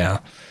 So yeah.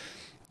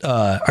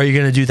 Are you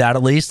going to do that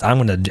at least? I'm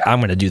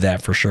going to do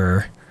that for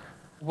sure.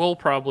 We'll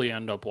probably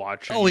end up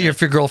watching. Oh, if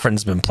your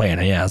girlfriend's been playing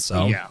it, yeah.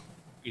 So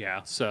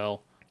yeah.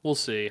 So we'll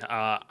see.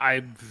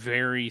 I'm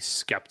very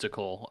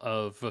skeptical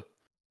of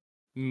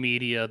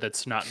media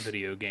that's not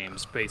video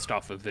games based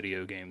off of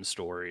video game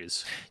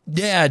stories.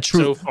 Yeah,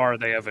 true. So far,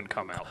 they haven't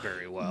come out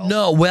very well.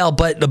 No, well,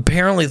 but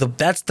apparently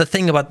that's the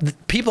thing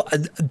about people.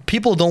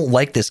 People don't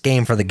like this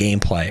game for the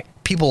gameplay.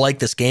 People like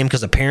this game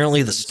because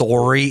apparently the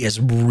story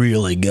is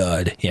really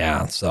good.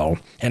 Yeah. So,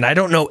 and I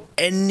don't know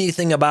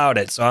anything about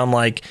it, so I'm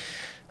like.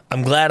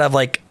 I'm glad I've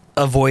like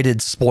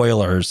avoided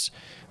spoilers.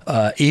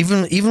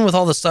 Even with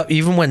all the stuff,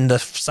 even when the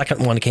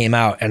second one came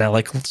out and I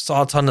like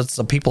saw a ton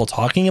of people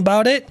talking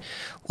about it,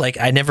 like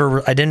I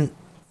didn't,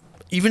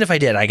 even if I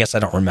did, I guess I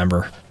don't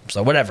remember.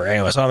 So whatever.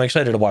 Anyway, so I'm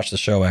excited to watch the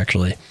show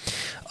actually.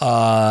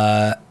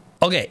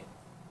 Okay.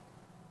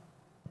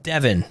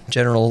 Devin,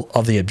 General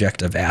of the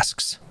Objective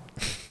asks,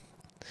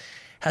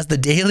 has the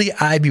daily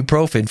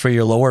ibuprofen for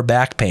your lower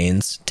back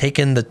pains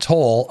taken the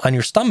toll on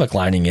your stomach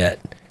lining yet?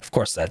 Of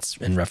course, that's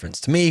in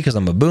reference to me because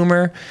I'm a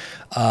boomer.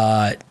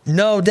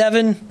 No,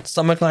 Devin,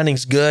 stomach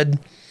lining's good.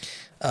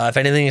 If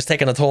anything is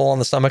taking a toll on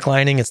the stomach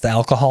lining, it's the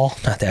alcohol,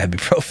 not the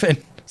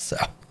ibuprofen. So,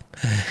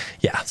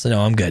 yeah. So, no,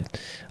 I'm good.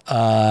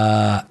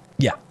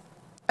 Yeah.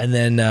 And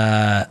then,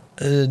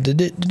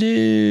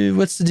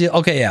 what's the deal?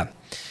 Okay, yeah.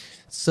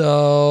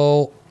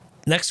 So,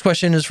 next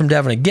question is from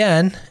Devin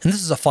again. And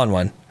this is a fun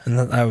one.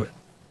 And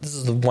this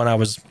is the one I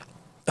was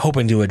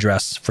hoping to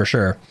address for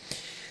sure.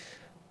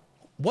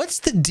 What's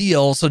the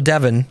deal? So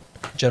Devin,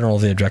 General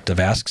of the Objective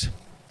asks,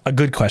 a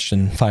good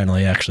question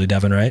finally, actually,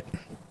 Devin, right?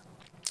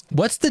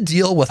 What's the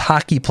deal with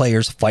hockey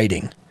players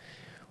fighting?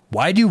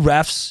 Why do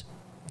refs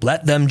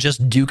let them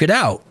just duke it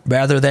out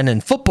rather than in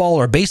football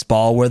or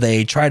baseball where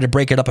they try to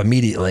break it up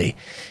immediately?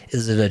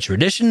 Is it a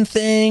tradition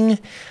thing?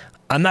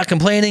 I'm not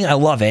complaining. I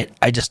love it.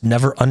 I just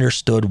never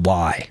understood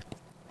why.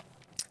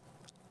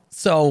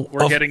 So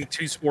we're getting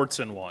two sports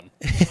in one,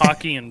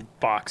 hockey and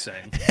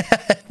boxing.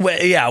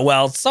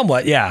 well,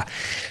 somewhat, yeah.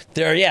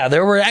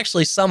 There were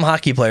actually some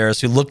hockey players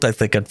who looked like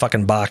they could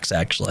fucking box,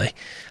 actually.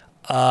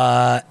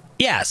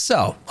 Yeah,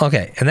 so,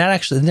 okay. And that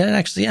actually,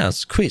 yeah, it's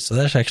sweet. So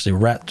that's actually,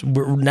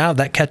 now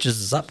that catches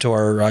us up to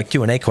our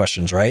Q&A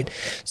questions, right?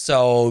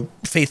 So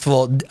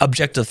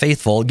Objective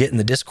Faithful, get in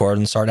the Discord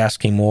and start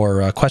asking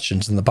more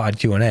questions in the pod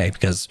Q&A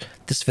because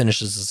this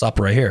finishes us up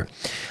right here.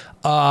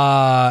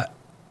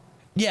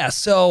 Yeah,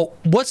 so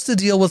what's the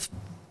deal with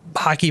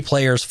hockey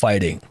players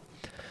fighting?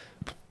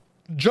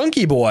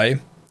 Junkie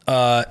Boy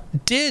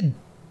did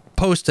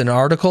post an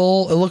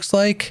article, it looks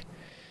like.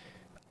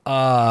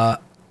 And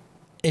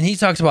he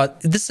talked about,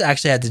 this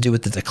actually had to do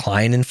with the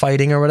decline in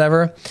fighting or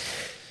whatever.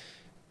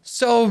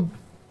 So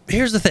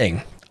here's the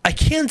thing. I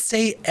can't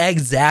say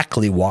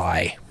exactly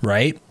why,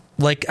 right?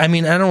 Like, I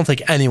mean, I don't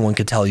think anyone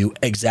could tell you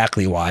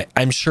exactly why.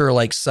 I'm sure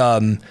like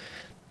some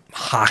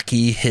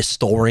hockey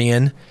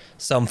historian,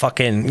 some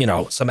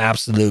fucking, some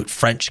absolute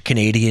French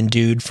Canadian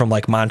dude from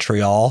like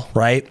Montreal,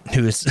 right?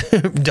 Who's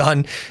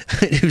done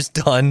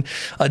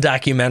a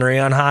documentary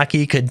on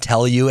hockey could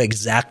tell you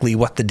exactly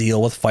what the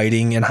deal with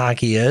fighting in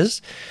hockey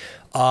is.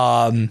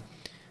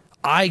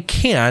 I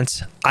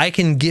can't. I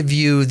can give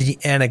you the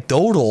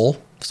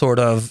anecdotal sort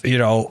of,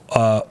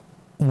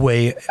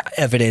 way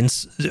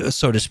evidence,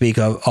 so to speak,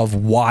 of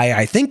why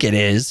I think it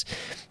is,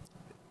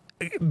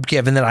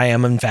 given that I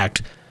am in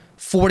fact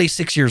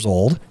 46 years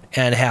old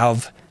and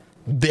have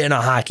been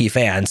a hockey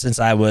fan since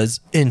I was,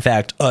 in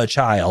fact, a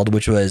child,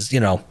 which was,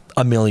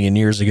 a million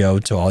years ago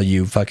to all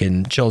you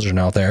fucking children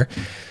out there.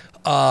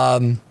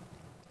 I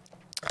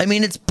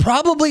mean, it's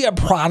probably a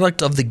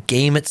product of the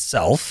game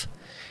itself.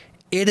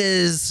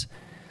 It's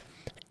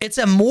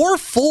a more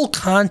full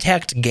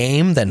contact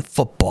game than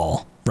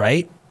football,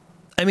 right?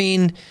 I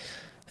mean,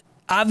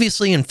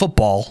 obviously in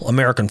football,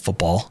 American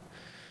football,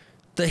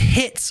 the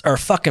hits are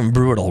fucking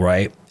brutal,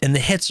 right? And the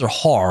hits are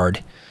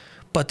hard,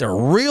 but they're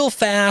real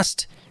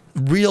fast,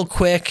 real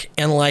quick,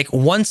 and like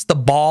once the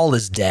ball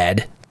is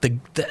dead,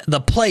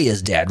 the play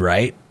is dead,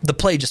 right? The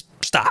play just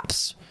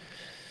stops.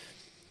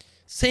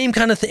 Same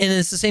kind of thing, and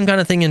it's the same kind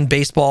of thing in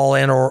baseball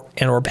and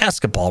or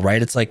basketball,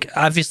 right? It's like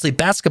obviously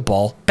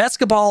basketball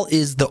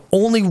is the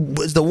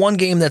one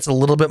game that's a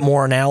little bit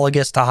more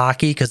analogous to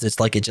hockey because it's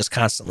like it just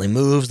constantly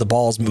moves, the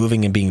ball's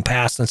moving and being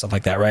passed and stuff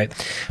like that, right?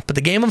 But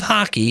the game of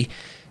hockey,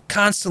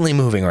 constantly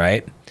moving,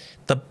 right?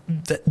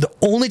 The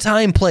only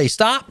time play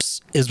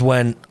stops is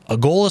when a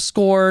goal is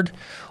scored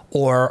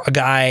or a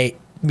guy,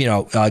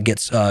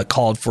 gets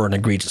called for an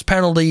egregious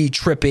penalty,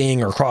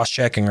 tripping or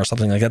cross-checking or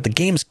something like that. The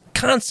game's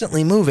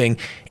constantly moving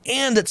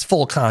and it's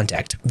full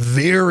contact,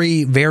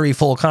 very, very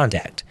full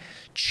contact,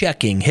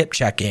 checking, hip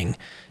checking,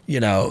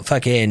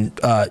 fucking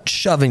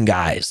shoving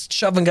guys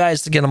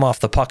to get them off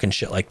the puck and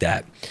shit like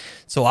that.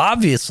 So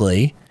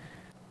obviously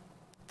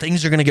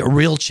things are going to get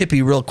real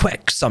chippy real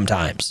quick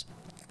sometimes.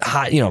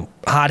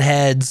 Hot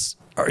heads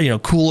or,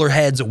 cooler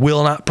heads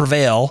will not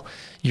prevail.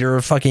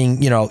 You're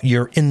fucking,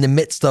 you're in the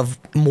midst of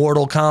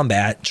Mortal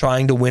Kombat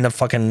trying to win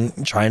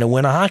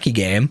a hockey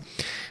game.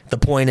 The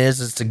point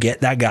is to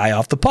get that guy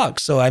off the puck.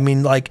 So, I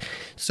mean,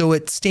 so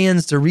it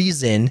stands to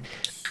reason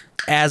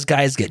as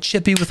guys get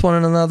chippy with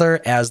one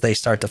another, as they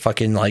start to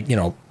fucking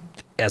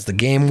as the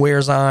game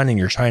wears on and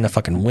you're trying to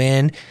fucking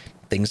win,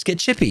 things get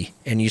chippy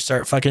and you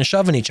start fucking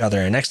shoving each other.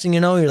 And next thing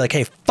you know, you're like,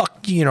 hey,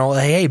 fuck,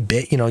 hey,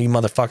 bit, you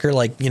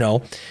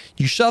motherfucker,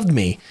 you shoved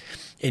me.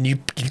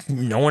 And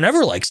no one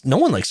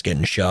likes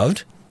getting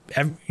shoved.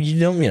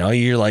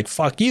 You're like,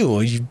 fuck you.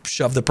 You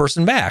shove the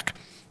person back.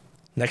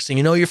 Next thing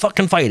you know, you're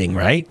fucking fighting,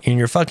 right? And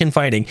you're fucking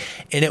fighting.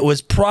 And it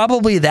was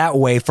probably that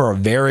way for a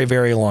very,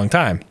 very long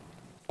time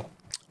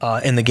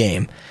in the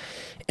game.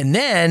 And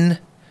then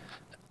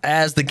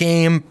as the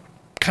game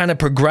kind of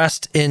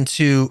progressed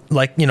into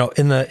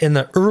in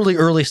the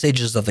early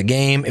stages of the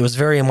game, it was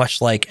very much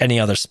like any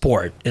other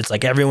sport. It's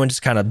like everyone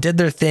just kind of did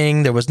their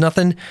thing. There was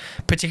nothing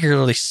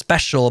particularly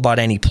special about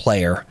any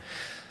player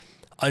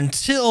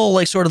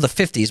until sort of the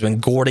 50s when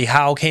Gordie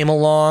Howe came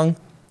along,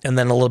 and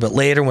then a little bit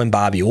later when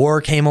Bobby Orr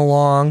came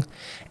along,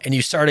 and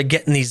you started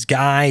getting these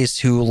guys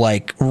who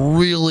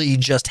really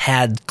just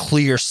had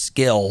clear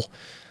skill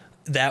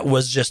that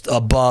was just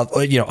above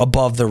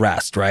the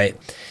rest, right?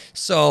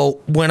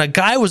 So when a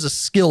guy was a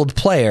skilled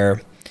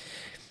player,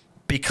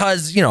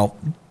 because,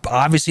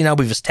 obviously now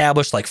we've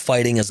established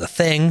fighting is a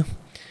thing.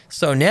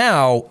 So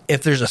now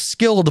if there's a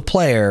skilled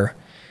player,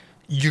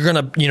 you're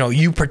going to,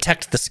 you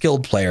protect the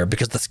skilled player,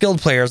 because the skilled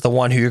player is the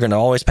one who you're going to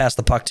always pass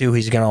the puck to.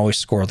 He's going to always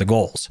score the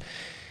goals.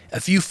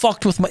 If you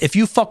fuck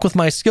with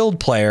my skilled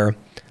player,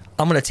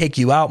 I'm going to take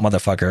you out,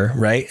 motherfucker.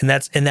 Right. And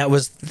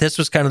this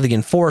was kind of the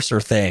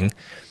enforcer thing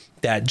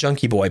that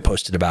Junkie Boy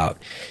posted about.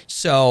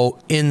 So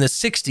in the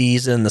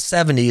 60s and the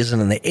 70s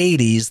and in the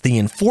 80s, the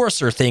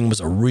enforcer thing was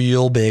a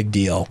real big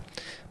deal.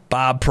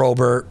 Bob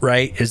Probert,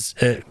 right,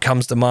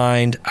 comes to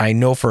mind. I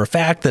know for a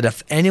fact that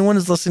if anyone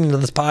is listening to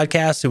this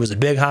podcast who is a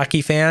big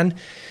hockey fan,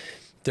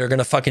 they're going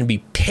to fucking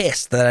be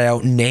pissed that I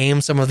don't name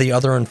some of the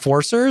other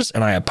enforcers,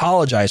 and I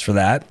apologize for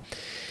that.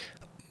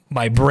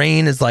 My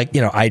brain is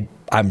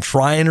I'm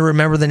trying to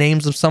remember the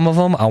names of some of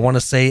them. I want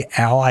to say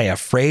Al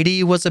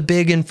Iafrate was a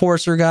big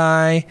enforcer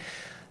guy.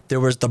 There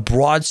was the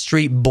Broad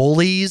Street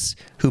Bullies,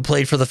 who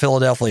played for the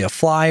Philadelphia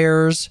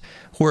Flyers,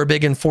 who were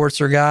big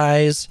enforcer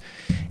guys.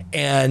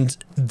 And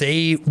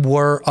they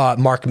were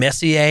Mark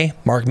Messier.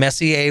 Mark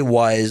Messier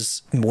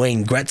was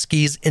Wayne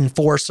Gretzky's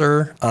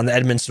enforcer on the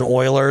Edmonton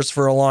Oilers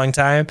for a long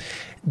time.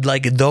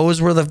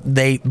 Those were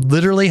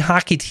literally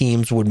hockey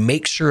teams would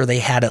make sure they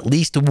had at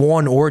least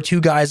one or two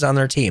guys on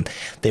their team.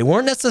 They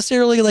weren't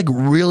necessarily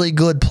really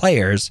good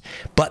players,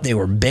 but they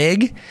were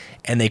big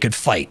and they could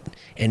fight.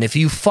 And if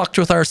you fucked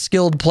with our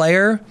skilled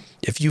player,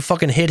 if you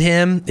fucking hit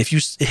him, if you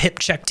hip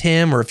checked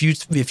him, or if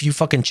you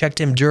fucking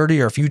checked him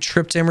dirty, or if you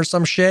tripped him or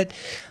some shit,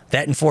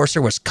 that enforcer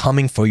was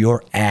coming for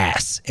your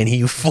ass, and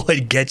he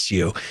would get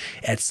you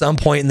at some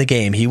point in the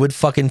game. He would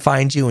fucking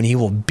find you and he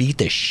will beat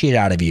the shit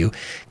out of you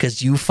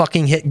because you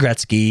fucking hit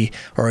Gretzky,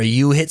 or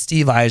you hit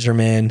Steve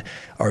Yzerman,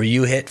 or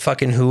you hit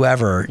fucking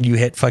whoever. You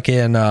hit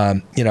fucking,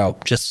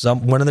 just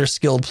one of their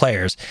skilled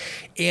players.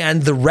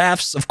 And the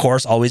refs, of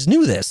course, always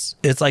knew this.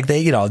 It's like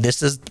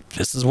this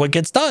is what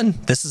gets done.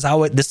 This is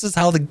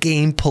how the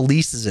game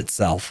polices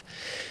itself.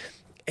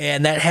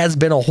 And that has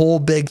been a whole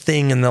big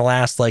thing in the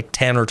last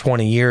 10 or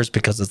 20 years,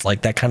 because it's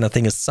that kind of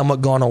thing has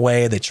somewhat gone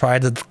away. They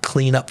tried to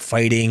clean up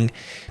fighting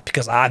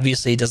because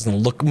obviously it doesn't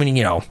look,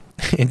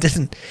 it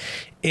doesn't,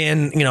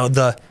 in,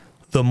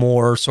 the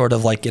more sort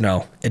of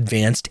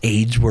advanced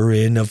age we're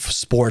in of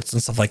sports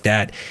and stuff like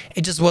that,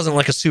 it just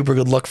wasn't a super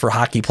good look for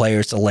hockey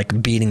players to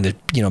beating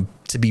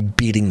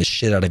the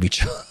shit out of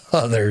each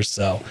other.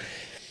 So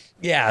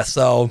yeah,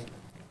 so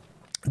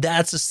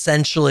that's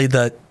essentially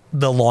the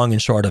long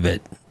and short of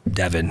it,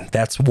 Devin.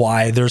 That's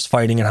why there's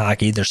fighting in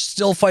hockey. There's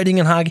still fighting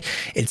in hockey.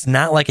 It's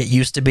not like it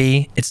used to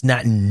be. It's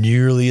not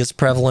nearly as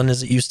prevalent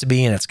as it used to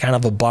be, and it's kind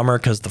of a bummer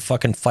because the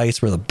fucking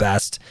fights were the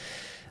best.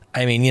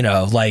 I mean,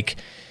 I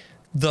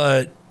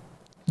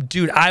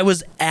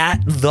was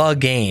at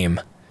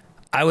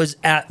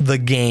the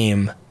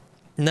game.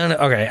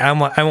 Okay,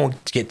 I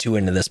won't get too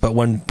into this, but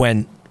when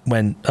Darren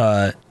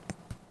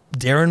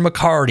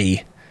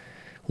McCarty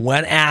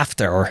went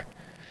after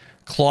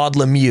Claude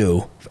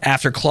Lemieux,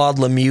 after Claude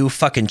Lemieux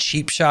fucking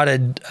cheap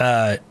shotted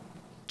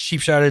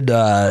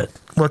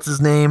what's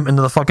his name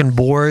into the fucking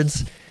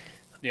boards.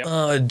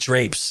 Yep.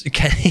 Drapes.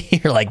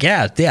 You're like,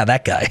 yeah,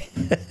 that guy.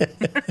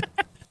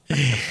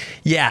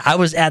 Yeah, I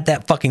was at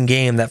that fucking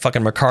game that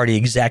fucking McCarty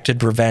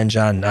exacted revenge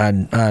on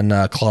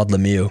Claude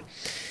Lemieux.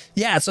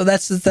 Yeah, so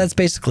that's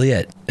basically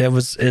it.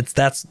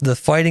 That's the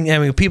fighting. I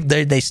mean, people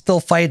they still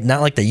fight,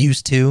 not like they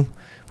used to,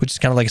 which is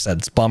kind of like I said,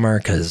 it's a bummer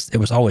because it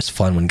was always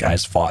fun when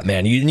guys fought,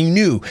 man. You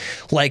knew,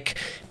 like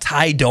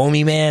Ty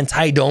Domi, man,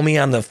 Ty Domi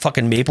on the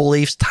fucking Maple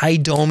Leafs, Ty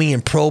Domi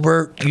and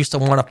Probert used to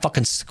want to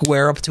fucking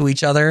square up to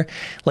each other.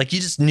 Like, you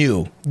just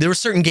knew. There were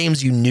certain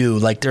games you knew,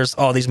 like these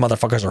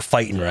motherfuckers are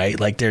fighting, right?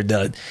 Like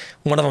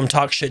one of them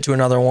talked shit to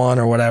another one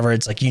or whatever.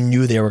 It's like you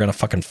knew they were gonna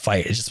fucking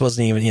fight. It just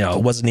wasn't even,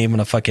 it wasn't even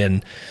a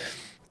fucking.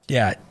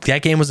 Yeah,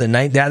 that game was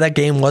that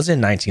game was in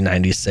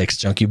 1996,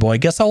 Junkie Boy.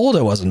 Guess how old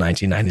I was in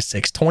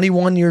 1996?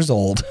 21 years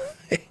old.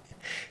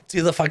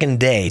 To the fucking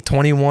day,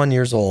 21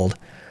 years old.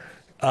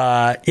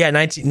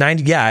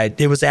 1990. Yeah,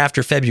 it was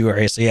after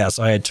February, so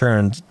I had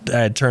turned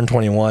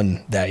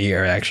 21 that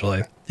year,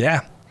 actually.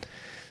 Yeah.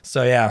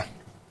 So yeah,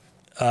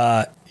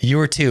 you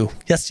were 2.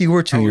 Yes, you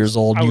were 2 years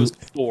old. I was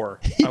 4.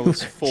 I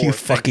was 4. You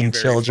fucking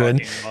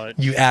children.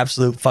 You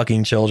absolute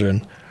fucking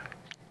children.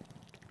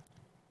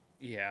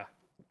 Yeah.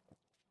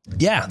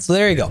 Yeah, so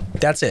there you go.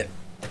 That's it,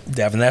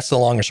 Devin. That's the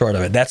long and short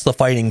of it. That's the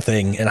fighting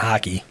thing in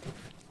hockey.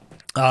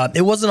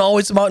 It wasn't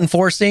always about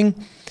enforcing.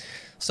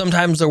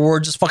 Sometimes there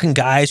were just fucking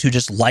guys who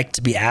just like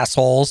to be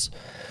assholes.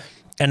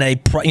 And who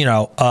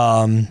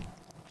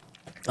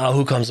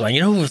comes to mind?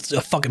 Who's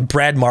fucking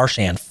Brad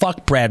Marchand?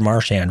 Fuck Brad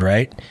Marchand,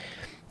 right?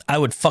 I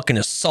would fucking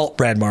assault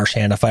Brad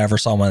Marchand if I ever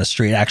saw him on the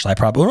street. Actually, I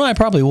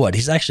probably would.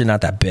 He's actually not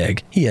that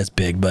big. He is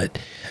big, but...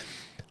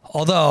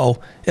 Although,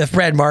 if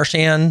Brad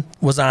Marchand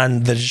was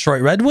on the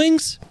Detroit Red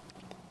Wings,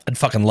 I'd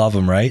fucking love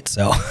him, right?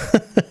 So,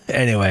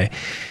 anyway,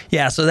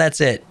 yeah. So that's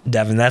it,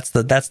 Devin. That's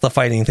the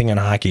fighting thing in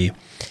hockey,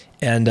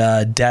 and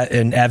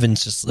and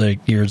Evan's just like,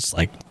 you're just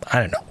like, I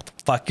don't know, what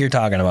the fuck you're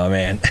talking about,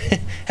 man.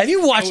 Have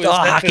you watched a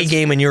hockey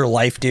game in your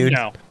life, dude?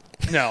 No.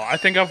 I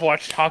think I've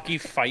watched hockey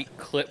fight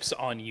clips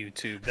on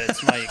YouTube.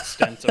 That's my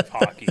extent of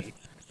hockey.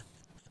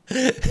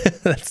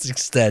 That's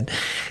extent.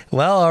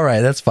 Well, all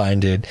right, that's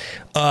fine, dude.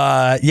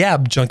 Yeah,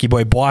 Junkie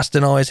Boy.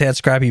 Boston always had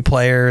scrappy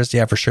players.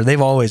 Yeah, for sure.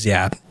 They've always,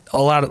 a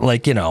lot of,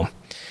 like,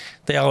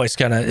 they always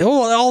kind of,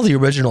 all the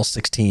original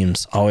 6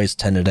 teams always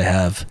tended to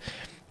have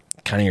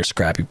kind of your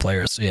scrappy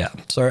players. So yeah.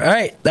 So all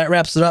right, that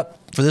wraps it up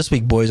for this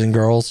week, boys and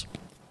girls.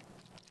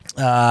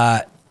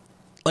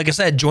 Like I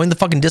said, join the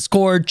fucking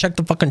Discord. Check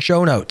the fucking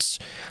show notes.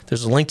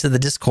 There's a link to the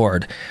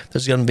Discord.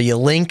 There's going to be a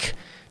link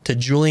to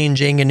Julian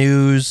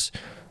Janganew's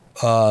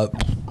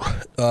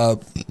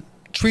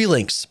tree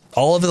links.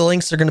 All of the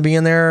links are going to be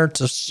in there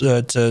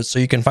so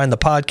you can find the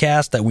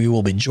podcast that we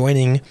will be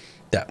joining,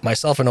 that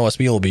myself and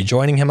OSB will be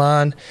joining him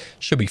on.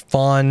 Should be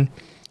fun.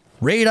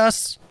 Rate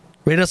us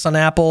on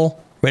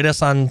Apple, rate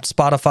us on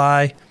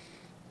Spotify.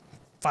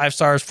 5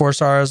 stars, 4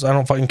 stars, I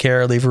don't fucking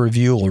care. Leave a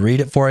review, we'll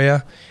read it for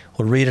you.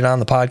 We'll read it on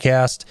the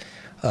podcast.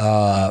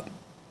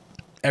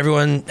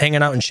 Everyone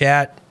hanging out in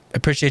chat, I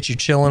appreciate you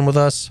chilling with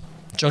us.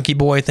 Junkie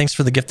Boy, thanks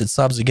for the gifted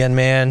subs again,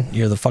 man.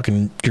 You're the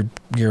fucking,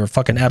 you're a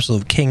fucking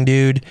absolute king,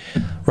 dude.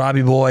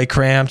 Robbie Boy,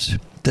 Cramped,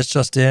 this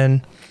just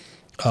in.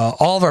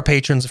 All of our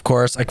patrons, of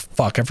course. I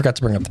forgot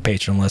to bring up the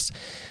patron list.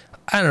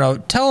 I don't know.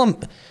 Tell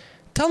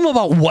them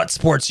about what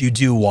sports you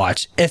do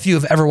watch, if you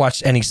have ever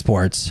watched any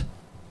sports.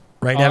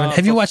 Right, Evan?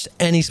 Have you watched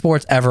any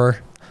sports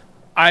ever?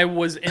 I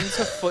was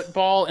into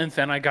football, and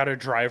then I got a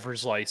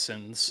driver's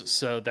license,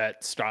 so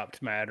that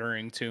stopped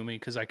mattering to me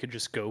because I could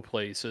just go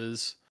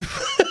places.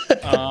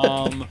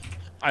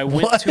 I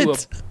went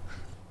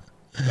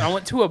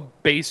to a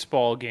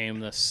baseball game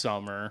this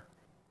summer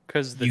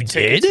because the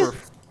tickets were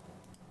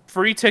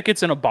free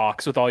tickets in a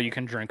box with all you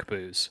can drink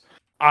booze.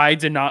 I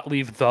did not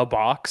leave the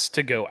box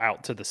to go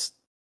out to the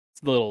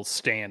little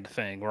stand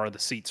thing where the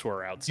seats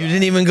were outside. You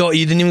didn't even go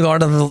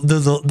out of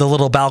the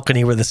little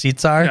balcony where the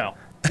seats are?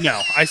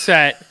 No. I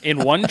sat in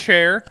one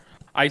chair.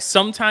 I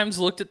sometimes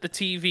looked at the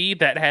TV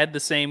that had the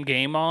same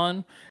game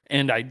on,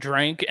 and I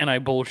drank and I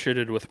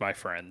bullshitted with my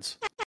friends.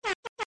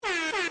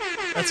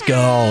 Let's go.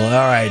 All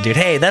right, dude.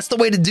 Hey, that's the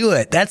way to do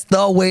it. That's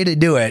the way to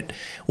do it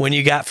when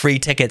you got free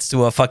tickets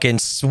to a fucking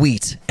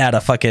suite at a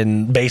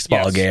fucking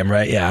baseball game,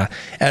 right? Yeah.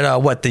 At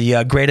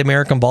the Great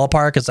American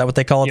Ballpark? Is that what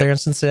they call it there in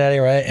Cincinnati,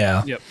 right?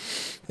 Yeah. Yep.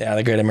 Yeah,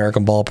 the Great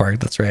American Ballpark.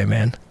 That's right,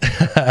 man.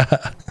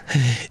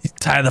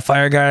 Ty the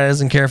Fire Guy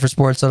doesn't care for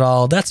sports at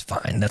all. That's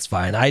fine. That's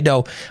fine. I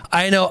know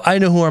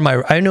who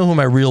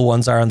my real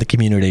ones are in the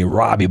community.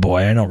 Robbie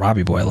Boy. I know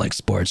Robbie Boy likes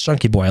sports.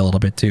 Junkie Boy a little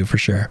bit too, for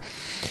sure.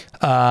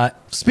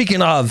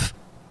 Speaking of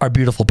our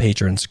beautiful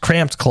patrons,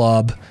 Cramped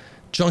Club,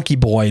 Junkie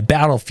Boy,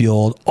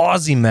 Battlefield,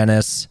 Aussie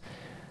Menace,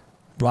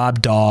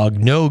 Rob Dog,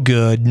 No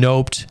Good,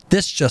 Noped,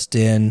 This Just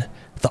In,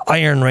 the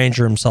Iron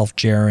Ranger himself,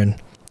 Jaren,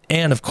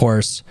 and of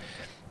course,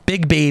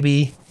 Big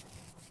Baby,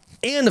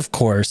 and of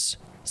course,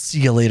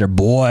 See You Later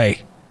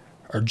Boy,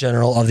 our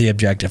general of the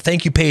objective.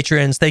 Thank you,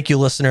 patrons. Thank you,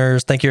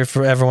 listeners. Thank you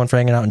for everyone for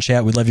hanging out in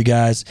chat. We love you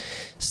guys.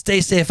 Stay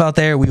safe out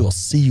there. We will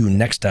see you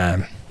next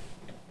time.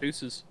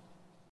 Deuces.